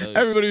shit out of those.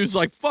 Everybody was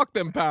like, "Fuck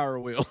them Power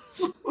Wheels."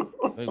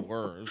 They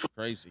were. It was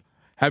crazy.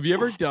 Have you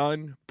ever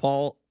done,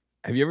 Paul?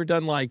 Have you ever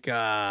done like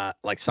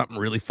something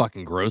really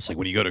fucking gross, like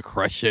when you go to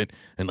crush it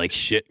and like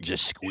shit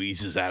just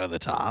squeezes out of the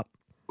top?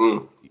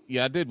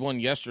 Yeah, I did one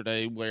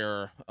yesterday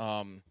where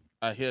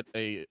I hit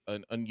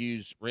an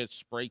unused red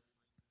spray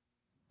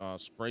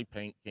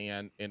paint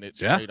can, and it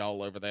sprayed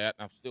all over that.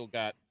 And I've still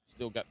got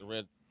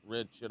the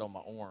red shit on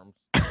my arms.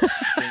 You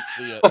can't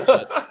see it,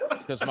 but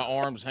because my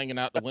arm's hanging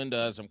out the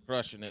window as I'm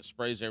crushing it,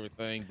 sprays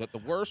everything. But the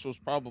worst was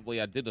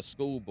probably I did a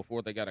school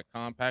before they got a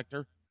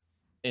compactor,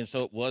 and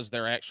so it was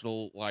their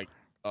actual like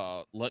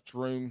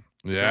lunchroom.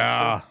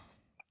 Yeah. dumpster.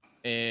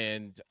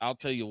 And I'll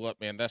tell you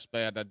what, man, that's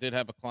bad. I did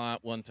have a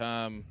client one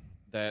time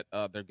that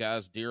their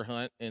guys deer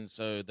hunt, and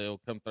so they'll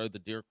come throw the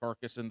deer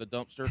carcass in the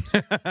dumpster.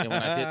 And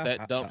when I hit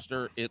that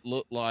dumpster, it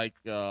looked like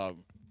Candyman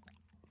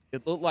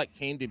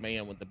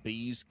when the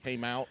bees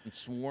came out and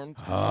swarmed,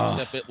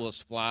 except it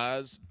was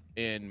flies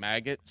and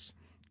maggots.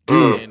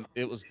 And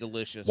it was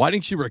delicious. Why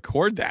didn't you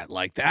record that?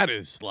 Like that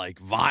is like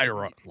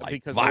viral. Like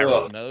because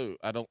viral.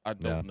 I don't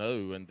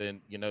know. And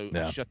then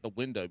I shut the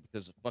window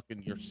because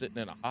fucking you're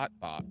sitting in a hot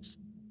box,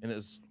 and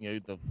it's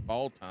the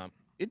fall time.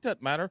 It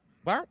doesn't matter.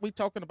 Why aren't we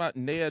talking about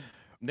Ned?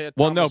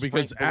 Well, no, Thomas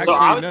because Frank actually,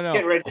 I was no.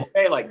 getting ready to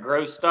say like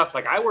gross stuff.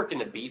 Like I work in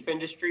the beef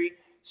industry,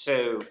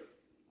 so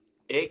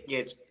it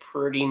gets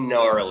pretty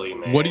gnarly,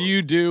 man. What do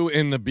you do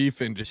in the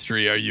beef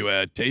industry? Are you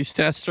a taste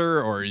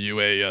tester or are you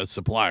a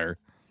supplier?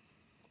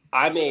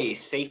 I'm a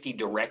safety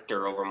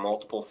director over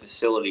multiple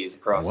facilities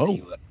across the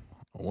U.S.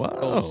 Whoa.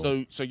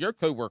 Oh, so your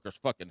coworkers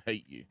fucking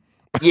hate you.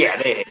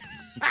 Yeah, they hate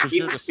because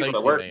you're the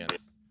safety man.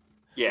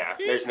 Yeah,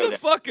 he's the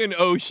fucking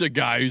OSHA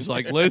guy who's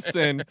like,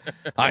 listen,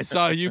 I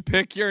saw you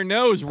pick your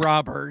nose,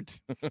 Robert.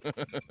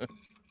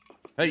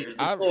 Hey, in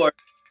a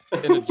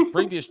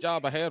previous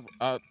job I had,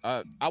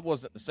 I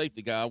wasn't the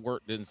safety guy. I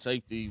worked in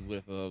safety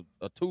with a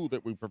tool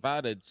that we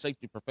provided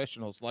safety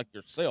professionals like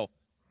yourself.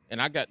 And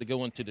I got to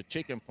go into the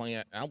chicken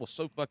plant, and I was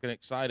so fucking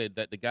excited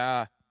that the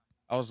guy,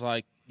 I was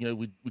like,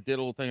 we did a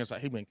little thing. I was like,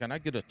 hey, man, can I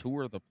get a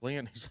tour of the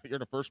plant? He's like, you're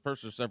the first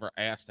person that's ever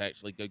asked to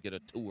actually go get a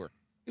tour.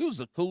 It was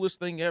the coolest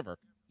thing ever.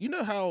 You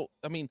know how,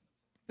 I mean,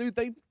 dude,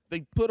 they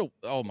put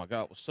oh my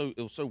God,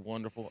 it was so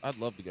wonderful. I'd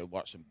love to go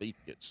watch some beef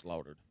get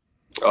slaughtered.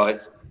 Oh,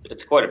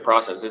 it's quite a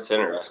process. It's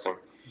interesting.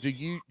 Do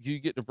you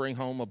get to bring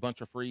home a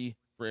bunch of free,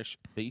 fresh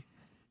beef?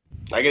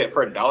 I get it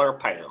for $1 a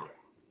pound.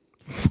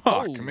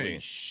 Fuck Holy me.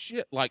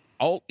 shit. Like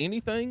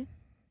anything?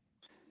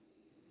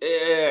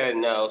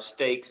 No,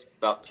 steaks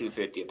about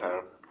 $2.50 a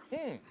pound.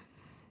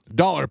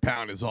 $1 a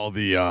pound is all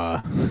the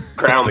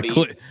ground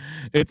beef.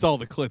 It's all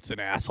the clits and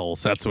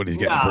assholes. That's what he's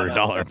getting for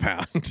 $1 a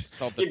pound.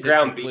 The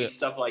ground beef,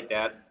 stuff like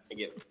that.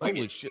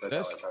 Holy shit,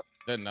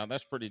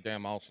 that's pretty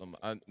damn awesome.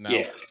 I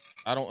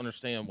don't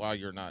understand why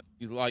you're not.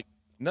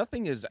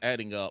 Nothing is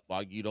adding up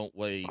while you don't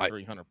weigh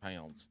 300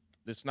 pounds.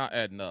 It's not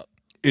adding up.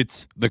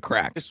 It's the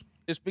crack.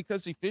 It's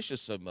because he fishes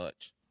so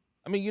much.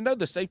 I mean,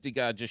 the safety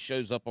guy just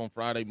shows up on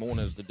Friday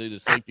mornings to do the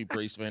safety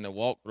briefing and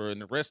walk through,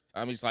 and the rest of the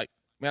time he's like,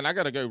 man, I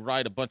got to go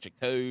write a bunch of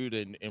code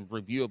and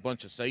review a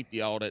bunch of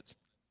safety audits,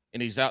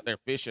 and he's out there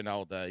fishing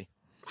all day.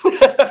 Are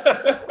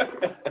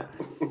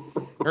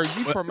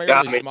you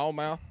primarily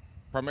smallmouth?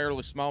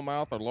 Primarily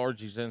smallmouth or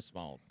largies and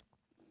smalls?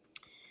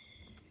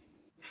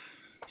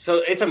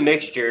 So it's a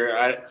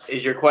mixture.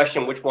 Is your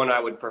question which one I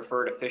would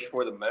prefer to fish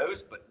for the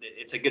most? But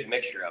it's a good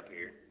mixture up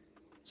here.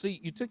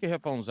 See, you took your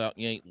headphones out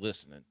and you ain't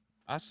listening.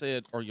 I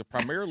said, are you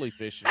primarily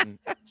fishing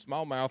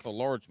smallmouth or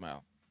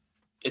largemouth?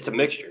 It's a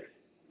mixture.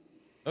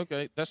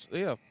 Okay,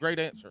 great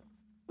answer.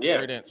 Yeah.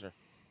 Great answer.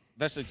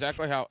 That's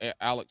exactly how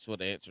Alex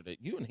would have answered it.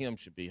 You and him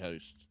should be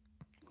hosts.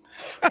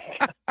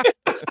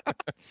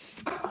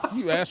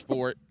 You asked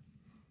for it.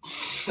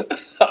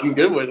 I'm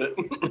good with it.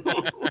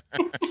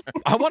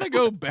 I want to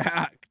go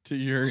back to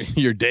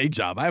your day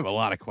job. I have a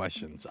lot of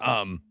questions.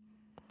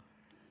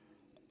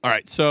 All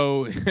right,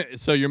 so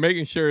you're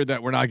making sure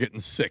that we're not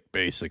getting sick,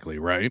 basically,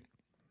 right?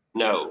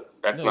 No,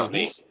 that's not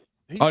me.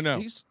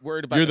 He's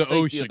worried about you're the the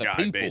safety OSHA of the guy,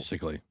 people.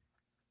 basically.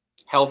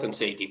 Health and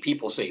safety,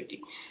 people safety.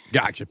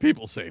 Gotcha,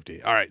 people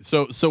safety. All right,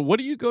 so what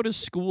do you go to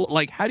school?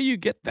 Like, how do you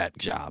get that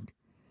job?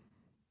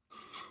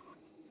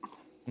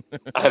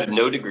 I have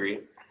no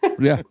degree.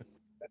 Yeah.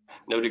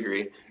 No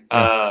degree.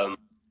 Yeah.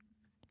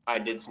 I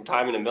did some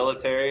time in the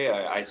military.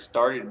 I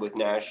started with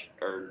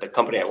the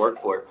company I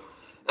worked for,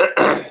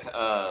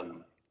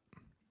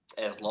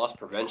 as loss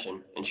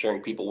prevention,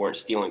 ensuring people weren't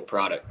stealing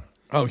product.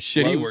 Oh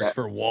shit, he works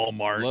for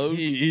Walmart.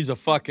 He's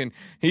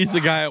the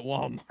guy at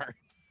Walmart.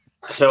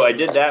 So I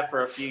did that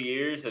for a few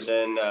years, and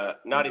then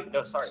not even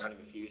a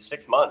few,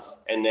 6 months,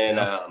 and then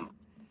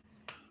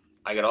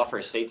I got offered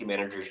a safety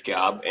manager's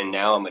job, and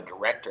now I'm a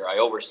director. I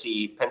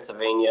oversee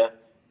Pennsylvania,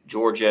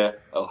 Georgia,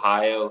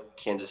 Ohio,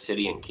 Kansas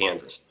City, and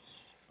Kansas.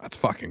 That's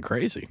fucking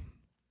crazy.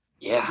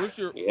 Yeah.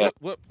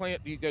 What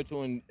plant do you go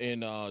to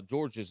in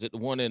Georgia? Is it the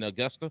one in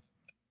Augusta?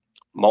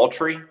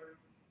 Moultrie.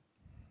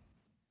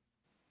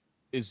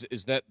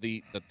 Is that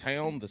the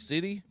town, the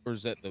city, or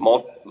is that the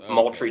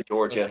Moultrie,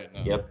 Georgia? Okay,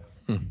 no.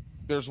 Yep.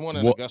 There's one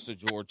in What- Augusta,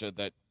 Georgia,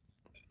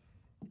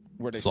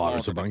 where they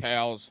Slaughters a slaughtered the bunch.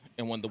 cows,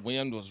 and when the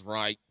wind was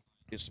right,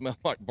 it smelled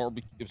like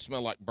barbecue. It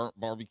smelled like burnt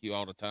barbecue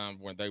all the time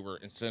when they were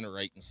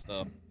incinerating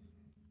stuff.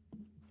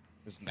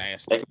 It's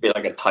nasty. That could be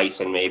like a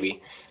Tyson,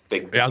 maybe.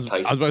 Big Yeah, I was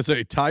Tyson. about to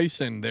say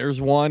Tyson.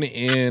 There's one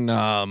in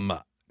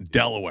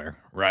Delaware,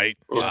 right?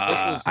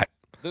 Yeah,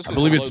 this I was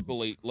believe a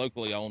it's-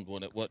 locally owned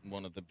one. It wasn't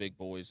one of the big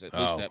boys. At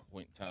least Oh. that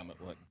point in time, it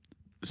wasn't.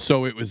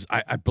 So it was.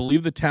 I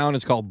believe the town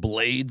is called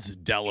Blades,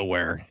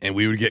 Delaware, and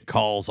we would get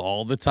calls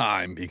all the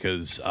time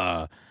because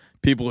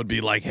people would be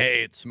like,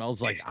 "Hey, it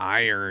smells like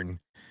iron,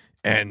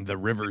 and the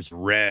river's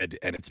red,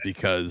 and it's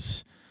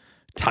because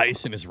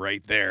Tyson is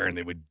right there." And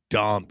they would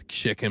dump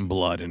chicken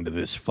blood into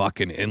this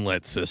fucking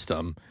inlet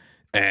system,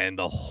 and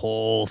the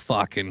whole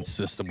fucking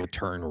system would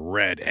turn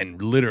red and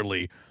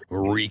literally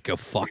reek of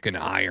fucking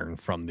iron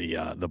from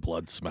the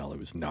blood smell. It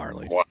was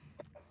gnarly. Wow.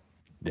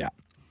 Yeah.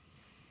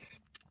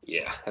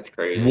 Yeah, that's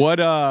crazy. What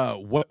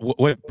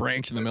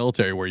branch of the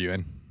military were you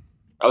in?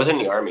 I was in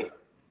the Army.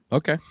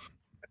 Okay.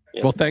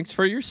 Yeah. Well, thanks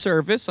for your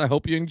service. I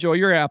hope you enjoy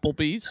your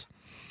Applebee's.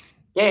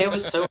 Yeah, it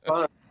was so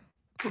fun.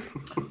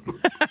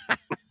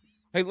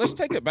 Hey, let's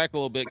take it back a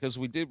little bit because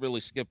we did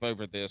really skip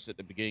over this at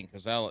the beginning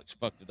because Alex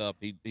fucked it up.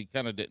 He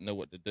kind of didn't know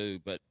what to do.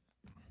 But,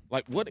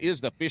 like, what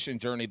is the fishing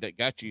journey that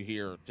got you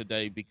here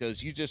today?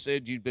 Because you just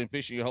said you'd been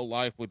fishing your whole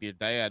life with your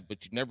dad,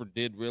 but you never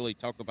did really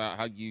talk about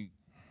how you,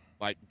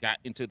 like, got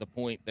into the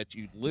point that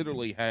you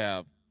literally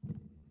have.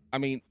 I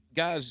mean,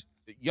 guys,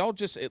 y'all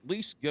just at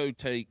least go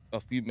take a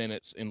few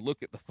minutes and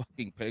look at the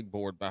fucking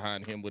pegboard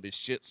behind him with his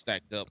shit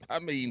stacked up. I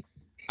mean,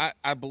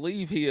 I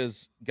believe he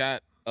has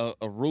got a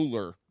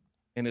ruler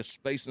and is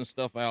spacing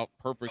stuff out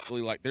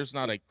perfectly. Like, there's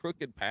not a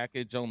crooked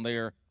package on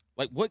there.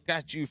 Like, what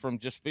got you from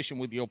just fishing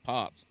with your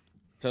pops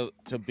to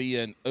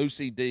being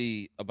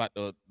OCD about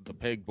the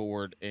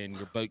pegboard and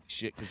your boat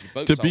shit? Because your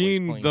boat's To always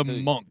being clean, the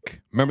too.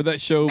 monk. Remember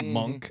that show, Mhm.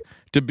 Monk?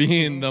 To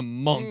being the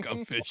monk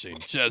of fishing.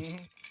 Just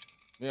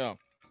Yeah.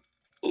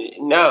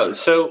 No,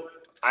 so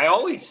I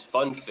always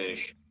fun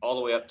fish all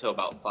the way up to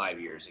about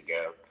 5 years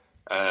ago.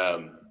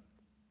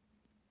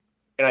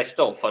 And I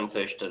still fun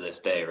fish to this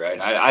day, right?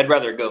 I'd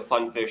rather go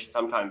fun fish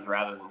sometimes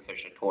rather than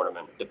fish a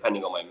tournament,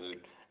 depending on my mood.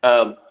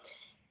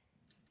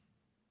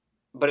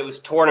 But it was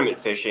tournament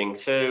fishing.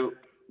 So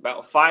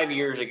about 5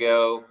 years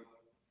ago,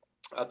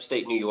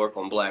 upstate New York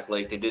on Black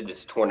Lake, they did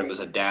this tournament. It was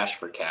a dash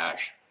for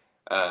cash.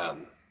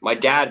 My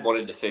dad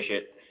wanted to fish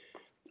it.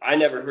 I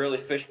never really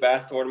fished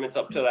bass tournaments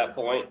up to that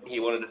point.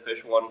 He wanted to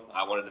fish one.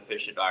 I wanted to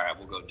fish it. All right,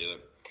 we'll go do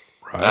it.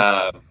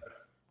 right.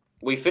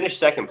 We finished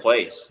second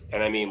place,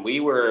 and I mean, we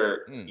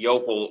were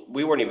yokel.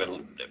 We weren't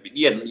even.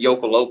 You had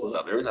yokel locals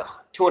up there. There was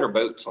 200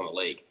 boats on the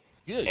lake,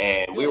 Good.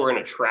 and we were in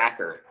a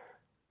tracker,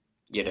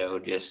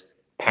 just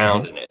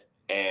pounding it,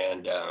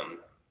 and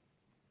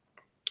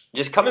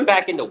just coming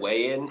back into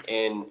weigh-in,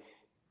 and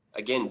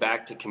again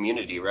back to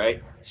community,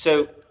 right?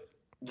 So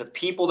the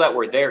people that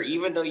were there,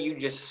 even though you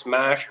just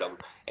smashed them,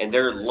 and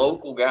they're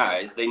local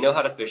guys, they know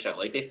how to fish that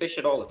lake. They fish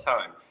it all the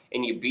time,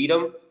 and you beat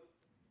them.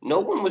 No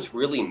one was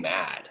really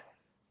mad.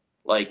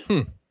 Like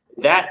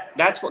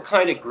that's what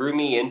kind of grew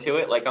me into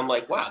it. Like, I'm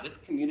like, wow, this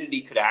community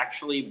could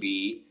actually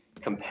be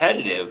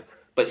competitive,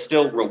 but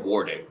still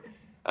rewarding.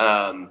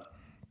 And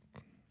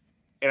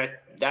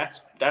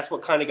that's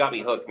what kind of got me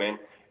hooked, man.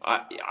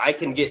 I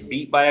can get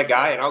beat by a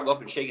guy and I'll go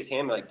up and shake his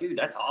hand and be like, dude,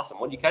 that's awesome.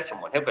 What'd you catch him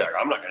on? He'll be like,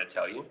 I'm not going to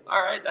tell you.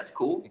 All right, that's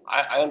cool.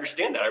 I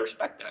understand that. I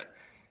respect that.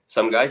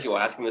 Some guys, you'll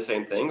ask them the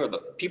same thing, or the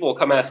people will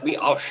come ask me,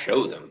 I'll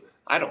show them.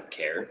 I don't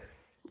care.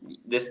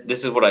 This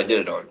is what I did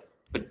it on.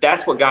 But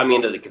that's what got me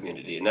into the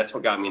community, and that's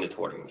what got me into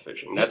tournament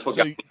fishing. That's what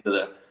got me into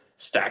the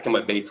stacking my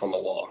baits on the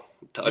wall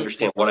to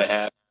understand what I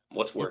have,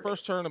 what's Your working.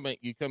 first tournament,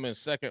 you come in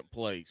second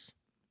place.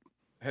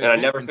 And I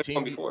never fished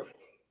one before.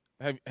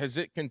 Has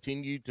it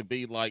continued to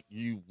be like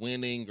you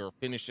winning or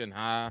finishing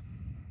high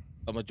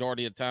a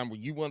majority of the time? Were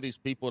you one of these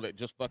people that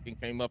just fucking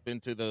came up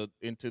into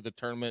the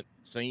tournament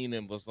scene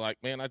and was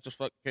like, man, I just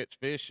fucking catch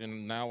fish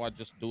and now I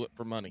just do it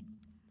for money?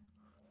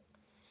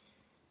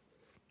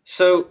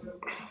 So,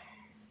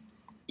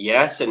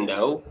 yes and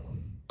no.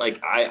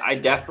 Like, I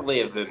definitely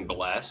have been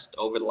blessed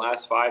over the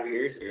last 5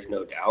 years. There's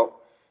no doubt.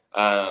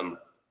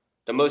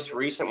 The most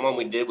recent one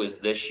we did was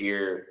this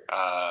year.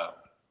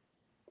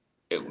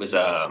 It was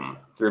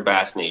through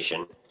Bass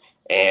Nation,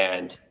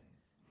 and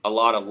a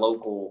lot of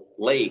local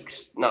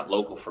lakes, not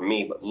local for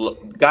me,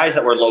 but guys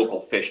that were local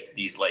fished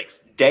these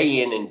lakes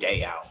day in and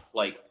day out.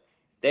 Like,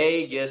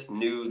 they just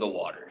knew the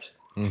waters.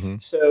 Mm-hmm.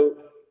 So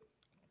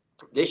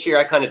this year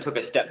I kind of took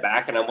a step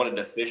back and I wanted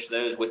to fish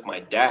those with my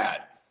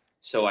dad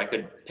so I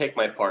could pick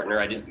my partner.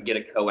 I didn't get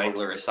a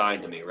co-angler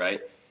assigned to me,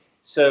 right?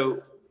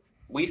 So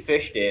we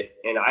fished it,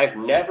 and I've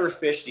never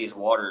fished these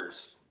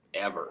waters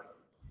ever.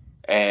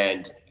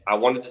 And I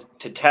wanted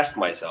to test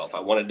myself. I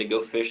wanted to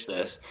go fish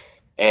this.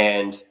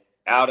 And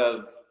out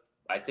of,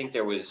 I think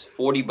there was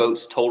 40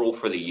 boats total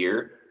for the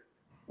year,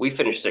 we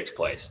finished 6th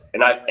place.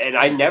 And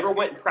I never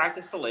went and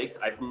practiced the lakes.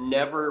 I've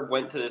never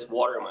went to this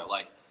water in my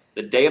life.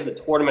 The day of the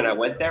tournament I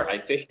went there, I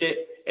fished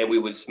it, and we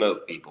would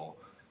smoke people.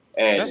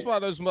 And that's why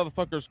those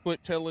motherfuckers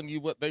quit telling you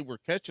what they were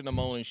catching them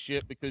on and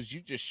shit, because you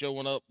just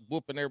showing up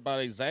whooping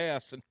everybody's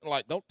ass and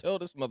like, don't tell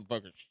this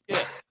motherfucker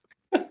shit.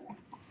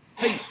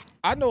 Hey,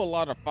 I know a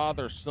lot of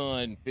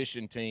father-son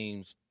fishing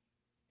teams,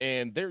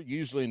 and they're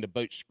usually in the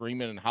boat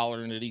screaming and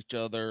hollering at each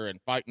other and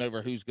fighting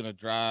over who's going to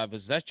drive.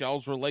 Is that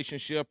y'all's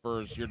relationship,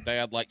 or is your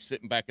dad like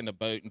sitting back in the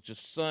boat and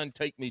just, son,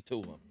 take me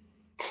to him?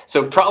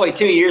 so probably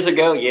 2 years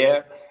ago,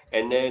 yeah.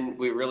 And then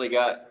we really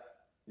got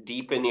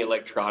deep in the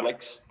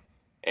electronics,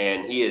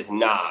 and he is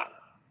not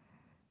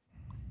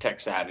tech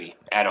savvy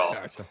at all.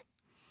 Gotcha.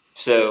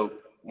 So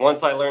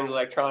once I learned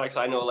electronics,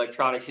 I know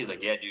electronics. He's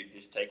like, yeah, dude,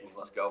 just take me.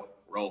 Let's go.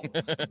 Roll.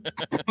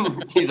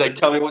 He's like,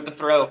 tell me what to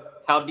throw.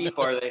 How deep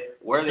are they?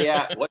 Where are they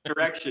at? What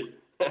direction?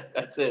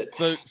 That's it.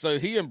 So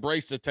he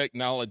embraced the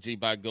technology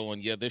by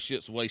going, yeah, this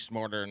shit's way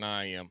smarter than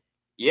I am.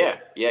 Yeah,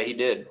 he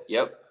did.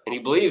 Yep. And he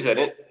believes in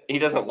it. He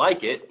doesn't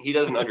like it. He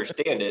doesn't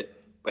understand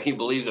it, but he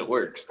believes it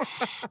works.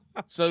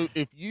 So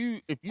if you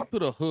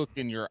put a hook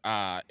in your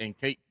eye and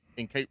Kate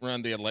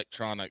run the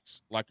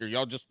electronics, like, are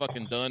y'all just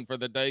fucking done for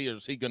the day, or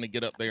is he going to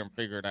get up there and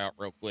figure it out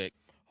real quick?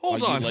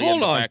 Hold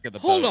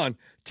on.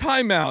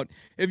 Time out.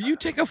 If you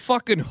take a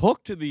fucking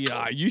hook to the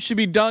eye, you should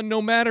be done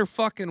no matter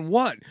fucking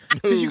what,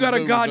 because you got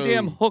a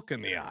goddamn hook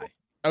in the eye.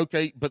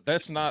 Okay, but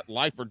that's not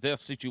life or death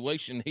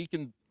situation. He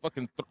can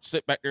fucking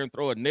sit back there and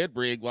throw a Ned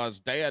rig while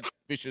his dad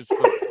fishes for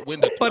win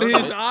the But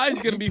tournament. his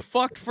eye's gonna be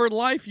fucked for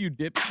life, you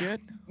dipshit.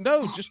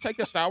 No, just take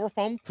a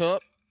styrofoam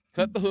cup,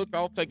 cut the hook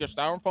off, take a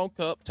styrofoam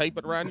cup, tape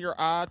it around your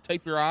eye,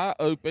 tape your eye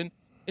open,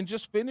 and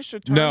just finish a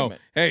tournament.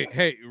 No,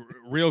 hey,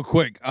 real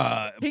quick.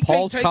 He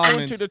Paul's can't take one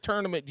comments. to the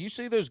tournament. Do you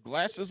see those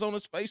glasses on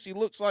his face? He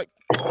looks like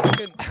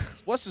fucking,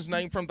 what's his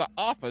name from The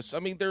Office? I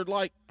mean, they're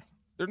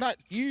not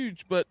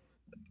huge, but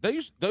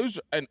those,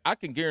 and I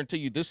can guarantee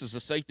you, this is a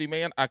safety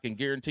man. I can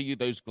guarantee you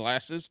those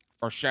glasses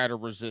are shatter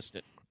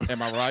resistant.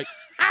 Am I right?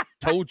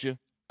 Told you.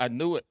 I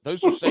knew it.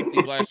 Those are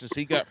safety glasses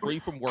he got free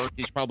from work.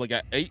 He's probably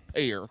got 8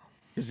 pair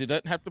because he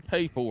doesn't have to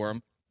pay for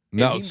them.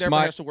 No, he never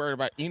has to worry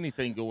about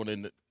anything going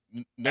in.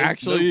 No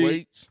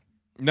weights.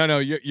 No,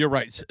 you're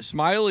right.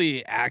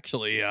 Smiley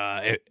actually,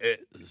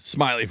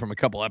 Smiley from a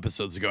couple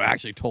episodes ago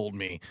actually told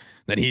me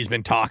that he's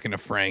been talking to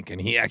Frank, and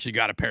he actually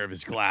got a pair of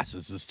his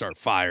glasses to start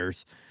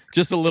fires.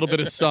 Just a little bit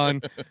of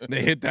sun,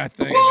 they hit that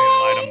thing and they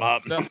light them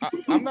up.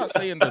 No, I'm not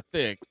saying they're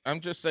thick.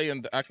 I'm just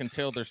saying that I can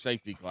tell they're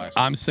safety glasses.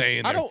 I'm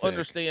saying I don't thick.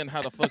 understand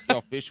how the fuck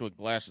y'all fish with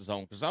glasses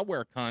on, because I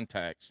wear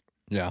contacts.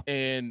 Yeah.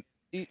 And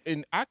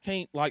I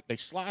can't, like, they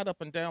slide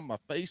up and down my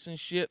face and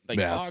shit. They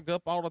fog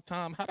up all the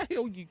time. How the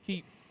hell you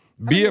keep?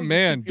 Be a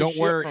man. Don't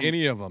wear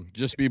any of them.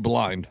 Just be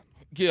blind.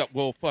 Yeah,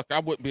 well, fuck, I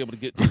wouldn't be able to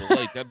get to the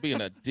lake. I'd be in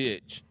a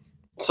ditch.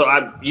 So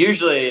I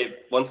usually,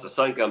 once the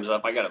sun comes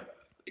up, I got a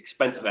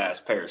expensive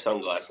ass pair of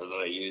sunglasses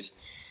that I use,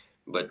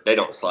 but they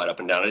don't slide up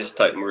and down. I just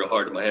tighten them real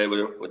hard to my head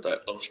with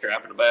that little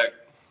strap in the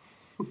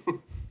back.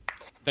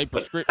 They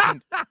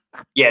prescription?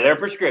 Yeah, they're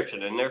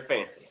prescription and they're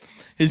fancy.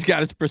 He's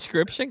got his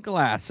prescription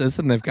glasses,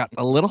 and they've got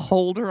a little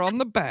holder on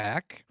the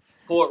back.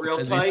 Pull it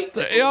real tight.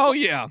 Oh,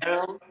 yeah.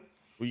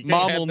 Well, you can't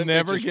Mom have will them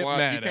never bitches get fly-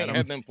 mad You at can't him.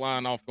 have them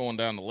flying off going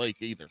down the lake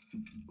either.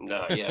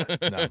 No, yeah.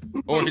 No.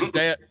 Or his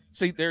dad.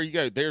 See, there you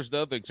go. There's the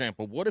other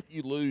example. What if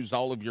you lose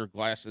all of your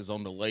glasses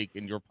on the lake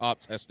and your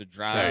pops has to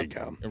There you drive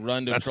go. and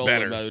run the That's trolling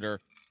better. motor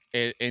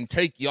and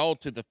take y'all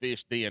to the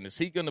fish den? Is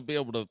he going to be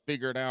able to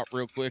figure it out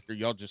real quick, or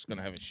y'all just going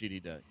to have a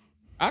shitty day?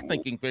 I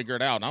think he can figure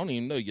it out. I don't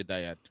even know your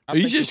dad.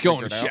 He's just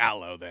going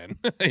shallow then.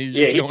 He's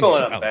just going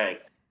shallow. up bank.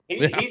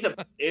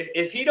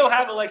 If he don't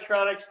have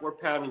electronics, we're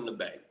pounding the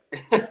bank.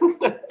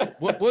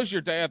 What was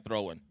your dad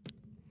throwing?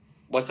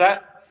 What's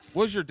that?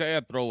 What's your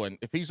dad throwing?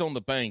 If he's on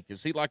the bank,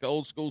 is he like an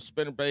old school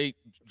spinnerbait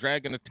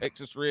dragging a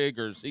Texas rig,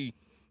 or is he?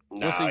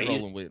 What's he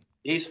rolling with?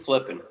 He's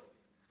flipping.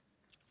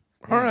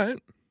 All right.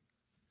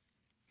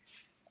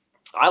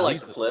 I like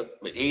to flip,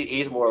 but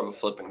he's more of a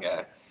flipping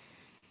guy.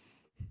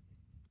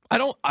 I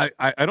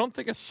don't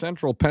think a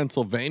central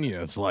Pennsylvania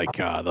is like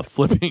the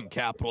flipping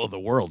capital of the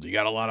world. You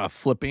got a lot of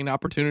flipping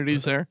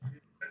opportunities there.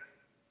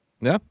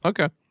 Yeah.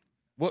 Okay.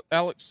 What,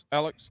 Alex?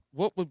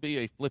 What would be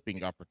a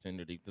flipping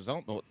opportunity? Because I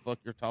don't know what the fuck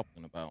you're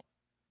talking about.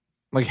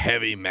 Like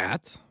heavy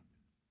mats.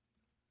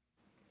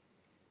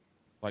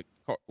 Like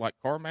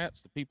car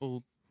mats, the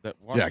people that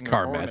wash their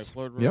car car and mats. they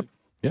float Yep. around?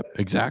 Yep.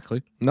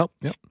 Exactly. Nope.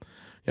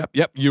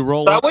 Yep. You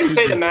roll. So I up wouldn't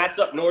to say the mats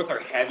up north are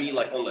heavy,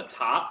 like on the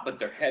top, but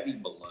they're heavy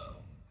below.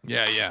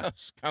 Yeah.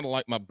 It's kind of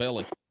like my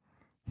belly.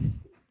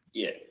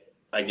 Yeah,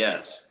 I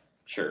guess.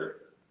 Sure.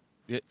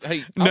 Yeah.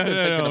 Hey, I've been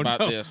thinking about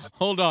this.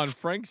 Hold on.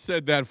 Frank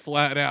said that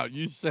flat out.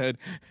 You said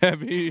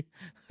heavy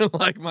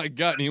like my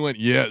gut, and he went,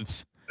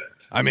 yes.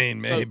 I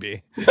mean,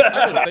 maybe.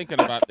 I've been thinking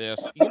about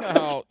this. You know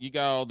how you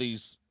got all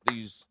these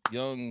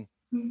young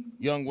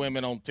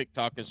women on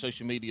TikTok and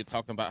social media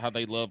talking about how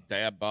they love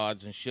dad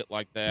bods and shit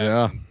like that.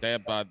 Yeah. And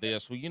dad bod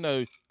this. Well, you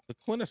know, the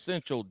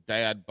quintessential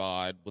dad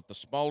bod with the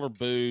smaller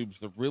boobs,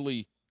 the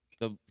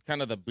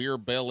kind of the beer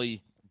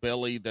belly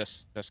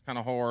that's kind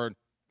of hard.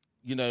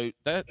 you know,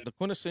 that the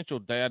quintessential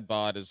dad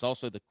bod is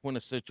also the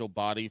quintessential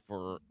body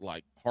for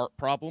like heart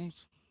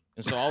problems.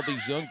 And so all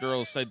these young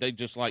girls say they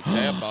just like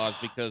dad bods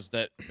because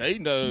that they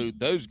know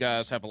those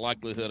guys have a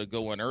likelihood of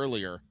going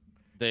earlier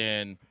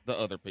than the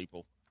other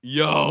people.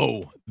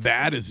 Yo,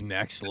 that is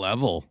next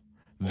level.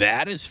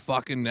 That is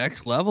fucking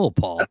next level,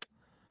 Paul.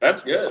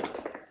 That's good.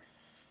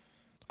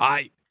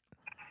 I'm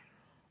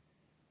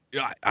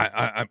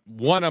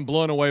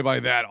blown away by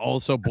that.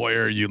 Also,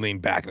 Boyer, you lean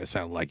back and it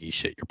sounded like you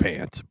shit your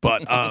pants.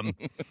 But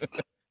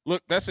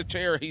Look, that's a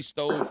chair he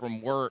stole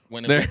from work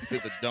when it There- went to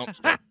the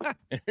dumpster.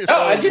 His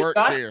I old just work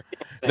thought- chair.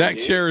 that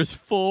chair is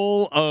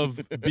full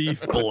of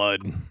beef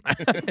blood.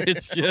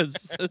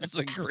 It's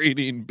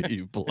secreting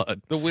beef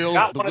blood. The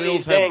Got one of wheels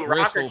these have dang rocker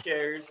bristle.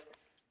 chairs.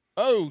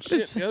 Oh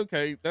shit!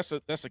 Okay, that's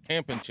a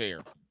camping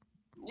chair.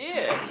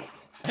 Yeah.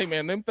 Hey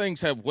man, them things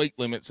have weight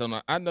limits on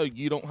it. I know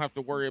you don't have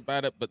to worry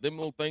about it, but them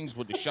little things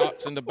with the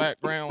shocks in the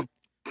background.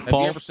 Have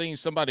Paul? you ever seen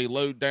somebody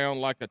load down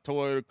like a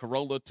Toyota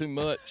Corolla too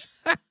much?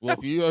 Well,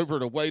 if you over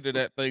the weight of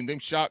that thing, them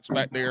shocks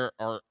back there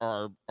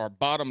are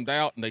bottomed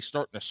out and they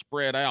starting to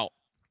spread out.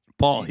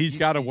 Paul, You- he's you-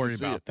 got to you worry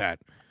see about it. that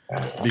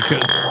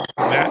because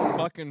that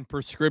fucking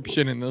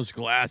prescription in those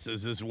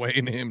glasses is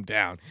weighing him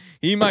down.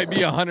 He might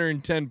be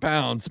 110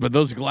 pounds, but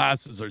those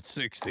glasses are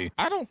 60.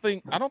 I don't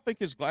think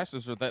his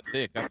glasses are that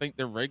thick. I think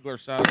they're regular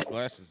sized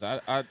glasses.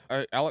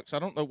 Alex, I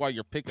don't know why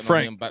you're picking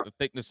Frank. on him about the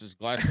thickness of his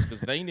glasses because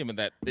they ain't even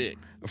that thick.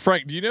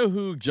 Frank, do you know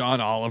who John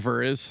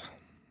Oliver is?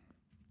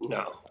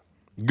 No.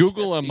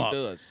 Google Yes, him he up.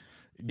 does.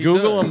 He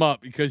Google does. him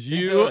up because He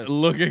you does.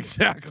 look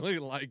exactly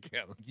like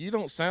him. You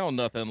don't sound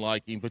nothing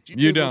like him, but You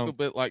you do don't. look a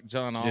bit like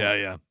John Oliver. Yeah,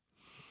 yeah.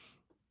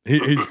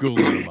 He's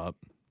Googling him up.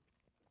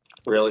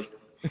 Really?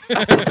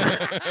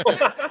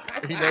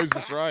 He knows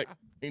it's right.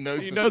 He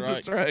knows, He knows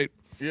it's right.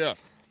 Yeah.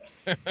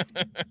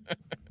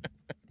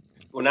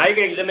 Well, now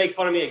you're gonna make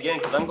fun of me again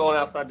because I'm going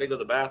outside to go to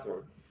the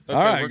bathroom. Okay,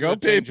 All right, we're go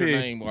gonna change your pee-pee.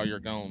 name while you're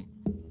gone.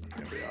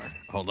 Here we are.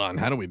 Hold on.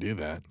 How do we do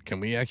that? Can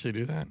we actually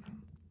do that?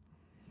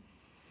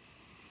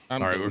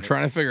 I'm All right, doing we're it.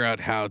 trying to figure out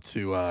how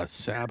to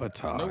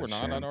sabotage. No, we're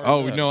not. him. I already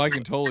Oh know no, how I to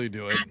can do it. totally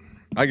do it.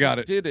 I got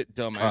it. Did it,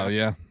 dumbass? Oh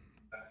yeah.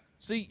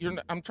 See,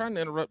 I'm trying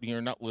to interrupt you.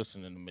 You're not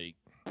listening to me.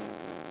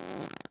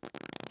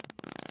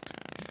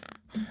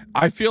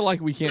 I feel like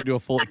we can't do a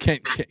full.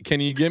 Can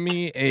you give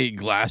me a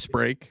glass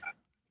break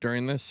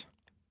during this?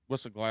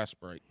 What's a glass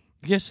break?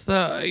 Yes,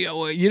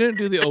 well, you didn't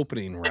do the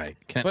opening right.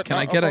 Can But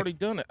I I've get a? already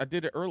done it. I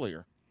did it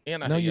earlier,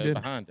 and I No, had you you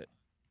didn't. behind it.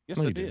 Yes,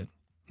 No, I you did. didn't.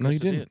 No,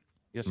 Yes, you I didn't. did.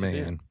 Yes, I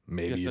did. Man,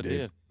 maybe Yes, you I did.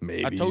 did.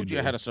 Maybe I told you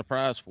I did. had a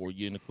surprise for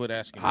you, and to quit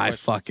asking. I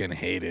questions. fucking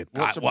hate it.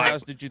 What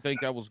surprise did you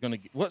think I was going to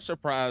get? What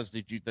surprise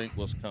did you think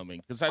was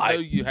coming? Because I know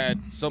you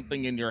had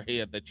something in your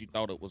head that you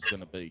thought it was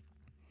going to be.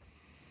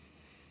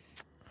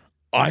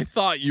 I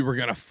thought you were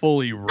gonna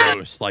fully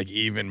roast like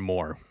even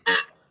more.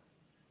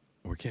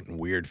 We're getting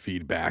weird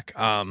feedback.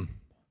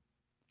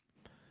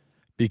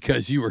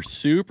 Because you were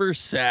super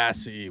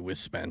sassy with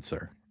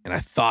Spencer, and I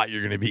thought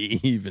you're gonna be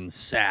even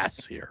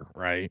sassier,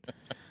 right?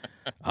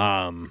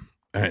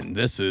 And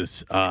this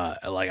is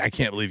like I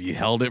can't believe you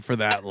held it for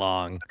that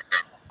long.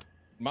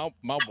 My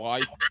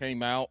wife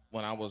came out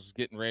when I was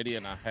getting ready,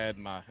 and I had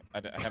my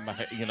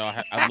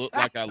I looked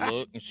like I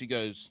looked, and she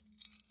goes,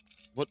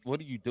 What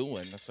are you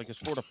doing? It's like, it's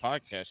for the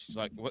podcast. She's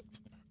like, what?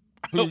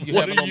 Who are you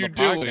What having are on you the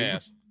doing?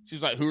 podcast?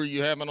 She's like, who are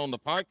you having on the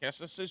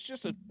podcast? I said, it's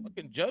just a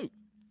fucking joke.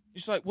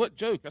 She's like, what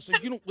joke? I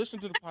said, you don't listen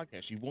to the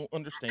podcast. You won't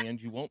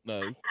understand. You won't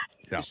know.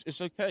 Yeah. It's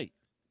okay.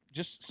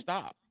 Just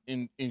stop.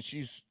 And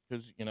she's,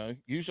 because,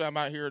 usually I'm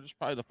out here. This is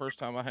probably the first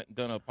time I hadn't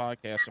done a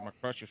podcast in my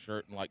Crusher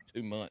shirt in like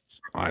 2 months.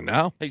 I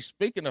know. Hey,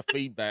 speaking of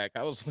feedback,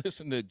 I was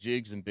listening to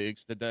Jigs and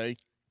Bigs today,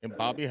 and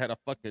Bobby had a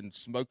fucking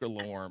smoke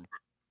alarm.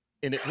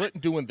 And it wasn't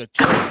doing the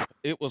chirp.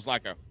 It was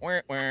like a wah,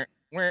 wah,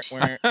 wah,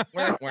 wah,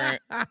 wah, wah.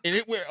 And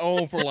it went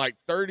on for like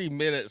 30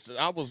 minutes. And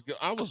I was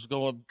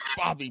going,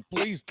 Bobby,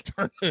 please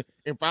turn it.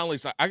 And finally,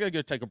 it's like, I got to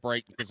go take a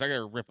break because I got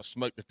to rip a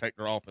smoke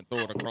detector off and throw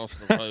it across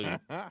the road.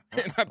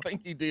 And I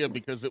think he did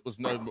because it was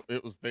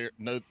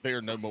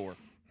there no more.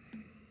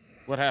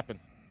 What happened?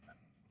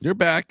 You're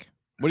back.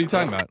 What are you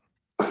talking about?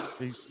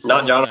 He's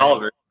Not John saying-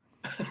 Oliver.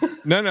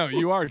 No,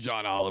 you are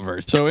John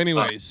Oliver. So,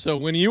 anyways, so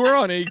when you were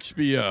on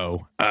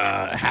HBO,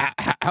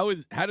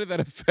 how did that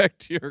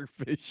affect your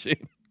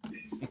fishing?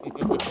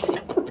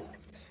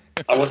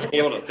 I wasn't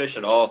able to fish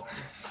at all.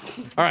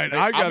 All right, Hey,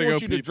 I gotta I go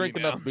want you to pee-pee drink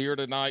now. enough beer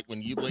tonight.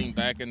 When you lean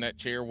back in that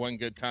chair one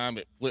good time,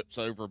 it flips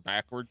over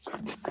backwards.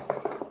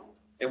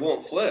 It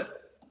won't flip.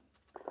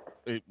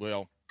 It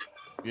will.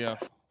 Yeah.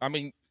 I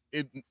mean,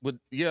 it would.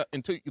 Yeah.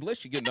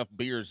 Unless you get enough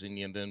beers in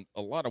you, and then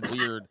a lot of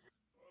weird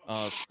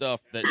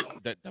stuff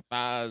that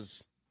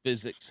defies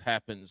physics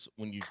happens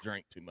when you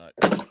drink too much.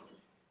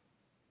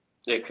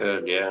 It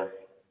could, yeah.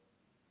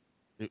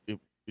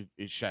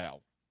 It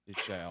shall. It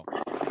shall.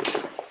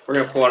 We're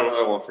gonna pull out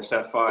another one for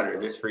Seth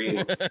Fodder just for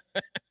you.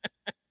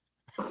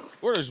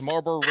 Where is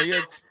Marlboro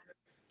Reds?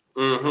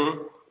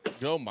 Mm-hmm.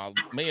 Oh my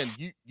man,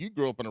 you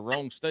grew up in the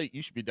wrong state.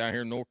 You should be down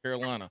here in North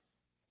Carolina.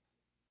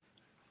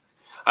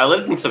 I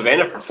lived in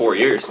Savannah for 4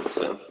 years.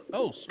 So.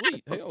 Oh,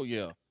 sweet. Hell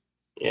yeah.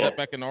 Was that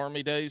back in the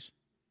Army days?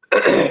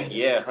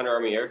 Yeah, Hunter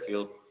Army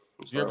Airfield.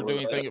 Did you ever do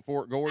anything at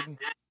Fort Gordon?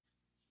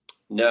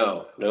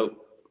 No, nope.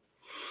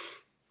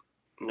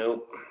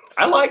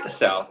 I like the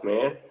South,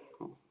 man.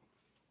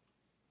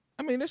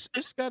 I mean,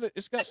 it's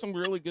got some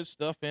really good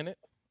stuff in it.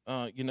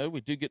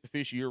 We do get to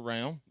fish year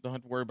round. Don't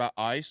have to worry about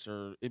ice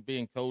or it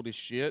being cold as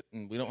shit,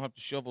 and we don't have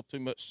to shovel too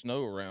much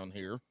snow around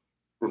here.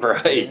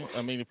 Right.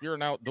 I mean, if you're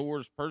an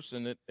outdoors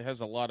person, it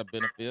has a lot of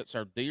benefits.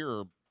 Our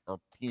deer are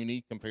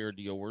puny compared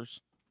to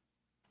yours.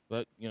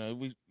 But,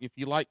 if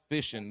you like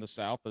fishing, the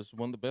South is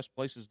one of the best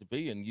places to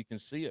be, and you can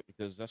see it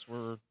because that's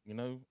where,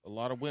 a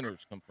lot of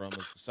winners come from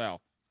is the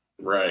South.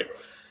 Right.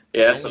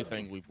 Yeah. The only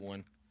thing we've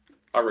won.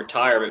 Our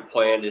retirement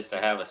plan is to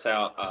have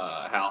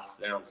a house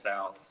down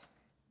south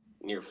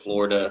near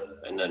Florida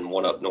and then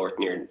one up north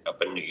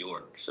up in New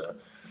York. So,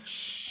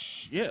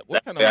 yeah.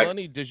 What kind of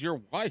money does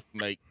your wife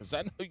make? Because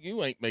I know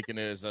you ain't making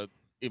it as a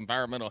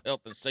environmental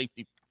health and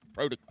safety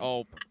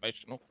protocol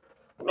professional.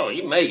 No,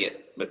 you make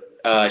it,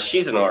 but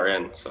she's an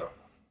RN, so.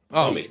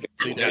 Oh,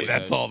 see,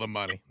 that's all the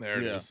money. There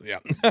it is. Yeah.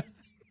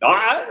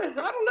 I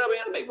don't know, man.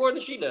 I make more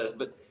than she does,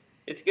 but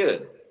it's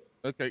good.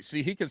 Okay,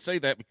 see, he can say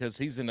that because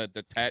he's in a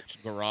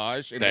detached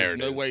garage, and there's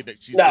no way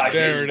that she's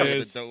there it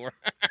is. The door.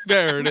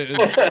 There it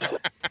is.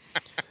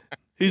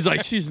 He's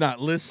like, she's not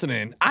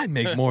listening. I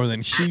make more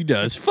than she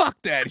does. Fuck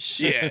that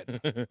shit.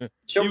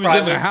 He was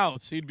in the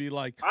house. He'd be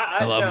like,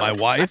 I love my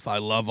wife. I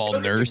love all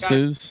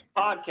nurses.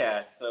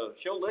 Podcast, so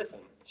she'll listen.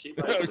 She's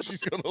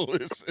going to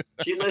listen.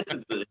 She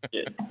listens to this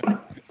shit.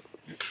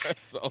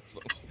 That's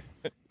awesome.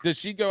 Does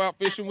she go out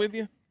fishing with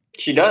you?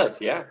 She does,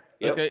 yeah.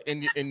 Yep. Okay,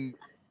 and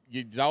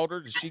your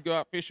daughter, does she go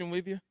out fishing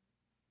with you?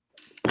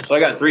 So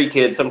I got 3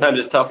 kids. Sometimes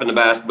it's tough in the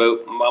bass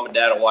boat. Mom and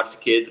Dad will watch the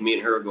kids. Me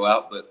and her will go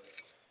out.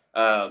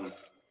 But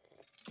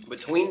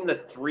between the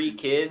 3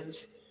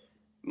 kids,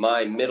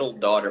 my middle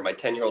daughter, my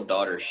 10-year-old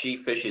daughter, she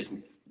fishes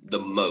the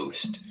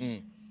most.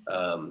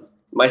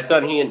 My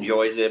son, he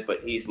enjoys it,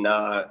 but he's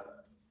not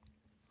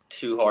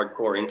too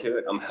hardcore into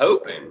it. I'm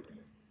hoping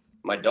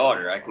my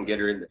daughter, I can get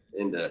her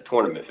into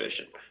tournament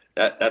fishing.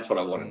 That's what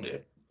I want to do.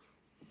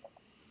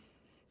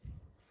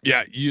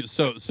 Yeah,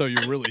 so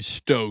you're really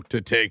stoked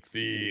to take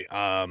the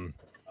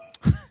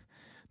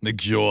the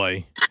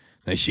joy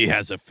that she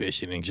has of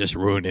fishing and just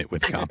ruin it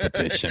with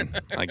competition.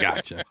 I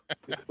gotcha.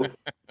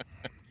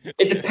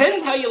 It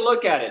depends how you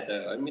look at it,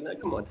 though. I mean,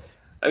 come on.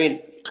 I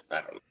mean,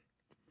 I don't know.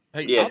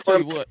 Hey, yeah, I'll tell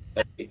you what.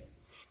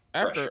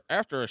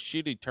 After a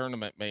shitty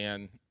tournament,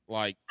 man,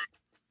 like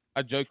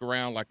I joke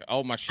around like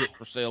all my shit's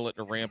for sale at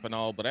the ramp and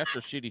all, but after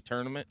a shitty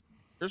tournament,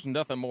 there's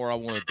nothing more I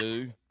want to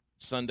do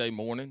Sunday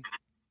morning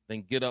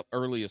than get up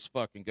early as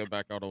fuck and go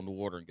back out on the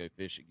water and go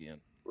fish again.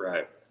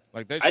 Right.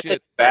 Like that I shit. Take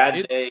a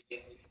bad day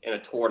in a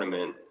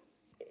tournament,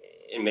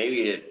 and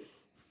maybe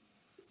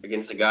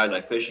against the guys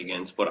I fish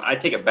against, but I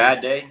take a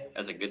bad day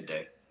as a good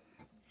day.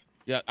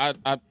 Yeah, I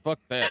fuck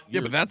that.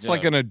 Yeah, but that's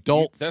like an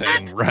adult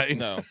thing, right?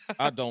 No,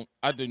 I don't.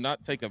 I do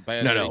not take a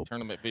bad day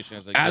tournament fishing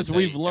as a good day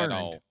we've learned.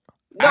 At all.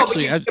 No,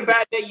 actually, but you take a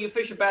bad day, you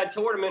fish a bad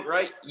tournament,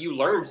 right? You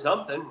learn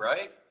something,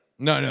 right?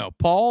 No.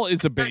 Paul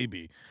is a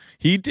baby.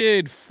 He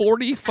did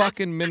 40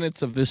 fucking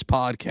minutes of this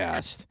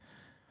podcast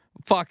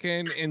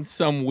fucking in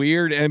some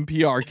weird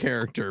NPR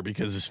character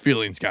because his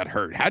feelings got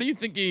hurt. How do you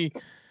think he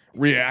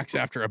reacts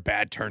after a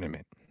bad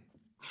tournament?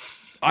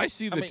 I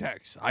see the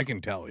text. I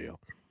can tell you.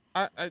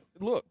 I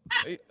look,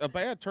 a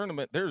bad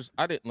tournament,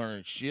 I didn't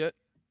learn shit.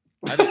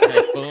 I didn't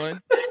have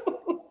fun.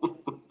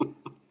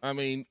 I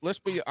mean,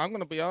 I'm going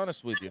to be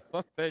honest with you.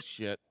 Fuck that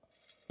shit.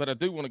 But I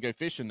do want to go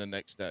fishing the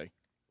next day.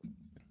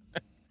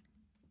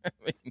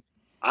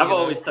 I've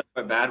always took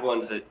my bad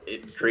ones that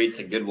it creates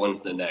a good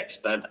one the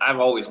next. I've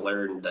always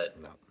learned that.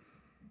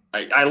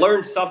 I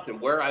learned something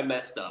where I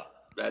messed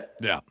up.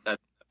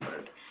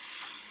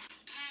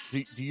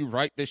 Do you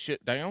write this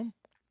shit down?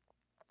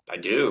 I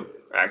do,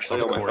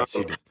 actually. Of course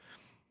he does.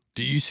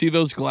 Do you see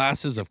those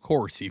glasses? Of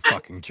course he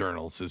fucking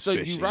journals his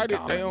fishing So you write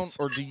comments. it down,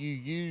 or do you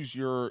use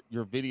your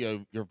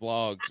video, your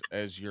vlogs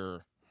as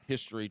your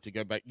history to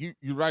go back? You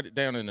write it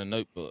down in a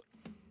notebook.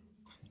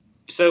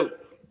 So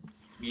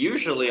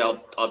usually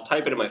I'll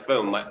type it in my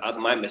phone,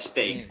 my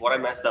mistakes, what I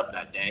messed up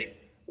that day,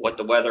 what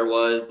the weather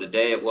was, the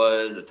day it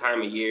was, the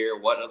time of year,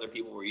 what other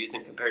people were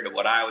using compared to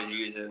what I was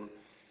using.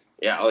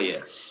 Yeah, oh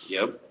yeah,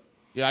 yep.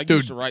 Yeah, I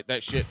used to write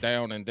that shit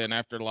down, and then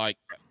after like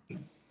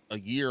a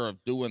year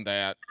of doing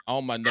that,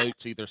 all my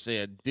notes either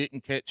said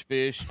didn't catch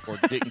fish or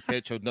didn't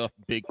catch enough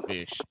big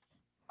fish.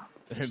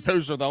 And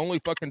those are the only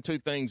fucking 2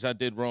 things I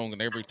did wrong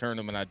in every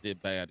tournament I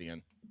did bad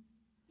in.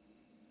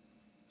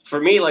 For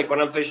me, like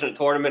when I'm fishing a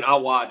tournament,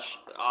 I'll watch,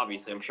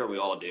 obviously, I'm sure we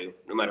all do,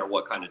 no matter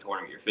what kind of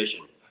tournament you're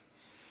fishing.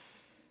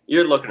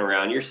 You're looking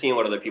around, you're seeing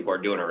what other people are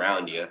doing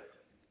around you,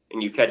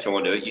 and you catch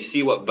on to it. You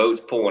see what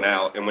boat's pulling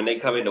out, and when they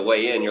come in to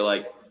weigh in, you're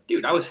like,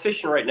 dude, I was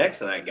fishing right next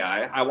to that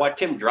guy. I watched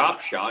him drop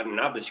shot, and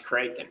I was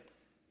cranking.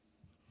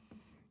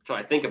 So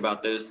I think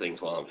about those things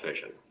while I'm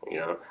fishing,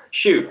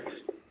 Shoot,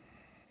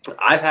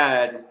 I've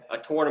had a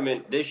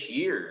tournament this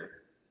year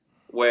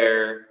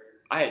where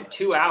I had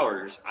 2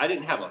 hours. I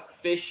didn't have a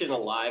fish in a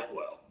live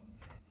well.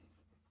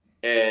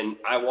 and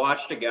I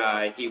watched a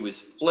guy. He was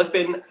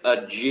flipping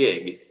a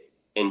jig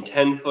in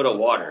 10 foot of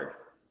water,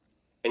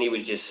 and he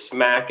was just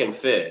smacking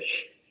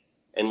fish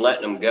and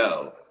letting them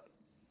go.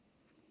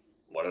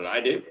 What did I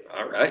do?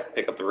 All right,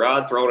 pick up the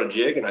rod, throw in a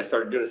jig, and I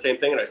started doing the same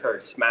thing, and I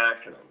started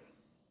smashing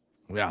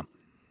them. Yeah.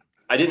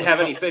 I didn't have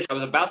any fish. I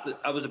was about to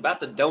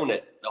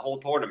donut the whole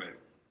tournament.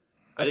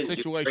 That's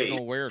situational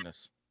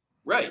awareness.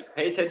 Right.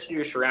 Pay attention to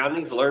your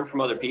surroundings, learn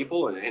from other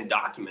people, and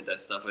document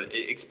that stuff,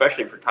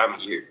 especially for time of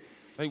year.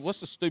 Hey, what's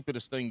the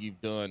stupidest thing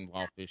you've done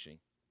while fishing?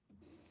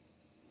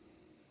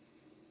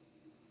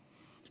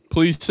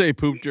 Please say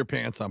pooped your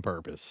pants on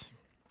purpose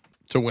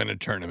to win a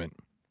tournament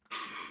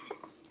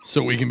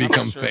so we can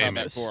become I'm not sure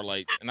famous. How that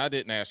correlates, and I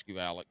didn't ask you,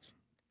 Alex.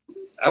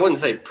 I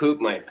wouldn't say poop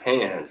my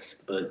pants,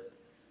 but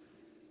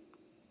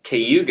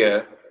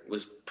Cayuga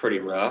was pretty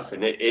rough,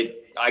 and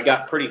I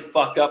got pretty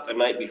fucked up the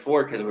night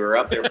before because we were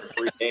up there for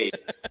 3 days.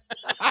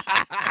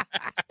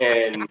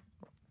 And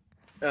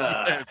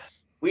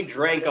we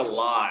drank a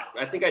lot.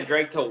 I think I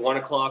drank till 1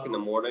 o'clock in the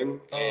morning,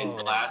 and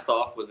blast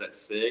off was at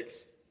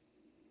 6.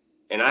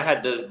 And I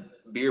had those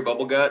beer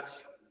bubble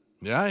guts.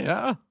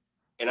 Yeah.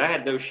 And I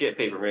had no shit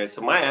paper, man. So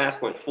my ass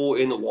went full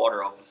in the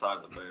water off the side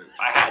of the boat.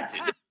 I had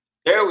to.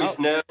 There was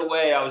no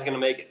way I was going to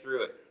make it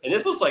through it. And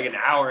this was like an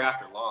hour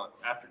after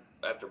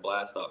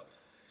blast off.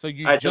 So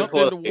you jumped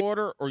in the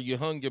water or you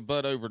hung your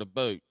butt over the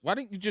boat? Why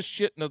didn't you just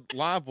shit in a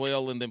live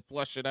well and then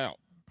flush it out?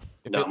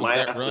 If it was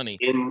that runny.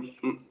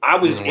 I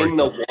was in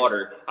the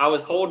water. I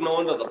was holding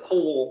on to the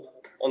pole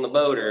on the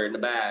motor in the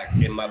back,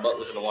 and my butt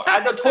was in the water. I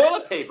had no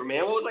toilet paper,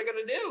 man. What was I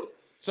going to do?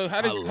 So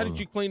how did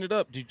you clean it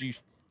up? Did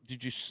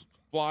you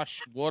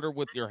splash water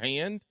with your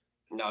hand?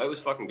 No, it was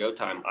fucking go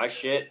time. I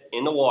shit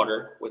in the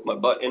water with my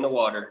butt in the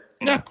water,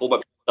 and I pulled my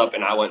butt up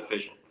and I went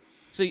fishing.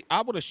 See,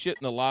 I would have shit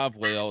in the live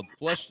well,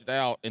 flushed it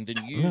out, and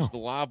then used the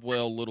live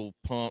well little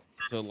pump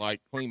to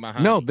like clean my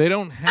hand. No, they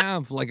don't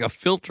have like a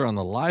filter on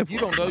the live well. You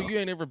don't know. You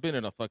ain't ever been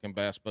in a fucking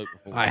bass boat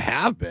before. I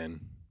have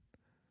been.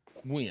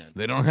 When?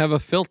 They don't have a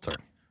filter.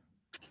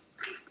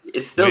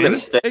 It's still going to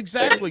stay.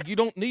 Exactly. You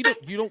don't need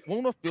it. You don't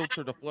want a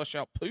filter to flush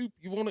out poop.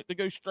 You want it to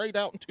go straight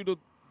out through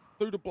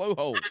the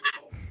blowhole.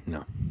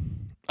 No.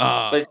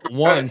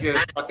 One.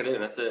 Suck it in.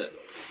 That's it.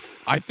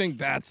 I think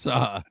that's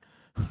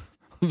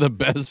the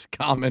best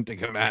comment to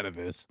come out of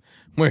this.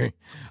 Where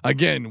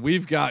again,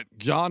 we've got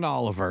John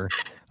Oliver,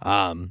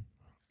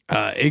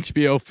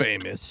 HBO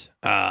famous,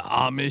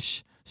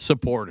 Amish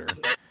supporter.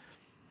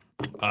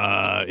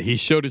 He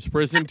showed his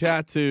prison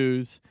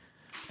tattoos.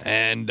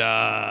 And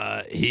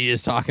he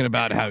is talking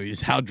about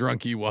how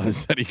drunk he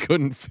was that he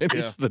couldn't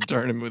finish the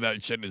tournament without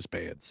shitting his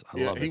pants. I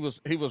love it.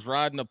 He was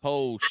riding a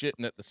pole,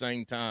 shitting at the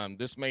same time.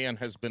 This man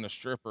has been a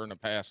stripper in a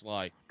past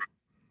life.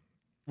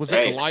 Was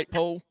it the light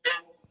pole?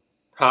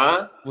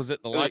 Huh? Was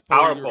it the light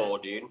power pole,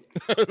 dude?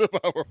 The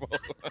power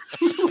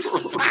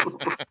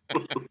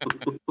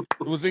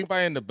pole. Was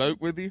anybody in the boat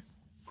with you?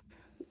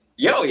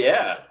 Yo,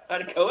 yeah. I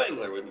had a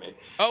co-angler with me.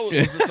 Oh,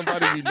 was it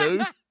somebody you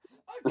knew?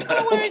 I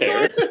don't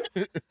care.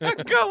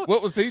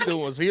 What was he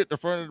doing? Was he at the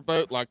front of the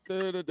boat like?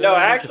 No,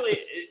 actually,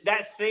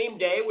 that same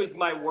day was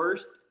my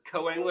worst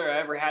co-angler I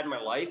ever had in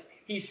my life.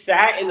 He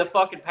sat in the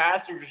fucking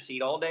passenger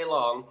seat all day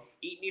long,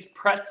 eating these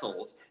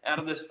pretzels out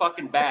of this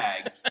fucking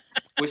bag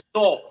with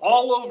salt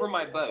all over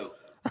my boat.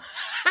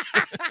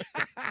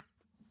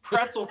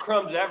 Pretzel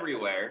crumbs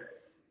everywhere.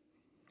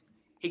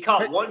 He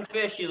caught one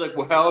fish. He's like,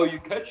 "Well, how are you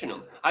catching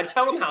them?" I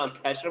tell him how I'm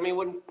catching them. He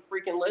wouldn't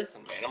freaking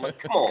listen, man. I'm like,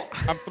 "Come on."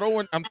 I'm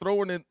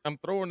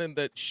throwing in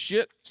that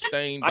shit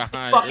stain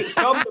behind fucking us.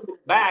 come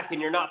back,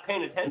 and you're not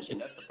paying attention.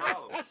 That's the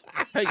problem.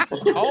 Hey,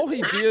 all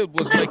he did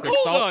was make a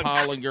salt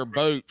pile in your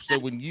boat, so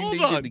when you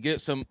needed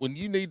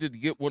to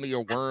get one of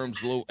your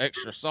worms a little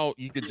extra salt,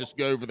 you could just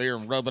go over there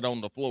and rub it on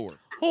the floor.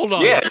 Hold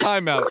on. Yeah.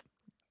 Time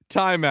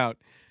out.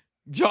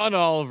 John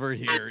Oliver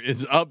here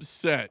is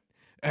upset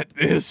at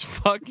this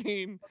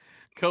fucking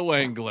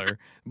co-angler,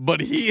 but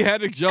he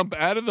had to jump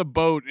out of the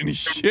boat and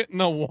shit in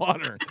the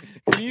water.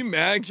 Can you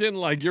imagine,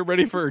 like, you're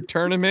ready for a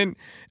tournament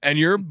and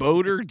your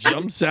boater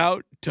jumps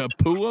out to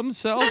poo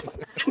himself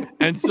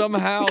and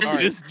somehow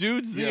this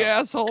dude's the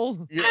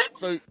asshole? Yeah,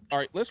 so, all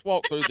right, let's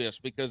walk through this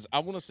because I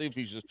want to see if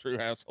he's a true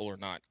asshole or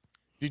not.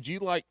 Did you,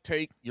 like,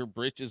 take your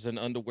britches and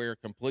underwear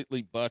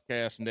completely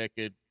buck-ass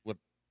naked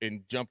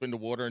and jump in the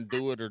water and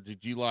do it, or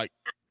did you, like...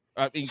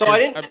 I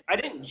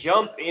didn't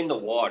jump in the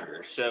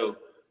water, so...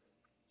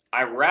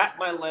 I wrap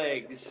my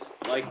legs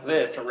like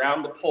this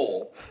around the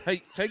pole.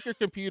 Hey, take your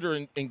computer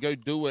and go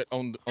do it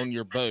on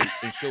your boat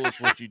and show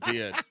us what you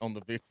did on the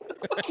video.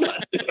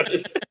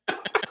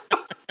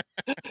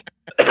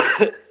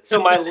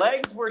 So my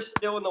legs were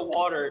still in the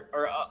water,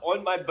 or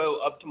on my boat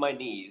up to my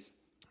knees.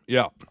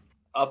 Yeah.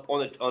 Up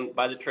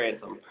by the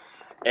transom,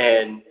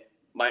 and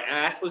my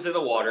ass was in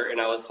the water, and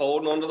I was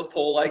holding onto the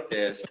pole like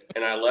this,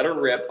 and I let her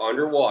rip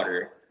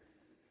underwater.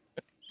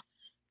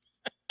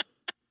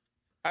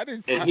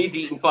 He's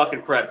eating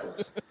fucking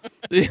pretzels.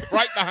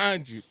 Right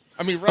behind you.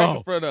 I mean, right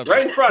in front of you.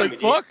 Right in front of me.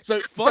 So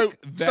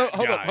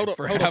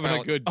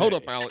hold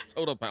up, Alex.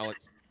 Hold up,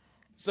 Alex.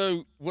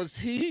 So was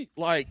he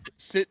like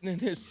sitting in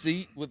his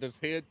seat with his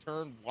head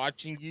turned,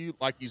 watching you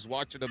like he's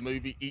watching a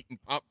movie, eating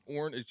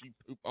popcorn as you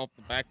poop off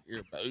the back of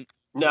your boat?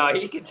 No,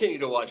 he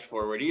continued to watch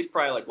forward. He's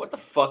probably like, "What the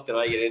fuck did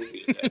I get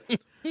into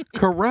today?"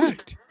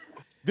 Correct.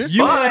 This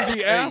You man- were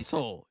the hey,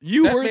 asshole.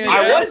 You that were man- the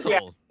I was the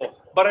asshole. asshole,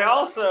 but I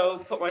also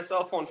put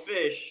myself on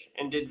fish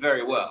and did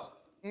very well.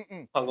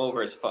 Hung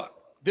over as fuck.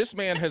 This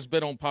man has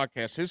been on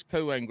podcasts. His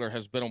co-angler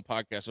has been on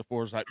podcasts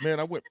before. He's like, man,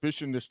 I went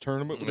fishing this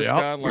tournament with this Yep.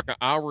 guy, and like an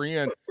hour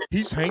in,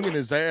 he's hanging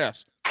his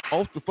ass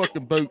off the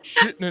fucking boat,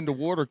 shitting in the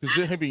water because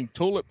they having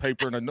toilet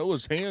paper, and I know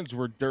his hands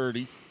were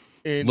dirty.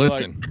 And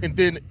Listen. and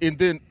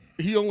then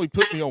he only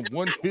put me on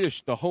one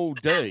fish the whole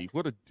day.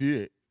 What a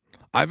dick.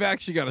 I've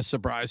actually got a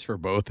surprise for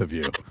both of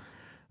you.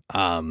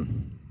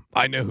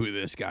 I know who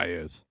this guy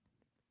is,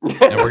 and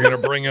we're gonna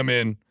bring him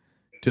in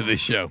to the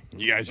show.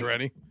 You guys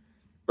ready?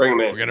 Bring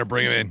him in. We're gonna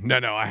bring him in.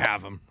 No, I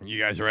have him. You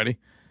guys ready?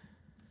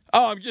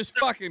 Oh, I'm just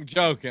fucking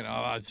joking. Oh,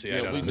 I see. I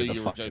Yeah, don't we know knew who the you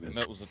were fuck it joking. is.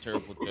 That was a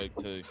terrible joke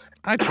too.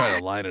 I try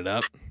to line it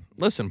up.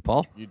 Listen,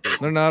 Paul, You did.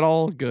 they're not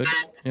all good.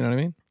 You know what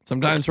I mean?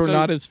 Sometimes we're So-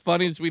 not as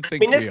funny as we I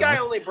think mean, this we guy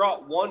are. only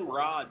brought one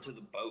rod to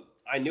the boat.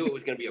 I knew it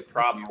was going to be a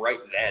problem right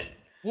then.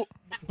 Well,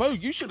 Bo,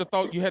 you should have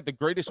thought you had the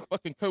greatest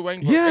fucking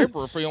co-angler Yes.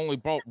 ever if he only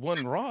bought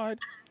one rod.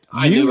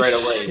 I You knew right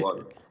away shit. he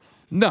wasn't.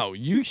 No,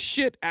 you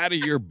shit out of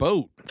your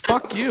boat.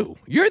 Fuck you.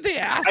 You're the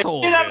I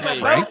asshole. did of have this, my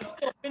Frank. boat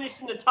still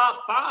finished in the top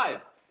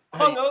 5.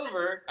 Hung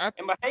over, and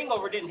my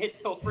hangover didn't hit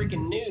till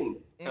freaking noon.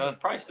 And I was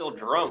probably still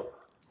drunk.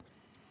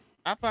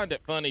 I find it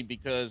funny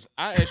because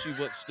I asked you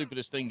what the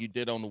stupidest thing you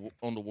did on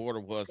the water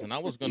was, and I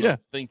was gonna Yeah.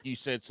 think you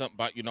said something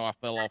about I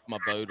fell off my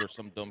boat or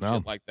some dumb No.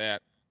 shit like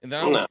that, and then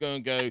I was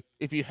going to go,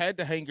 if you had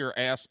to hang your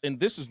ass, and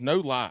this is no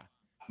lie.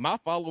 My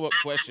follow-up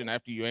question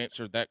after you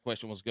answered that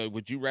question was,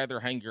 would you rather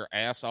hang your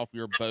ass off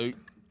your boat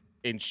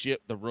and shit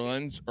the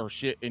runs or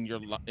shit in your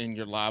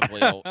live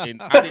well?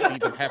 And I didn't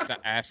even have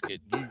to ask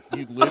it.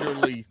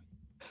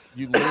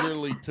 You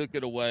literally took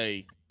it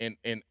away and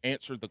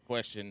answered the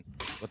question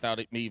without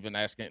me even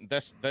asking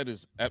it. That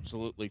is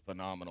absolutely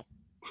phenomenal.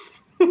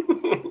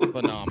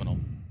 Phenomenal.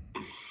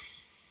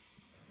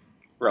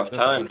 Rough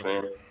That's times,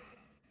 wonderful.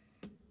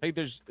 man. Hey,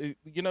 there's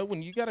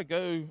when you got to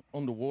go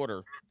on the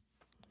water,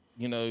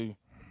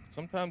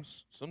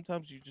 sometimes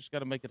you just got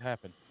to make it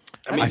happen.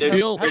 I mean, I there's,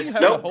 feel- how do you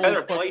there's have no a whole better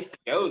fuck- place to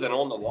go than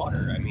on the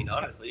water. I mean,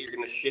 honestly, you're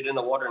going to shit in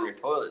the water in your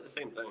toilet. The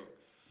same thing.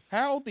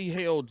 How the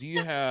hell do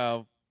you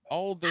have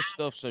all this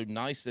stuff so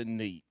nice and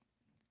neat?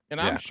 And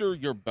Yeah. I'm sure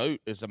your boat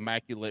is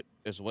immaculate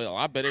as well.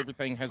 I bet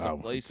everything has a Oh,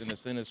 place and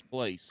it's in its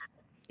place.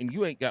 And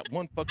you ain't got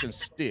one fucking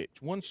stitch,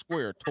 one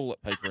square of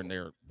toilet paper in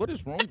there. What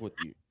is wrong with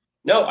you?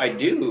 No, I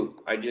do.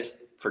 I just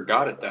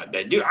forgot it that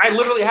day. Dude, I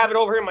literally have it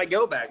over in my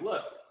go bag.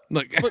 Look.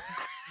 Look,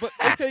 But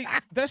okay,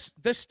 that's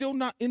still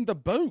not in the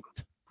boat.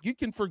 You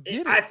can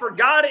forget I it.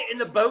 forgot it in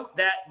the boat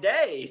that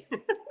day.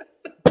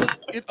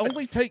 It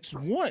only takes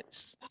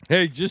once.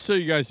 hey, just so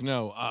you guys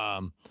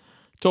know,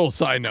 total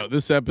side note,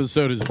 this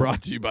episode is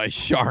brought to you by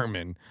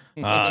Charmin.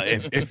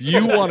 If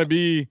you want to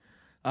be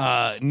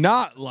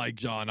not like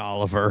John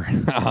Oliver,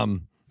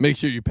 make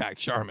sure you pack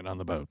Charmin on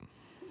the boat.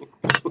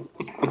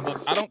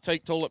 Look, I don't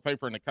take toilet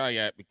paper in a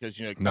kayak because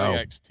No.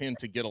 kayaks tend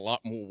to get a lot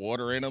more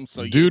water in them.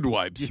 So Dude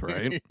wipes,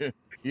 right?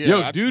 Yeah,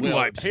 Yo, dude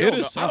wipes, hell hit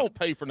no, us I up. don't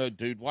pay for no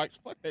dude wipes.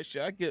 Fuck that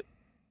shit.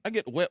 I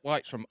get wet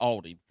wipes from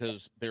Aldi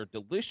because they're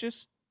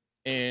delicious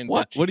and they're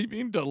What? cheap. What do you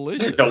mean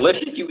delicious?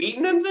 Delicious? You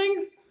eating them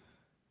things?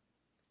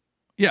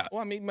 Yeah.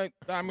 Well, they make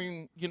my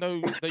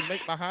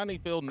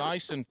hiney feel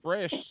nice and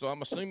fresh. So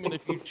I'm assuming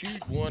if you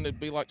chewed one, it'd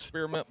be like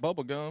spearmint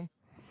bubble gum.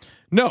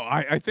 No,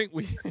 I think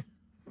we.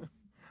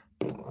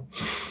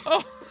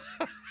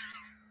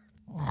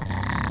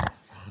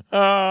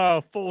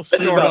 Oh. Full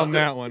snort on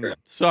that one.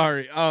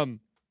 Sorry.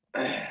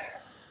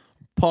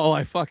 Paul,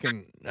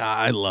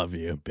 I love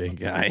you, big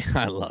guy.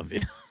 I love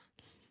you.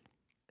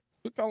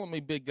 Quit calling me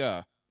big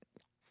guy.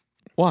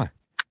 Why?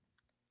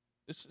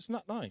 It's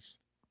not nice.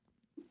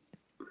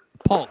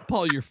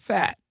 Paul, you're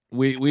fat.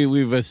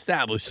 We've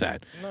established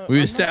that. No, We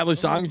I'm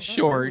established not I'm really.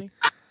 short.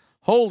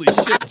 Holy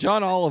shit,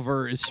 John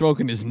Oliver is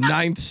smoking his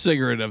 9th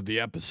cigarette of the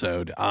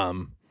episode.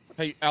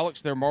 Hey,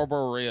 Alex, they're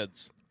Marlboro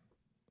Reds.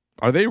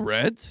 Are they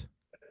reds?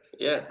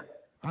 Yeah.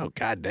 Oh,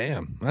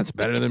 goddamn. That's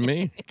better than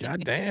me.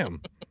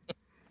 Goddamn.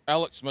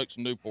 Alex smokes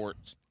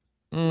Newports.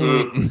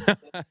 Mm.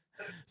 I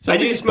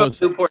Somebody's do smoke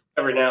supposed- Newport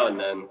every now and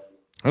then.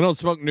 I don't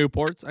smoke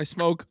Newports. I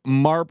smoke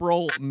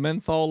Marlboro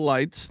menthol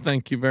lights.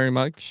 Thank you very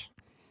much.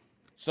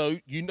 So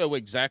you know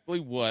exactly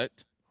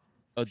what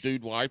a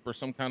dude wipe or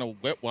some kind of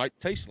wet wipe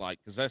tastes like,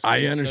 because that's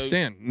I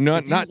understand.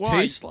 Not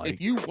taste like. If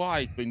you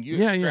wipe and you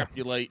Yeah, yeah.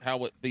 extrapolate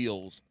how it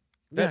feels,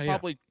 that Yeah, yeah.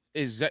 probably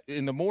is that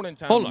in the morning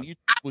time Hold when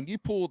on. you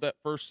pull that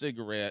first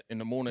cigarette in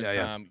the morning Yeah,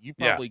 yeah. time, you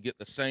Yeah. probably get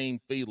the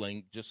same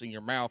feeling just in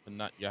your mouth and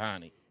not your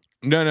hiney.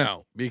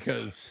 No,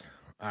 because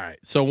all right.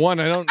 So one,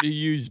 I don't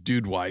use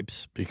dude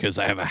wipes because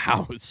I have a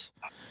house.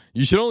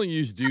 You should only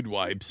use dude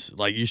wipes.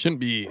 Like you shouldn't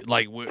be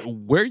like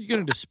where are you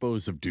going to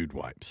dispose of dude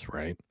wipes,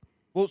 right?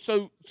 Well,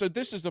 so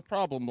this is the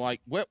problem.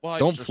 Like wet wipes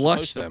Don't are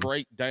flush supposed them. to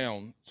break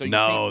down, so you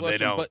No, can't flush they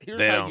them. don't. But here's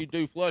They how don't. you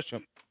do flush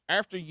them.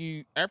 After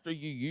you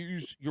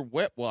use your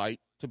wet wipe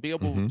to be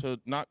able Mhm. to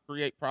not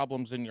create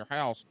problems in your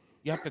house,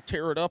 you have to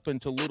tear it up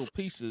into little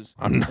pieces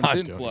I'm and not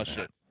then doing flush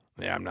that. it.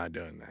 Yeah, I'm not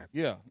doing that.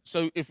 Yeah.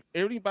 So if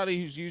anybody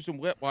who's using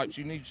wet wipes,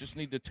 just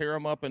need to tear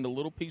them up into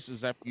little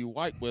pieces after you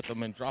wipe with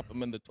them and drop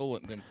them in the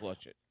toilet and then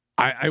flush it.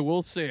 I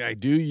will say I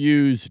do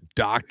use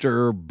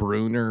Dr.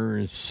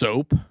 Bruner's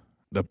soap,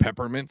 the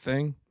peppermint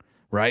thing,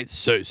 right?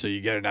 So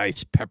you get a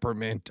nice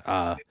peppermint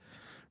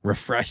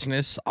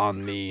refreshness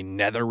on the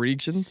nether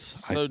regions.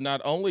 So not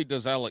only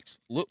does Alex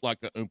look like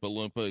an Oompa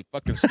Loompa, he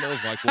fucking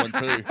smells like one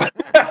too.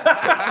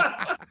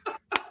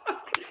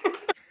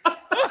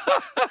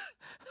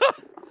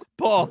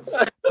 Paul,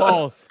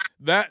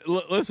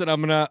 listen,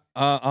 I'm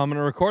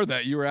gonna record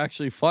that. You were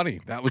actually funny.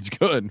 That was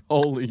good.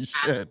 Holy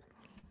shit.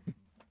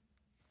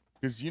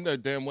 Because you know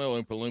damn well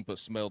Oompa Loompa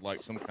smelled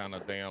like some kind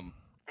of damn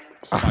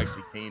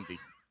spicy candy.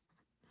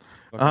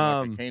 Looking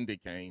like a candy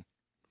cane.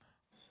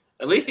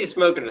 At least he's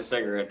smoking a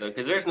cigarette, though,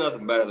 because there's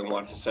nothing better than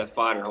watching Seth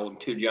Feiner holding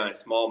 2 giant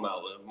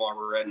smallmouth with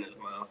Marlboro Red in his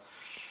mouth.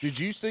 Did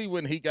you see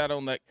when he got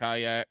on that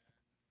kayak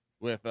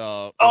with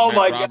Oh Matt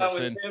my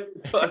Robertson,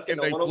 God,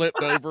 and they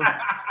flipped over?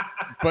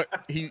 But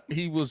he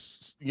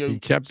was, he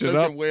kept it soaking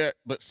up. wet,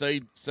 but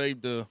saved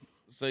the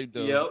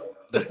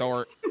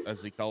dart,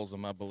 as he calls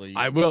them, I believe.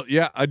 I will,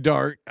 yeah, a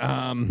dart.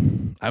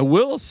 I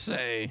will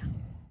say,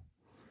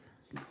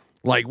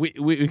 like we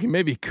can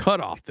maybe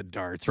cut off the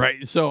darts,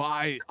 right? So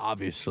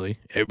obviously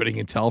everybody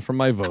can tell from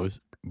my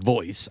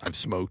voice, I've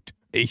smoked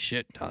a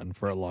shit ton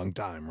for a long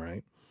time,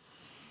 right?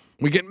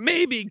 We can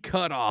maybe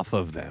cut off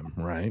of them,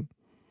 right?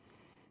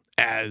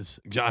 As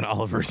John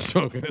Oliver's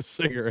smoking a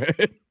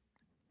cigarette.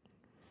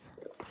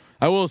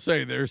 I will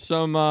say there's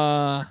some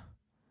other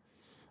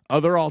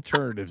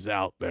alternatives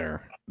out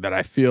there that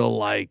I feel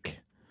like.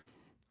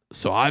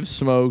 So I've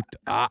smoked.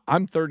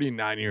 I'm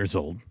 39 years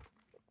old.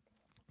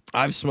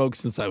 I've smoked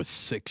since I was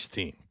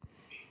 16.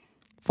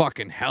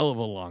 Fucking hell of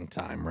a long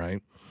time,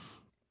 right?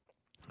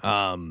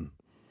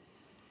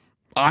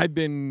 I've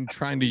been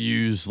trying to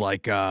use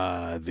like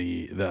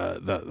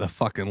the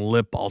fucking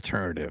lip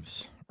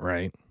alternatives,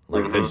 right?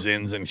 Like the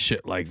Zins and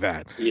shit like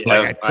that. Yeah,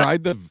 like I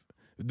tried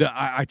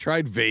I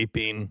tried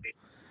vaping.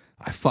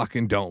 I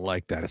fucking don't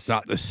like that. It's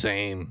not the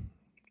same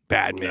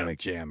bad Manic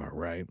Jammer,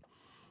 right?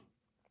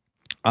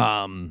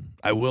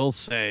 I will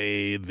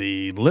say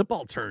the lip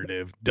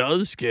alternative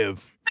does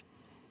give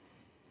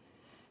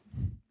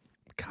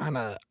kind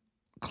of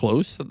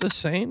close to the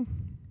same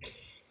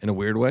in a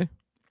weird way.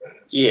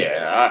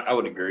 Yeah, I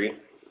would agree.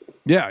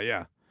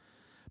 Yeah.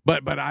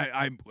 But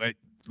I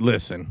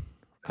listen.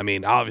 I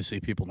mean, obviously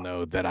people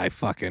know that I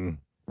fucking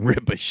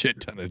rip a shit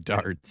ton of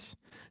darts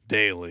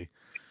daily.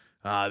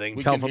 They can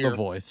tell from the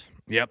voice.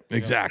 Yep,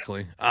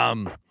 exactly.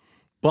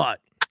 But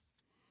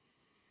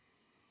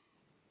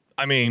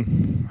I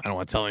mean, I don't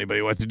want to tell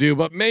anybody what to do,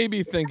 but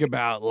maybe think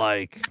about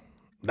like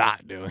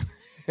not doing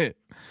it.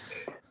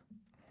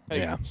 Hey,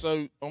 yeah.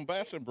 So on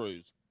Bass and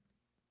Brews,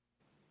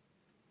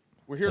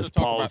 we're here As to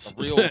talk Paul's-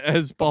 about the real,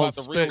 as Paul's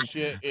about the real spitting-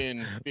 shit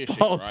in fishing,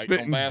 Paul's right?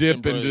 spitting On Bass dip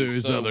and Brews. into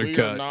his So other we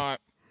cut. are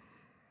not.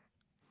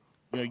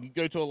 You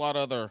go to a lot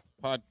of other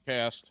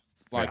podcasts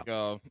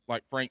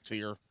like Frank's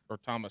here or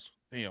Thomas.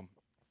 Damn,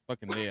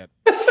 fucking dead.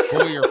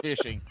 Boyer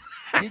Fishing.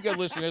 You go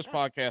listen to this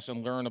podcast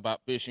and learn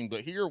about fishing,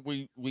 but here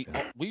we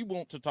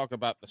want to talk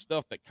about the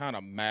stuff that kind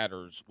of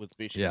matters with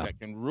fishing that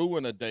can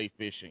ruin a day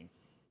fishing.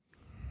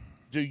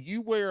 Do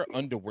you wear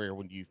underwear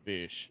when you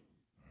fish?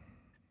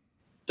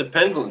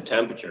 Depends on the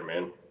temperature,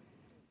 man.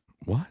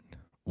 What?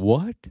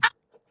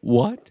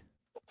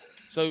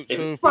 So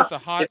if it's a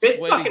hot, if it's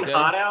sweaty fucking day,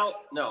 hot out,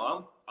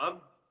 no, I'm.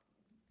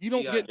 you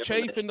don't Yeah, get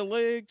definitely. chafe in the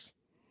legs.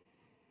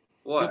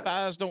 What? Your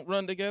thighs don't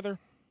run together.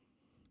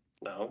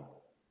 No.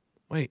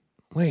 Wait.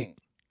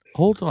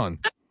 Hold on.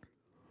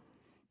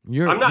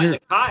 I'm not in a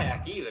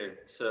kayak either,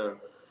 so.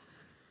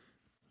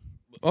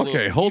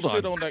 Okay, Look, hold you on.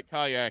 sit on that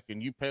kayak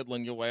and you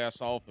pedaling your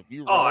ass off. If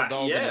you raw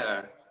dogging Yeah.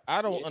 it,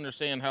 I don't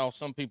understand how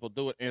some people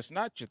do it. And it's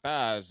not your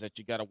thighs that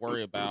you got to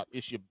worry about.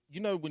 It's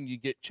when you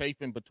get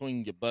chafing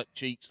between your butt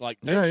cheeks, like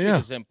that shit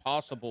is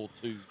impossible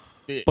to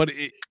fix. But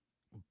it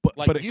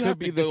you could have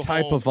be to the go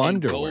type home of and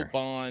underwear. Gold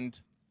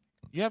Bond.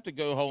 You have to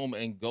go home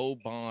and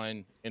Gold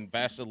Bond and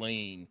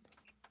Vaseline,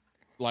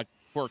 like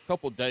for a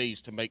couple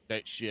days to make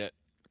that shit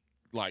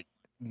like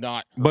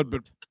not. But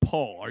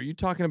Paul, are you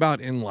talking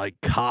about in like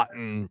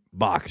cotton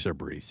boxer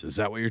briefs? Is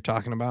that what you're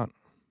talking about?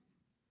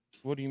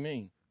 What do you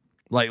mean?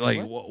 Like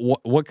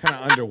what kind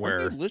of underwear?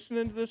 Are you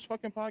listening to this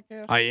fucking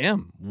podcast? I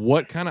am.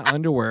 What kind of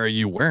underwear are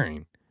you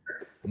wearing?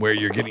 Where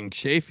you're getting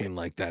chafing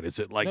like that? Is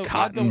it like No,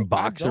 cotton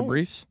boxer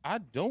briefs? I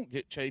don't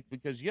get chafed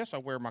because yes, I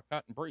wear my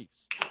cotton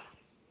briefs.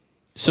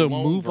 So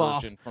long move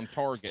off version from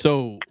Target.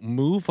 So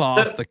move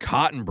off the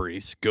cotton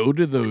briefs. Go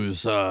to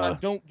those. I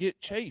don't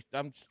get chafed.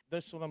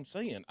 That's what I'm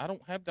saying. I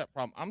don't have that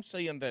problem. I'm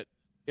saying that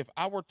if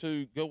I were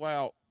to go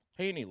out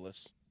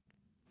pantyless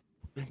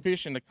and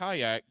fish in a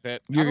kayak,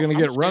 that You're gonna I'm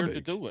get scared rubbage.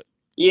 to do it.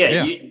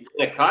 Yeah. In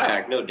a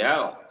kayak, no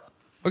doubt.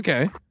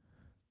 Okay.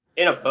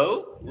 In a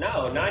boat?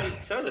 No,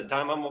 90% of the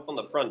time I'm up on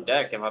the front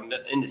deck. If I'm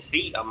in the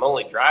seat, I'm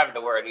only driving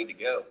to where I need to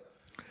go.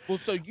 Well,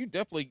 so you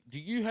definitely do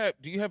you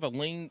have a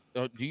lean?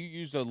 Do you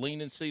use a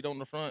leaning seat on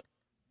the front?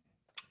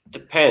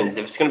 Depends.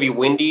 If it's going to be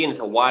windy and it's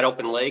a wide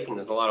open lake and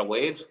there's a lot of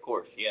waves, of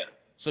course, yeah.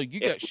 So you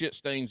got shit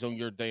stains on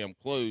your damn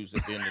clothes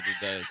at the end of the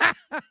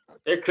day.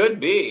 There could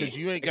be. Because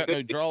you ain't got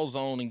no drawers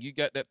on and you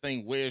got that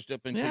thing wedged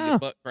up into your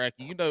butt crack.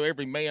 You know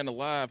every man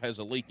alive has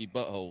a leaky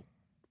butthole.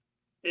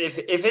 If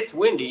it's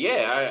windy,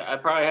 yeah, I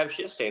probably have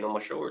shit stain on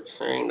my shorts.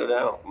 There ain't no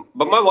doubt.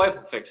 But my wife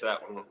will fix that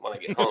when I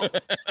get home.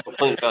 We'll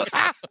clean it up.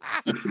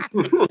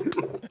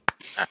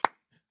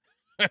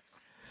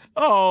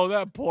 Oh,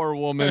 that poor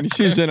woman.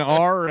 She's an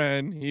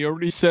RN. He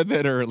already said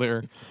that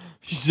earlier.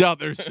 She's out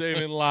there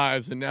saving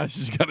lives, and now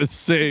she's got to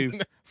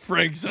save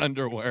Frank's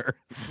underwear.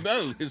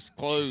 No, his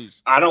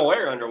clothes. I don't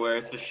wear underwear.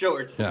 It's the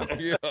shorts. Yeah.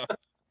 Yeah.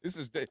 This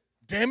is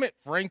damn it,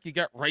 Frank, you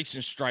got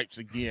racing stripes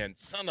again.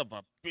 Son of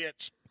a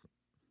bitch.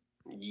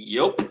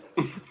 Yup.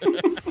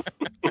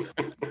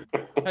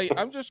 Hey,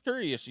 I'm just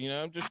curious,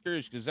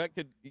 because that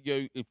could,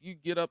 if you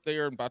get up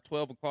there and by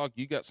 12 o'clock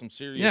you got some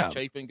serious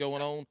chafing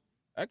going on,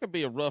 that could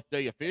be a rough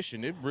day of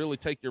fishing. It'd really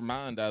take your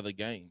mind out of the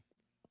game.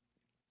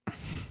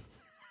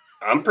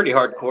 I'm pretty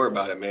hardcore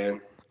about it,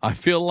 man. I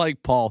feel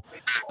like, Paul,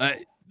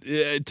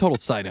 total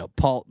side note,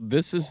 Paul,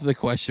 this is the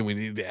question we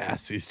need to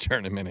ask these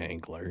tournament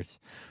anglers.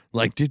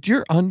 Like, did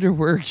your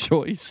underwear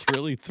choice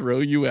really throw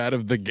you out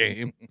of the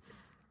game?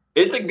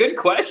 It's a good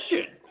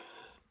question.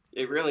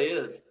 It really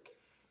is.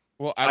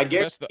 Well, I've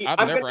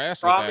never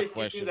asked that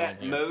question.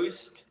 That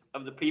most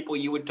of the people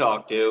you would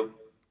talk to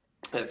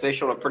that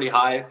fish on a pretty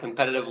high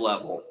competitive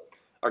level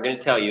are going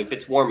to tell you if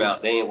it's warm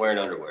out, they ain't wearing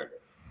underwear.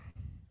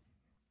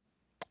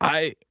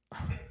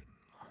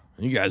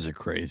 You guys are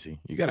crazy.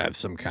 You got to have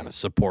some kind of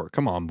support.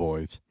 Come on,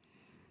 boys.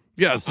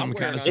 You got some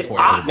kind of support.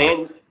 It's hot,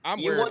 man.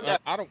 I'm wearing.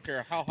 I don't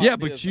care how hot. Yeah, it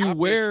but is. you I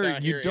wear.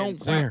 fish You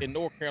don't wear wear in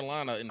North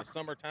Carolina in the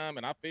summertime,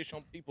 and I fish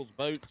on people's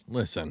boats.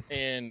 Listen,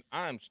 and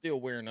I'm still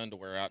wearing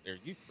underwear out there.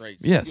 You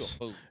crazy? Yes.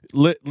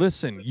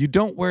 Listen, you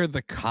don't wear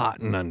the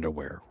cotton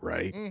underwear,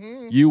 right?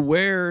 Mm-hmm. You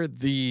wear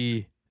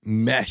the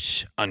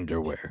mesh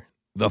underwear,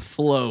 the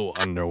flow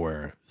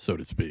underwear, so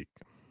to speak.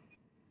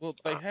 Well,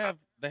 they have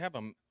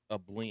a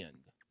blend.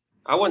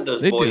 I want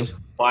those boys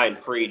flying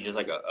free, just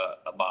like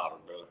a bottom,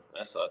 bro.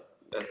 That's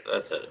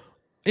it.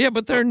 Yeah,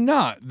 but they're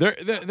not.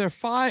 They're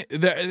fine.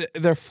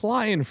 They're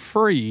flying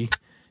free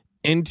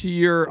into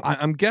your.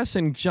 I'm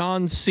guessing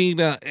John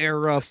Cena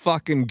era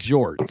fucking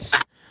jorts.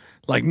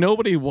 Like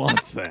nobody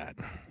wants that.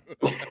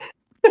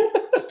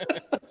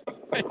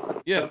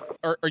 Yeah.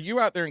 Are you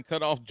out there in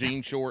cut off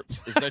jean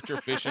shorts? Is that your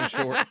fishing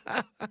short?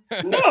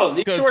 No,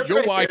 because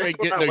your wife ain't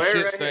getting no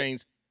shit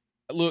stains.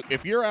 Look,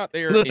 if you're out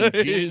there in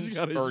jeans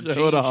or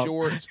jean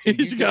shorts, and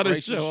you get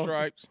racing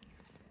stripes.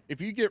 If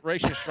you get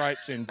racing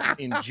stripes in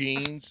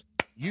jeans,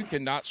 you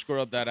cannot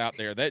scrub that out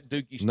there. That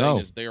dookie stain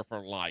is there for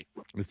life.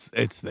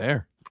 It's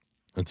there.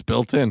 It's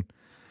built in.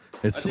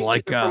 It's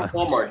like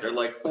Walmart. They're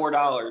like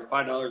 $4,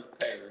 $5 a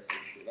pair.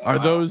 Are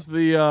those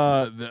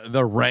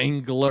the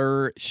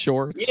Wrangler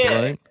shorts? Yeah,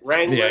 right?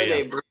 Wrangler. Yeah.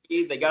 They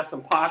breathe. They got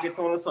some pockets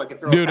on them, so I can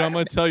throw. Dude, I'm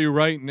gonna tell you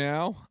right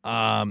now.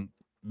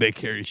 They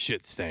carry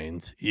shit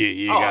stains.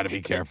 You got to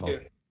be careful.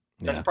 Dude.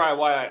 That's probably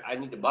why I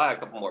need to buy a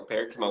couple more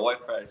pairs. Because my wife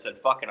probably said,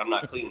 "Fuck it, I'm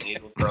not cleaning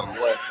these. We'll throw them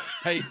away."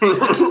 Hey,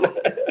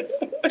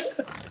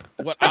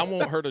 what I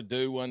want her to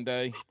do one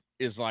day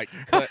is like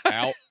cut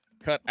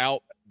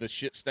out the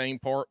shit stain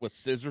part with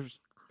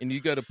scissors, and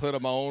you go to put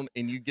them on,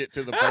 and you get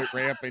to the boat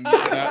ramp, and you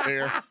get out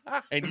there,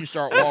 and you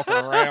start walking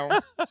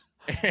around,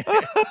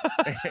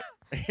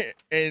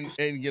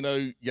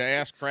 and your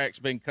ass crack's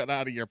been cut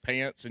out of your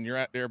pants, and you're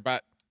out there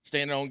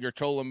standing on your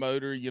trolling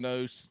motor,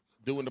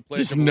 doing the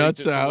pledge of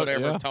allegiance or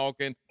whatever,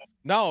 talking.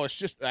 No, it's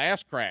just the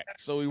ass crack,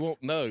 so he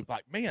won't know.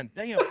 Like, man,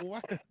 damn, boy,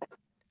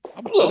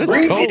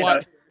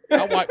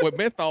 I wiped with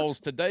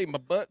menthols today. My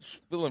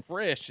butt's feeling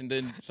fresh, and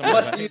then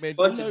somebody's like, hey,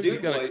 man,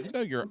 you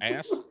know your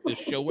ass is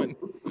showing.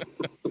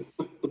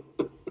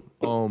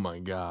 Oh my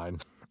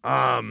god.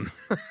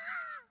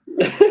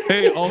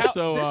 Hey,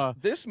 also,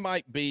 this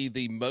might be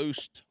the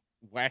most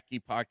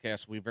wacky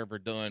podcast we've ever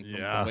done from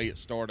the way it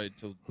started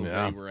to the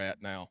way we're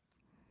at now.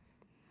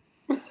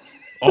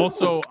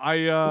 Also,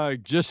 I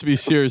just to be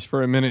serious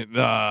for a minute,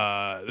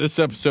 this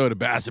episode of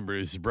Bass and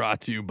Brews is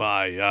brought to you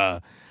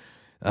by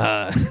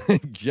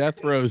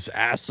Jethro's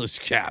Assless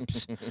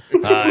Chaps.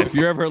 If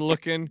you're ever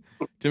looking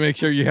to make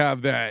sure you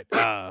have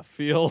that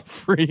feel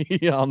free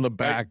on the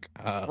back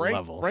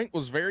level. Frank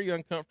was very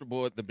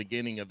uncomfortable at the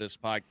beginning of this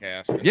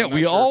podcast. Yeah,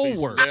 we all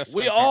were.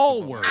 We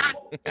all were,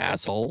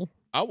 asshole.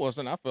 I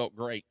wasn't. I felt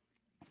great.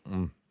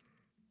 I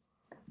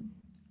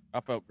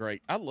felt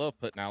great. I love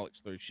putting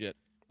Alex through shit.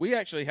 We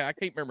actually had, I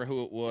can't remember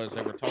who it was.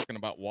 They were talking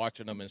about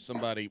watching them, and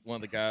one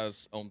of the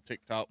guys on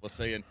TikTok was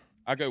saying,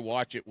 I go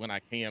watch it when I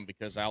can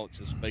because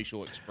Alex's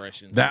facial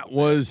expressions. That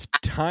was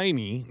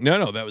Tiny.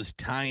 No, that was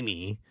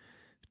Tiny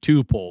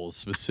 2 Poles,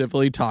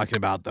 specifically talking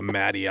about the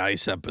Matty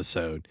Ice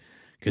episode.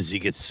 because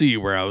you could see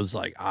where I was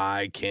like,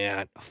 I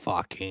can't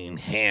fucking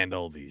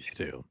handle these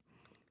two.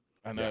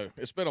 I know.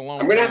 It's been a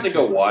long I'm time. going to have to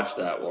go watch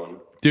that one.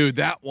 Dude,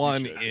 that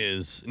one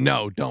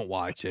no, don't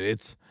watch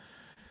it.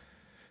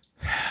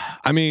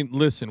 I mean,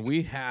 listen,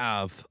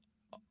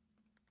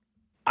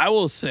 I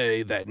will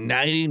say that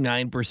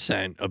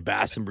 99% of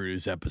Bass and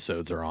Brews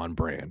episodes are on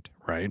brand,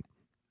 right?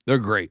 They're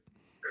great.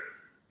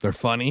 They're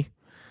funny.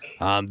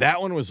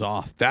 That one was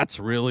off. That's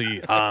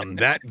really,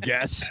 that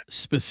guest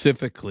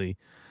specifically,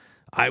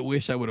 I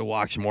wish I would have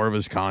watched more of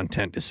his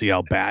content to see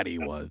how bad he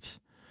was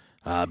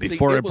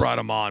before I brought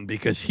him on,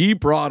 because he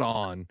brought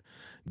on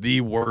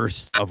the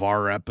worst of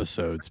our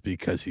episodes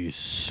because he's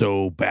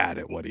so bad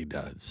at what he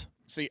does.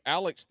 See,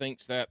 Alex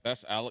thinks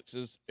that's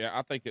Alex's. Yeah,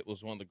 I think it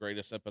was one of the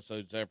greatest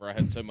episodes ever. I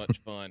had so much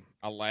fun.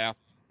 I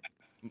laughed.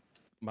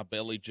 My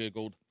belly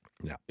jiggled.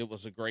 Yeah. It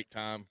was a great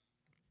time.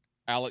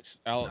 Alex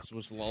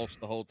was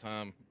lost the whole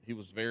time. He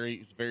was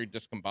very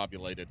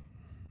discombobulated.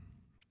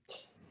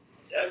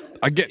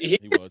 He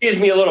confused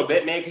me a little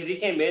bit, man, because he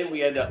came in. We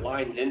had that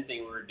lines in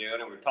thing we were doing,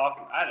 and we were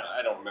talking.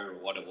 I don't remember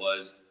what it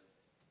was.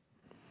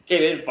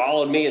 Came in,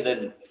 followed me, and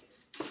then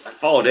I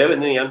followed him,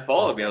 and then he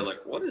unfollowed me. I was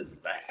like, "What is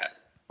that?"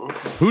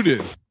 Who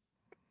did?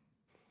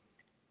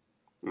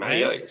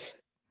 Matty Ice.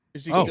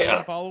 Is he still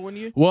unfollowing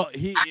you? Well,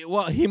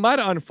 he might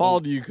have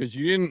unfollowed you because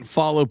you didn't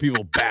follow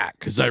people back.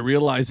 Because I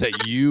realized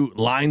that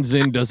Lines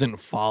In doesn't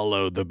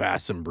follow the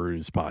Bass and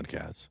Brews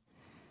podcast.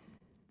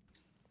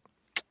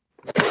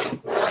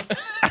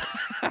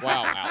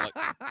 Wow,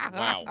 Alex.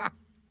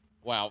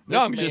 Wow. No,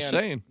 I'm just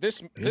saying.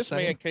 This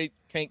man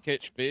can't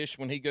catch fish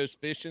when he goes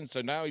fishing,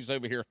 so now he's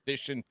over here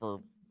fishing for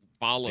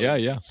follows.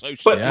 Yeah.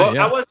 Social. But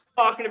I wasn't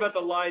talking about the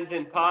Lines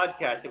In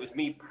podcast. It was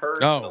me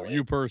personally. Oh,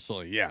 you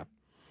personally, yeah.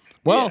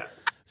 Well,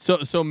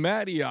 so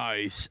Matty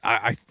Ice,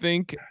 I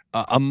think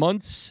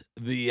amongst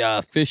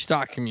the fish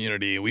stock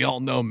community, we all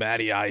know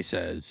Matty Ice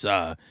as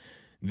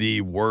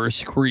the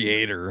worst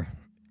creator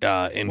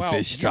in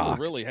fish stock. You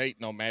were really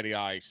hating on Matty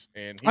Ice,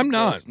 and I'm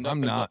not.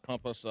 But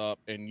pump us up,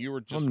 and you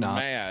were just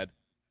mad.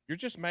 You're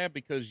just mad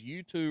because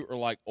you two are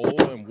like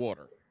oil and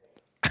water.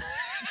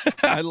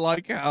 I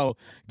like how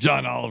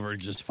John Oliver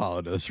just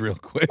followed us real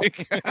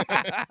quick.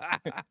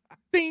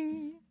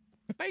 Ding,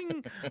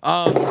 bing.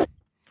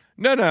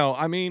 No.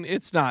 I mean,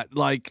 it's not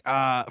like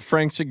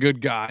Frank's a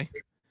good guy.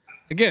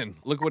 Again,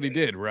 look what he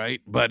did, right?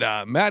 But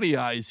Matty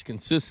Ice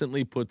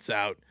consistently puts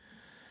out.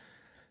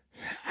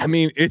 I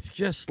mean, it's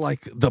just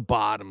like the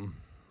bottom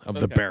of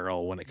the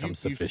barrel when it comes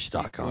to fish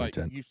stock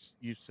content. Like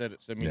you've said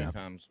it so many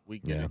times. We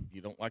get it.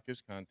 You don't like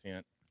his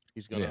content.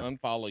 He's going to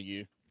unfollow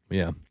you.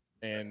 Yeah.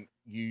 And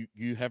you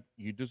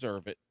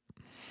deserve it.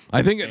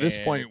 I think at this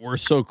point we're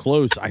so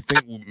close. I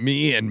think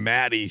me and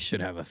Maddie should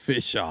have a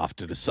fish off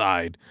to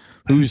decide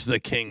who's the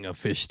king of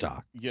fish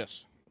stock.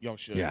 Yes, y'all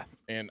should. Yeah,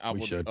 and I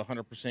would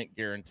 100%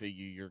 guarantee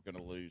you're going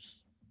to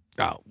lose.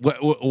 Oh,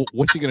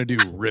 what's he going to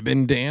do?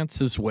 Ribbon dance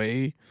his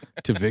way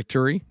to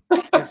victory?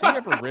 Has he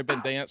ever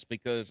ribbon danced?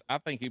 Because I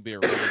think he'd be a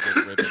really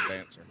good ribbon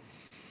dancer.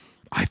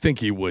 I think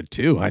he would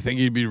too. I think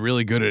he'd be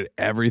really good at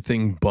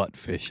everything but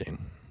fishing.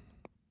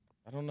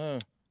 I don't know.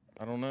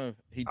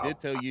 He did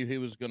tell you he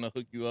was going to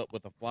hook you up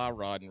with a fly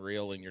rod and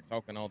reel, and you're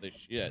talking all this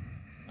shit.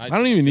 I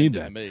don't even need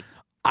that.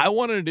 I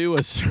want to do a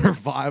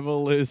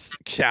survivalist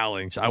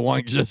challenge. I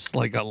want just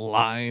like a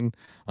line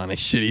on a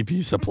shitty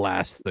piece of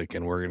plastic,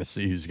 and we're going to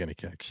see who's going to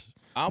catch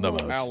I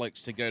want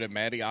Alex to go to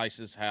Matty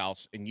Ice's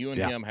house, and you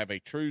and him have a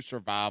true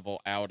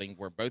survival outing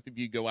where both of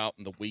you go out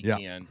in the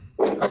weekend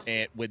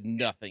and with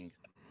nothing.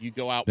 You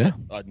go out with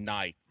a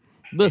knife.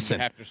 Listen,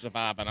 you have to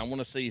survive, and I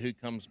want to see who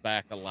comes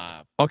back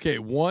alive. Okay,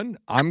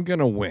 I'm going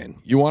to win.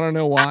 You want to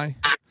know why?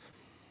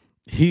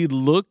 He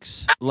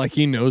looks like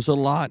he knows a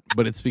lot,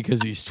 but it's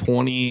because he's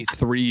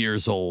 23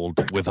 years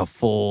old with a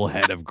full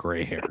head of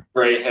gray hair.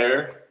 Gray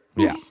hair?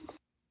 Yeah.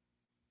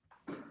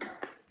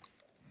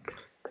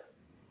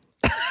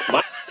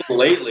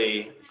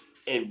 Lately,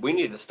 and we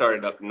need to start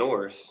it up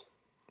north.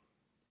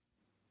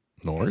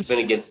 North? It's been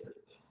against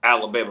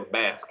Alabama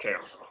Bass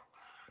Council.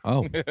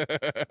 Oh.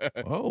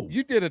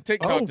 You did a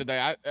TikTok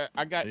today.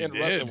 I got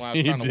interrupted when I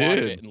was trying to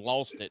watch it and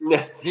lost it.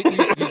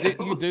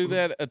 Didn't you do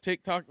a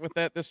TikTok with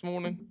that this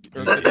morning?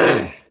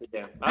 Yeah.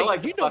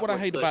 You know what I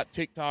hate about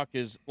TikTok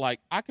is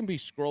like I can be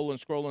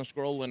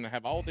scrolling and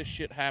have all this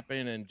shit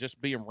happen and just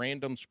being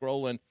random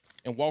scrolling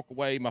and walk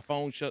away. My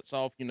phone shuts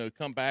off,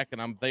 come back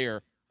and I'm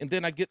there. And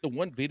then I get the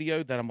one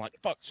video that I'm like,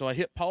 fuck. So I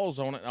hit pause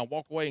on it and I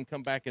walk away and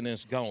come back and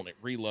it's gone. It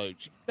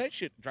reloads. That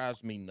shit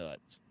drives me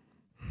nuts.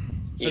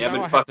 So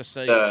now I have to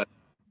say,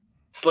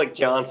 Slick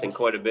Johnson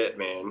quite a bit,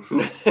 man.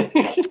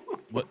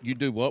 What you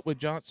do? What with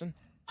Johnson?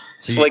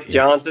 Slick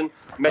Johnson.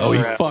 He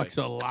fucks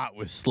a lot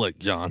with Slick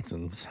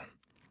Johnsons.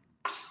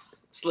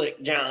 Slick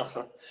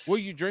Johnson. What are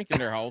you drinking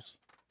there, Hoss?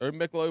 Or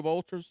Michelob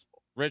Ultras?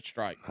 Red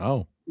Stripe.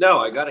 Oh. No,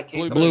 I got a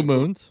case of Blue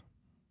Moons.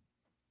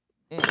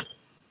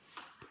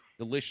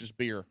 Delicious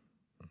beer.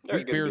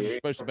 Wheat beers are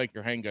supposed to make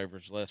your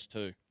hangovers less,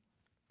 too.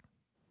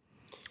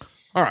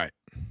 All right.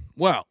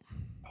 Well,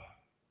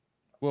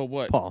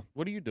 what? Paul.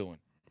 What are you doing?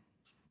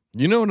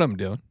 You know what I'm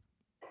doing.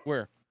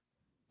 Where?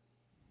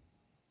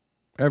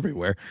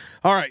 everywhere.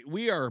 All right,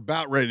 we are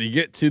about ready to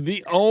get to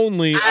the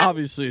only,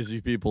 obviously, as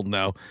you people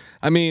know.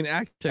 I mean,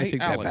 actually, I Hey,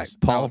 take Alex, that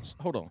back. Paul, Alex,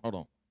 hold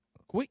on.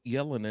 Quit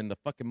yelling in the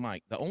fucking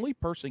mic. The only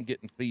person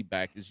getting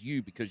feedback is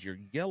you because you're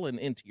yelling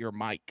into your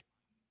mic.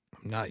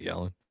 I'm not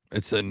yelling.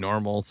 It's a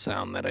normal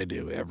sound that I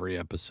do every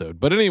episode.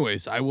 But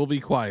anyways, I will be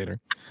quieter.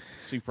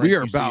 See, Frank, We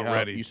are you see about how,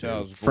 ready you see to. how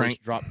his Frank, voice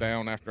dropped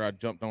down after I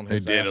jumped on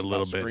his It did ass a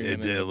little about bit. screaming It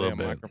did into a little the damn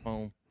bit.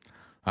 microphone.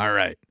 All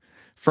right,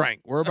 Frank,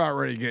 we're about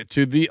ready to get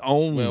to the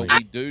only. Well,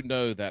 we do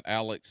know that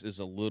Alex is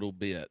a little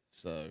bit,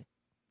 so.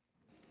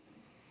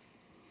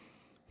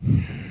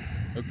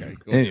 Okay.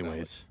 Go ahead,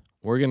 Alex.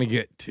 We're going to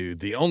get to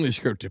the only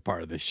scripted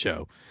part of this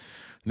show.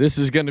 This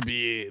is going to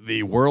be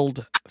the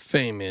world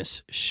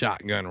famous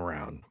shotgun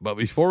round. But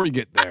before we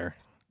get there,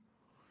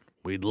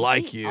 we'd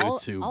like you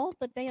to. All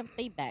the damn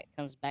feedback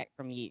comes back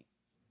from you.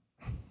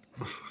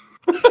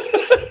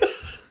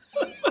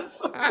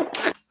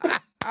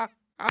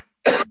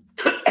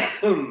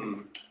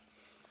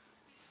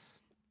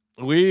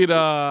 We'd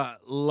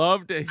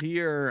love to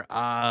hear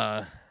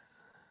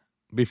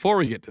before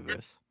we get to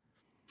this,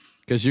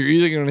 because you're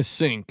either going to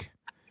sink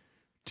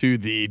to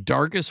the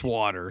darkest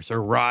waters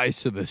or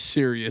rise to the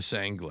serious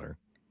angler.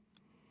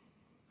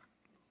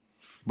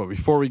 But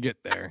before we get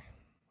there,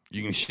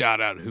 you can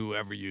shout out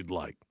whoever you'd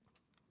like.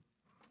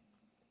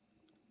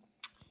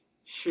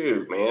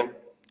 Shoot, man.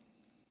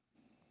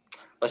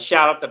 Let's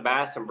shout out to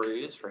Bass and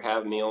Brews for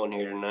having me on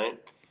here tonight.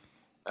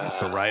 That's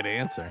the right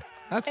answer.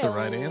 That's the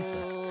right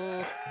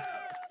answer.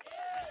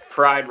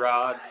 Pride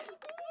rods,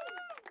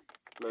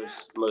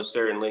 most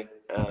certainly.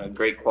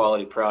 Great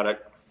quality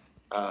product.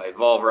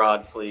 Evolve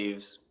rod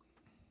sleeves.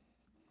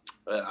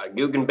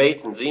 Guggen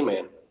Baits and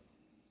Z-Man.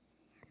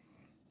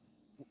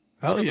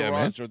 Hell Logo yeah,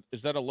 rods man.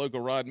 is that a logo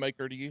rod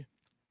maker to you?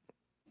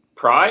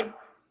 Pride?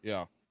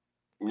 Yeah.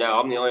 No,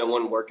 I'm the only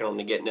one working on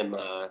getting them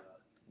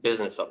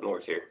business up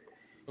north here.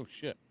 Oh,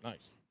 shit.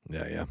 Nice.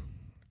 Yeah.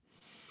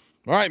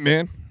 All right,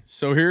 man.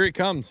 So here it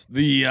comes.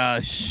 The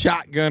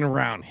shotgun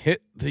round.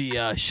 Hit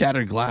the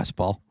shattered glass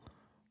ball.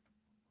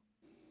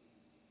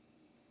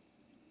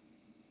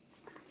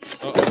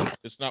 Uh-oh.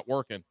 It's not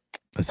working.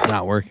 It's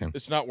not working.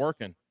 It's not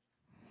working.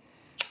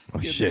 Oh,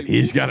 shit.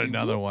 He's got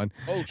another one.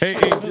 Oh, Hey,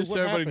 shit. just so What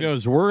everybody happened?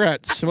 knows, we're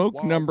at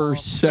smoke number Oh,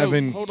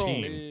 17. hold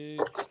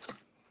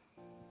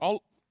on.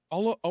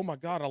 Oh my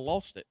God, I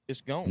lost it.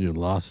 It's gone. You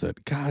lost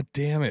it. God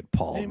damn it,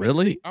 Paul. Damn it.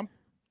 Really? See,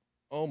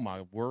 oh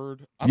my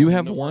word. I You don't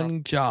have even know where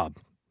one job.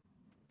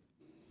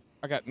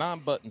 I got 9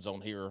 buttons on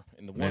here,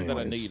 and the one that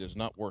I Anyways. need is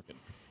not working.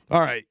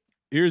 All right.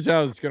 Here's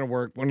how it's going to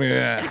work. We're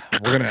gonna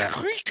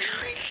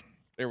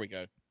There we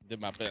go. Did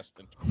my best.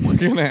 We're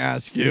going to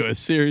ask you a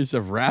series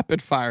of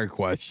rapid fire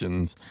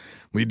questions.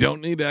 We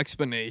don't need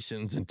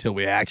explanations until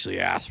we actually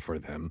ask for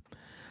them.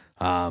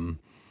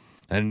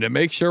 And to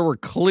make sure we're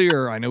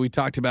clear, I know we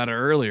talked about it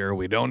earlier.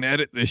 We don't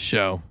edit this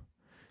show.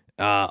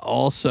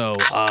 Also,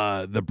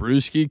 the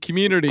Brewski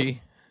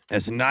community,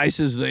 as nice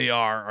as they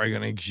are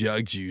going to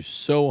judge you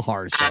so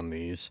harsh on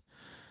these.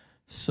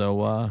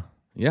 So,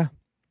 yeah.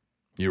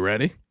 You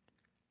ready?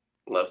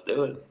 Let's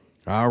do it.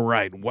 All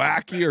right.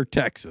 Wacky or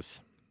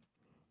Texas?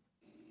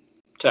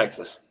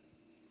 Texas.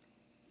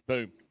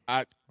 Boom.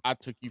 I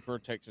took you for a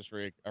Texas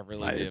rig. I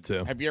really I did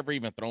too. Have you ever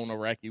even thrown a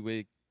racky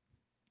wig?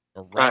 A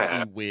I racky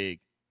have. wig.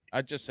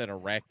 I just said a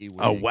racky wig.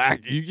 A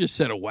whack. You just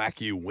said a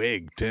wacky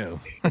wig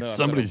too. No, I said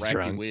Somebody's a racky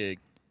drunk. wig.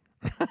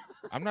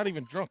 I'm not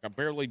even drunk. I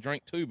barely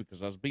drank 2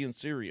 because I was being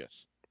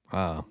serious.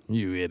 Oh,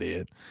 you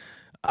idiot.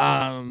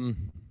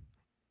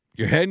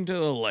 You're heading to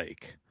the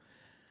lake.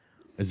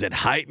 Is it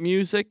hype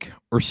music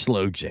or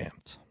slow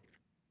jams?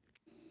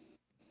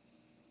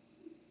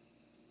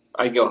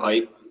 I go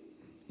hype.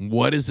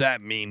 What does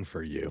that mean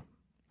for you?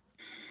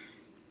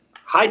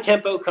 High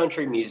tempo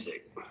country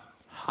music.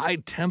 High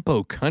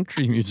tempo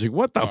country music.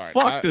 What the All right,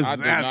 fuck does I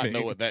do that not mean?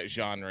 know what that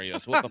genre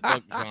is. What the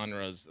fuck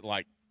genre is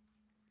like?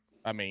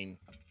 I mean,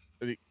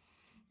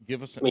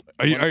 give us.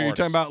 Are you one talking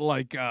artist. about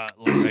like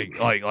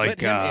Let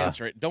him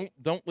answer it.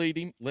 Don't lead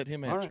him. Let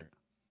him answer right. it.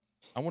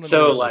 I want to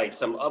So know. like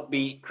some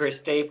upbeat Chris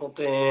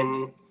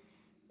Stapleton,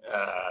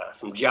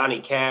 some Johnny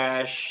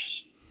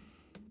Cash.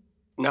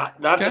 Not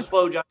Okay. the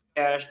slow Johnny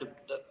Cash, the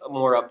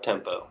more up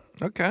tempo.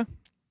 Okay.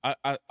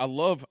 I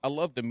love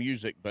the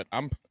music, but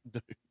I'm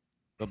the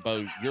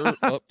bow. Your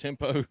up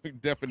tempo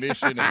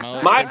definition and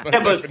my My up-tempo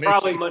tempo is definition.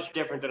 probably much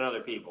different than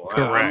other people. I'm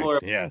Correct. more-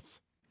 Yes.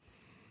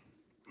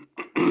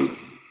 All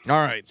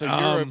right. So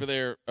you're over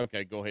there.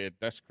 Okay, go ahead.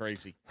 That's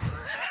crazy.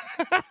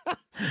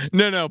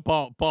 No,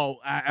 Paul.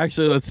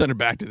 Actually, let's send it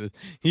back to this.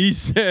 He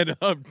said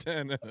up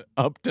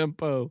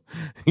tempo,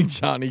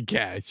 Johnny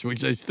Cash,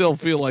 which I still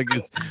feel like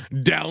is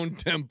down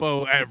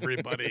tempo.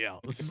 Everybody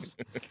else.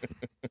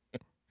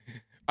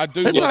 I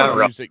do Yeah, love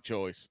right. music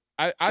choice.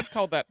 I'd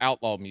call that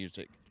outlaw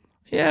music.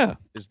 Yeah.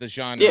 Is the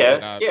genre Yeah,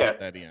 that I yeah. put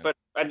that in. But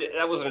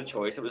that wasn't a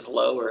choice. It was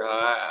low or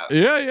high.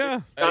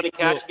 Yeah. Johnny Hey,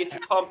 Cash look, gets you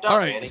pumped up, All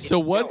right. man. So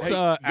what's Hey,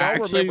 y'all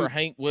actually? remember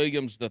Hank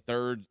Williams' the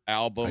third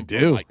album I from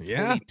do. like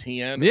Yeah.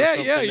 2010 or Yeah,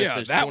 something?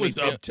 yeah. That was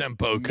 2010. up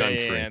tempo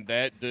country. Man,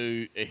 that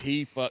dude,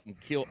 he fucking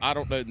killed. I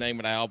don't know the name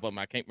of the album.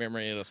 I can't remember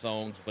any of the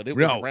songs, but it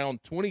was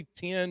around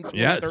 2010,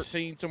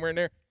 2013, somewhere in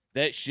there.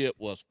 That shit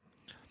was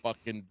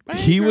fucking banger.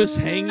 He was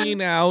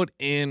hanging out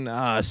in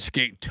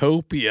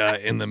Skatopia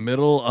in the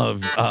middle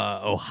of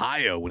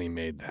Ohio when he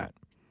made that.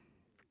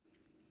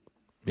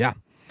 Yeah.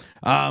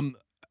 All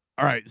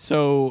right.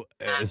 So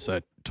it's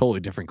a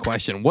totally different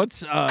question.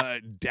 What's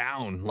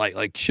down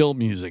like chill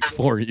music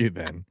for you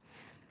then?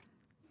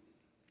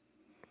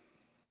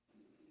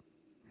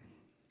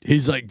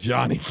 He's like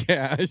Johnny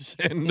Cash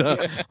and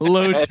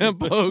low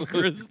tempo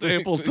Chris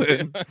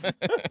Stapleton.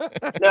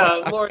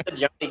 No, more than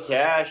Johnny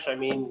Cash. I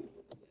mean,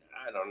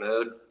 I don't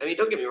know. I mean,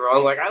 don't get me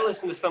wrong. Like, I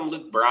listen to some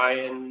Luke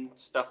Bryan,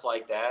 stuff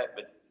like that.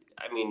 But,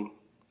 I mean,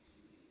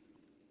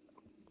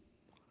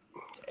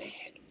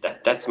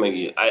 that's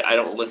maybe, I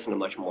don't listen to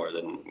much more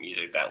than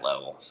music at that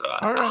level. So,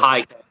 All right.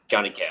 high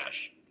Johnny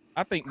Cash.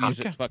 I think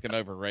music's fucking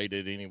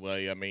overrated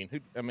anyway. I mean,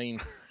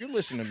 you're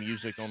listening to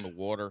music on the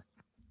water.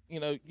 You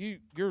know,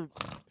 you're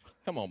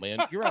come on, man.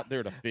 You're out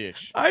there to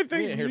fish. I You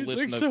think ain't here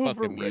listening music's to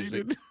fucking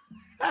music.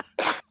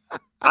 overrated.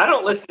 I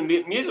don't listen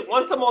to music.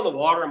 Once I'm on the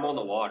water, I'm on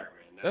the water,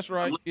 man. That's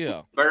right. I'm listening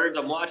Yeah. to birds.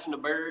 I'm watching the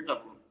birds. I'm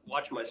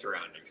watching my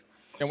surroundings.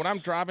 And when I'm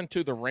driving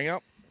to the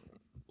ramp,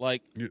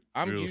 like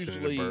I'm you're listening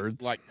to usually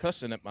birds? like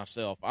cussing at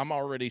myself. I'm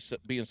already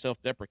being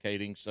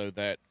self-deprecating so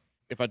that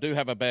if I do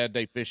have a bad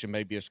day fishing,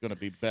 maybe it's going to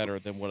be better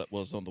than what it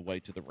was on the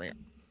way to the ramp.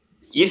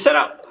 You said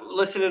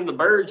listening to the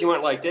birds, you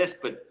went like this,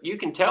 but you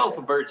can tell if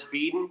a bird's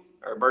feeding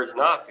or a bird's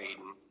not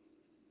feeding.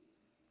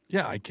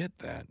 Yeah, I get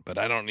that, but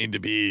I don't need to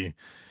be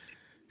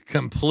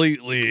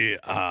completely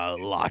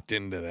locked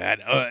into that.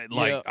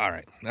 Yeah. All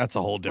right, that's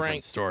a whole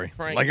different story.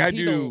 Frank, like I he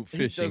do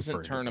fishing He doesn't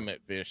for tournament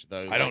fish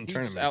though. I don't He's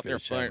tournament out there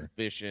fish ever.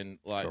 fishing.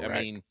 Like Correct.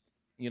 I mean,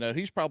 you know,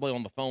 he's probably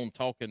on the phone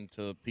talking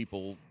to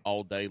people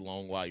all day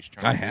long while he's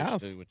trying I to fish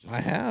have. too. Which is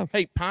I have.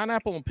 Hey,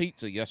 pineapple on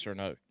pizza, yes or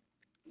no?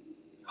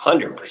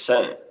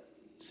 100%.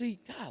 See,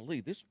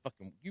 golly, this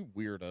fucking you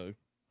weirdo.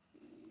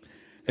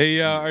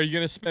 Hey, are you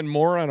gonna spend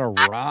more on a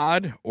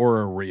rod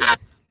or a reel?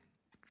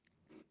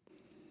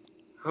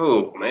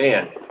 Oh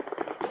man,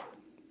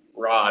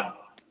 Rod.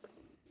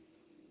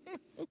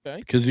 Okay.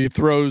 Because he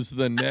throws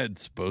the Ned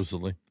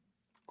supposedly.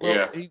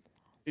 Well, Yeah.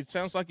 it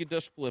sounds like he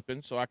does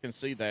flipping, so I can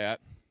see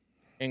that.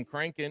 And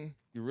cranking,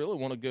 you really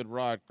want a good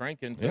rod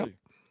cranking too. Yep.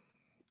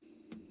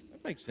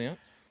 That makes sense.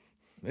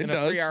 It In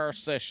does. a 3-hour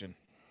session,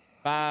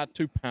 5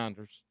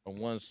 2-pounders and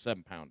 1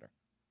 7-pounder.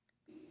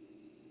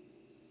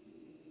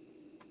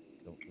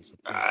 Don't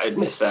disappoint. I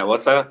missed that.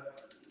 What's that?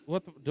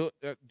 What do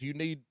you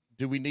need?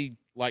 Do we need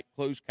like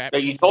closed No,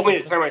 captions? you told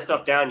me to turn my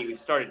stuff down. You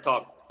started to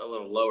talk a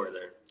little lower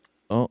there.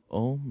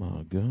 Oh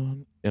my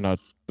god! In a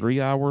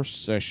 3-hour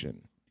session,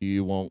 do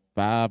you want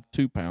 5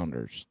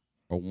 2-pounders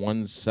or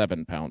 1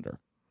 7-pounder?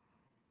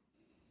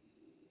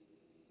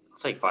 I'll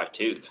take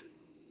 5.2.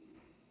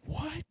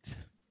 What?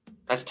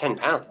 That's 10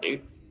 pounds,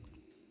 dude.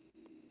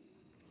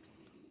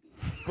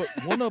 But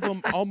one of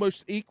them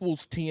almost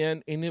equals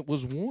 10, and it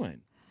was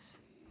 1.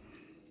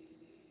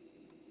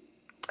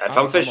 If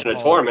I'm fishing a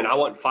appalled. tournament, I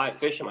want 5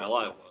 fish in my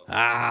live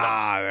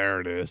well.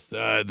 There it is.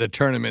 The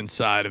tournament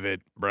side of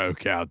it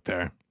broke out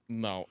there.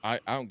 No, I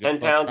don't give 10 a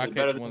fuck. pounds I is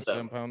better catch than 1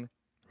 7. 7-pounder.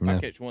 Yeah. I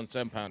catch 1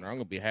 7-pounder. I'm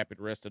gonna be happy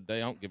the rest of the day.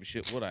 I don't give a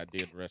shit what I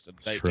did the rest of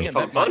the day. True. 10, If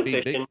I'm that might fun be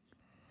fishing, big.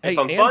 Hey, if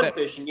I'm and fun that-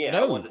 fishing, yeah, I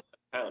no. want the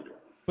 7-pounder.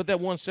 But that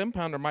 1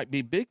 7-pounder might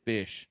be big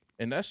fish,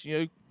 and that's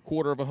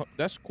quarter of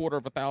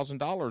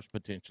 $1,000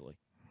 potentially.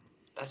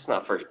 That's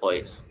not first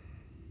place.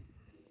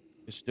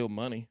 It's still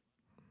money.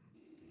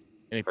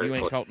 And if First you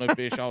ain't place. caught no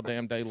fish all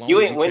damn day long,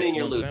 You ain't catch winning,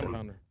 you're 1 losing.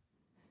 7-pounder.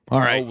 All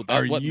right. Oh,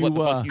 are what you? the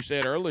fuck you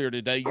said earlier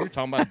today? You were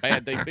talking about a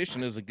bad day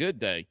fishing is a good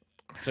day.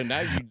 So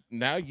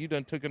now you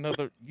done took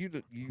another. He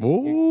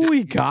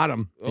got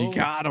him. He Oh.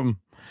 got him.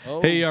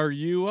 Oh, Hey, are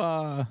you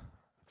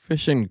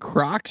fishing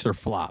Crocs or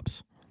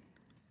flops?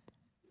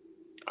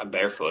 I'm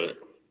barefooted.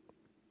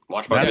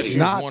 Watch my That's here's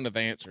video. not- one of the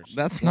answers.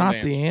 That's One of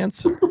not the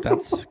answer.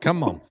 That's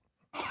come on.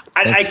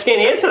 I can't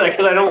answer that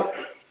because I don't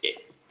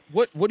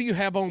What do you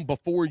have on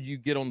before you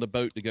get on the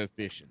boat to go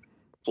fishing?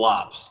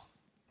 flops.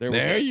 There we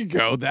There go. you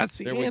go. That's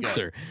the There we go.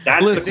 answer.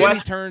 That's Listen, the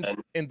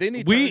Then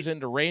he question. turns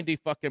into Randy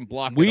fucking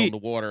Blockett We- on the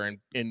water and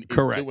is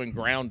Correct. doing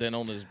grounding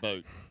on his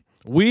boat.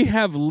 We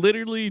have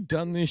literally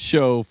done this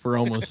show for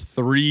almost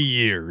 3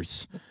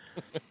 years.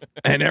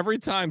 And every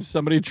time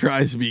somebody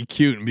tries to be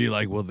cute and be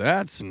like, well,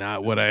 that's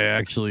not what I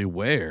actually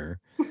wear.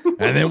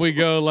 And then we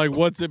go like,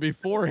 what's it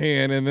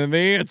beforehand? And then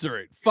they answer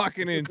it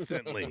fucking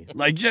instantly.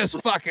 Like, just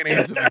fucking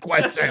answer the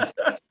question.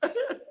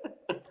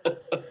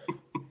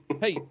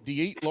 Hey, do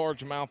you eat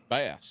largemouth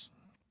bass?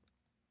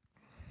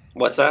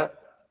 What's that?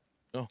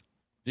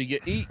 Do you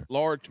eat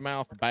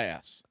largemouth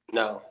bass?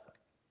 No.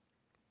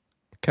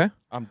 Okay.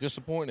 I'm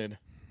disappointed.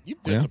 You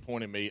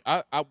disappointed me.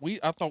 I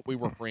thought we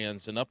were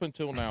friends, and up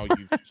until now,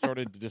 you've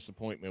started to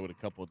disappoint me with a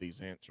couple of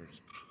these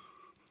answers.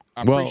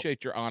 I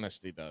appreciate your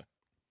honesty, though.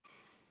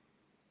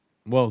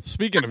 Well,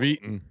 speaking of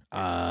eating,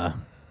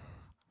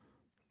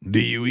 do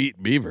you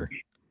eat beaver?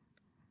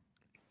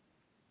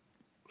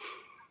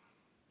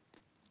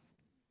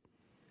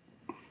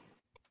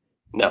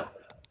 No.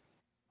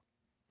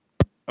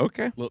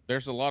 Okay. Look,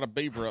 there's a lot of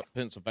beaver up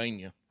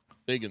Pennsylvania.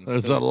 Big and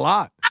There's a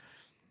lot.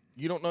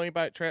 You don't know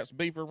anybody that traps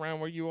beaver around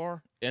where you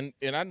are? And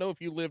I know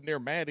if you live near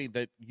Maddie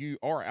that you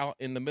are out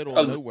in the middle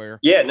of nowhere.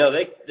 Yeah, no,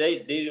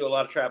 they do a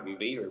lot of trapping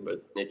beaver,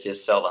 but it's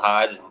just sell the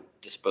hides and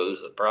dispose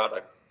of the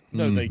product.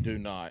 No, they do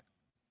not.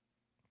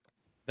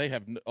 They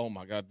have. Oh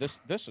my God,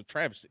 this is a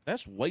travesty.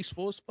 That's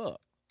wasteful as fuck.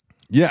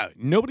 Yeah,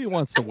 nobody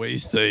wants to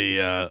waste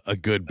a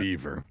good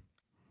beaver.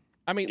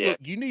 I mean, look,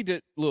 you need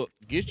to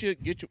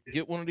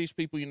get one of these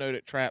people you know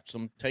that traps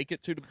them. Take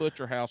it to the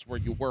butcher house where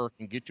you work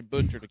and get your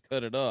butcher to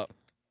cut it up,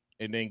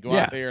 and then go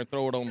out there and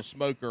throw it on the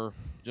smoker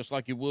just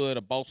like you would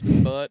a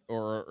Boston butt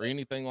or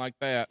anything like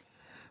that.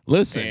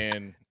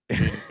 Listen,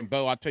 and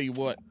Bo, I tell you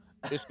what,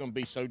 it's going to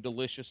be so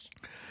delicious.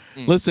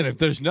 Listen, if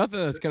there's nothing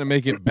that's going to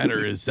make it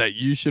better, is that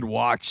you should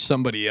watch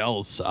somebody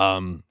else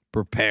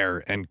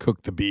prepare and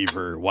cook the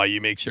beaver while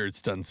you make sure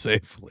it's done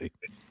safely.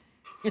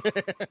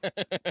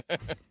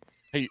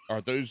 Hey,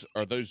 are those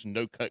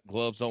no cut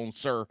gloves on,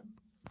 sir?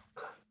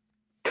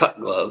 Cut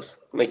gloves.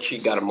 Make sure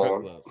you got them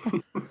on.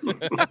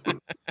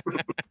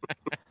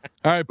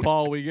 All right,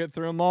 Paul, we get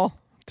through them all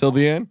till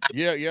the end.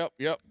 Yeah, yep.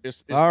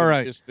 It's all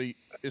right. It's the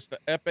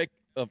epic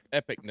of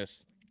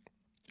epicness.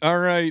 All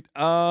right,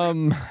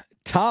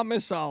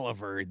 Thomas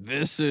Oliver.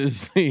 This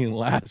is the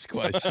last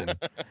question.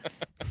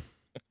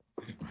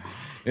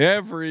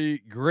 Every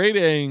great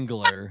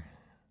angler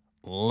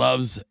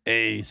loves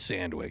a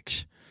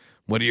sandwich.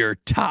 What are your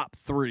top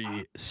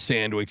 3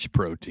 sandwich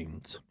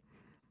proteins?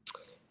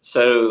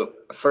 So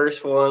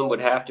first one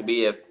would have to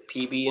be a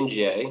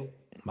PB&J.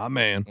 My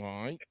man.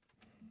 All right.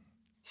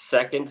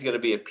 Second's going to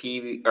be a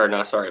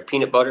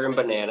peanut butter and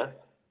banana.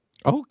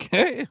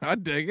 Okay, I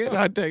dig it.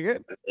 Yeah,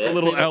 a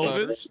little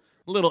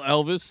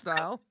Elvis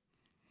style.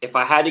 If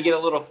I had to get a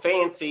little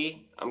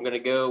fancy, I'm going to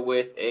go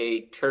with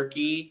a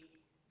turkey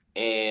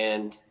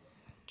and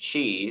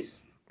cheese.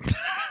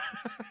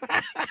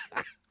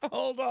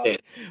 Hold on.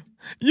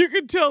 You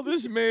can tell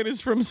this man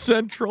is from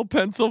central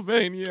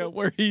Pennsylvania,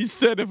 where he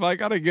said, if I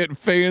got to get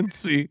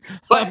fancy,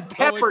 but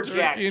pepper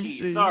jack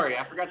cheese. Sorry,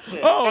 I forgot to say.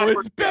 Oh,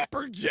 it's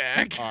pepper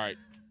jack. All right.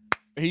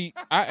 I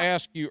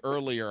asked you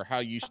earlier how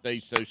you stay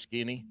so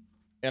skinny,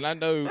 and I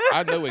know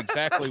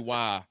exactly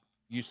why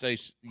you stay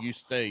so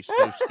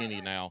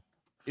skinny now.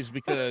 Is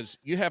because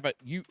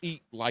you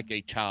eat like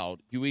a child.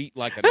 You eat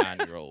like a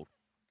 9-year-old.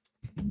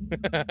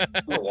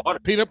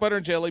 Peanut butter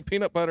and jelly,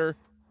 peanut butter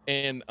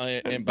and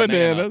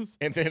bananas,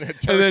 and then a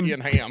turkey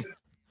and ham.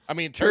 I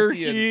mean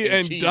turkey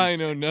and cheese.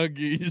 Dino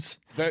Nuggies.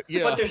 But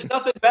there's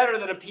nothing better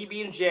than a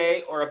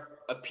PB&J or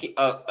a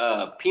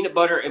peanut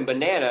butter and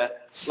banana.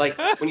 Like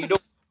when you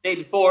don't the day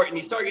before and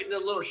you start getting the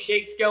little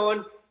shakes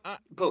going.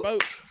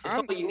 That's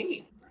all you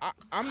need.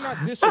 I'm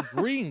not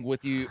disagreeing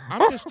with you.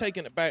 I'm just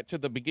taking it back to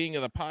the beginning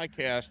of the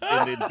podcast,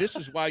 and then this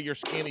is why you're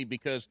skinny,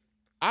 because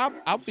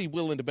I'll be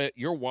willing to bet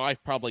your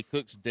wife probably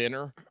cooks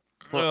dinner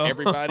for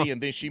everybody,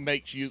 and then she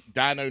makes you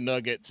dino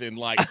nuggets and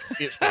like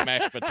instant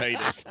mashed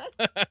potatoes.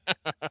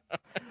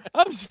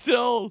 I'm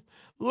still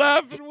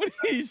laughing when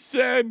he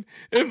said,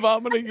 if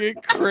I'm going to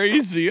get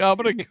crazy, I'm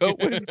going to go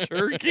with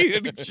turkey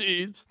and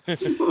cheese. Hey,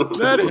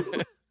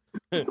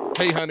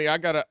 honey, I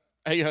got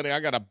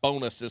a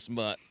bonus this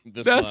month.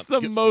 That's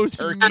the most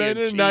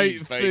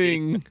Mennonite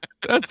thing.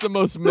 That's the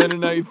most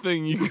Mennonite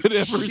thing you could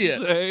ever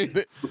say.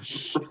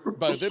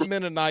 But them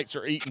Mennonites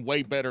are eating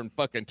way better than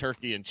fucking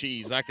turkey and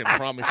cheese. I can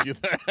promise you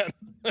that.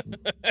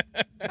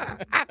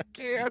 I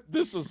can't.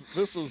 This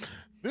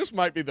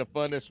might be the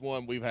funnest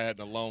one we've had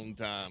in a long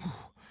time.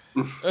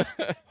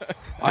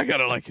 I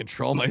gotta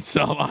control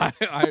myself.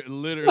 I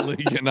literally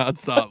cannot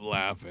stop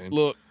laughing.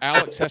 Look,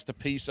 Alex has to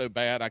pee so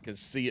bad I can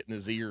see it in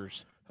his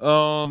ears.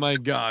 Oh my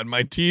God,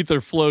 my teeth are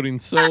floating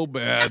so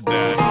bad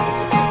that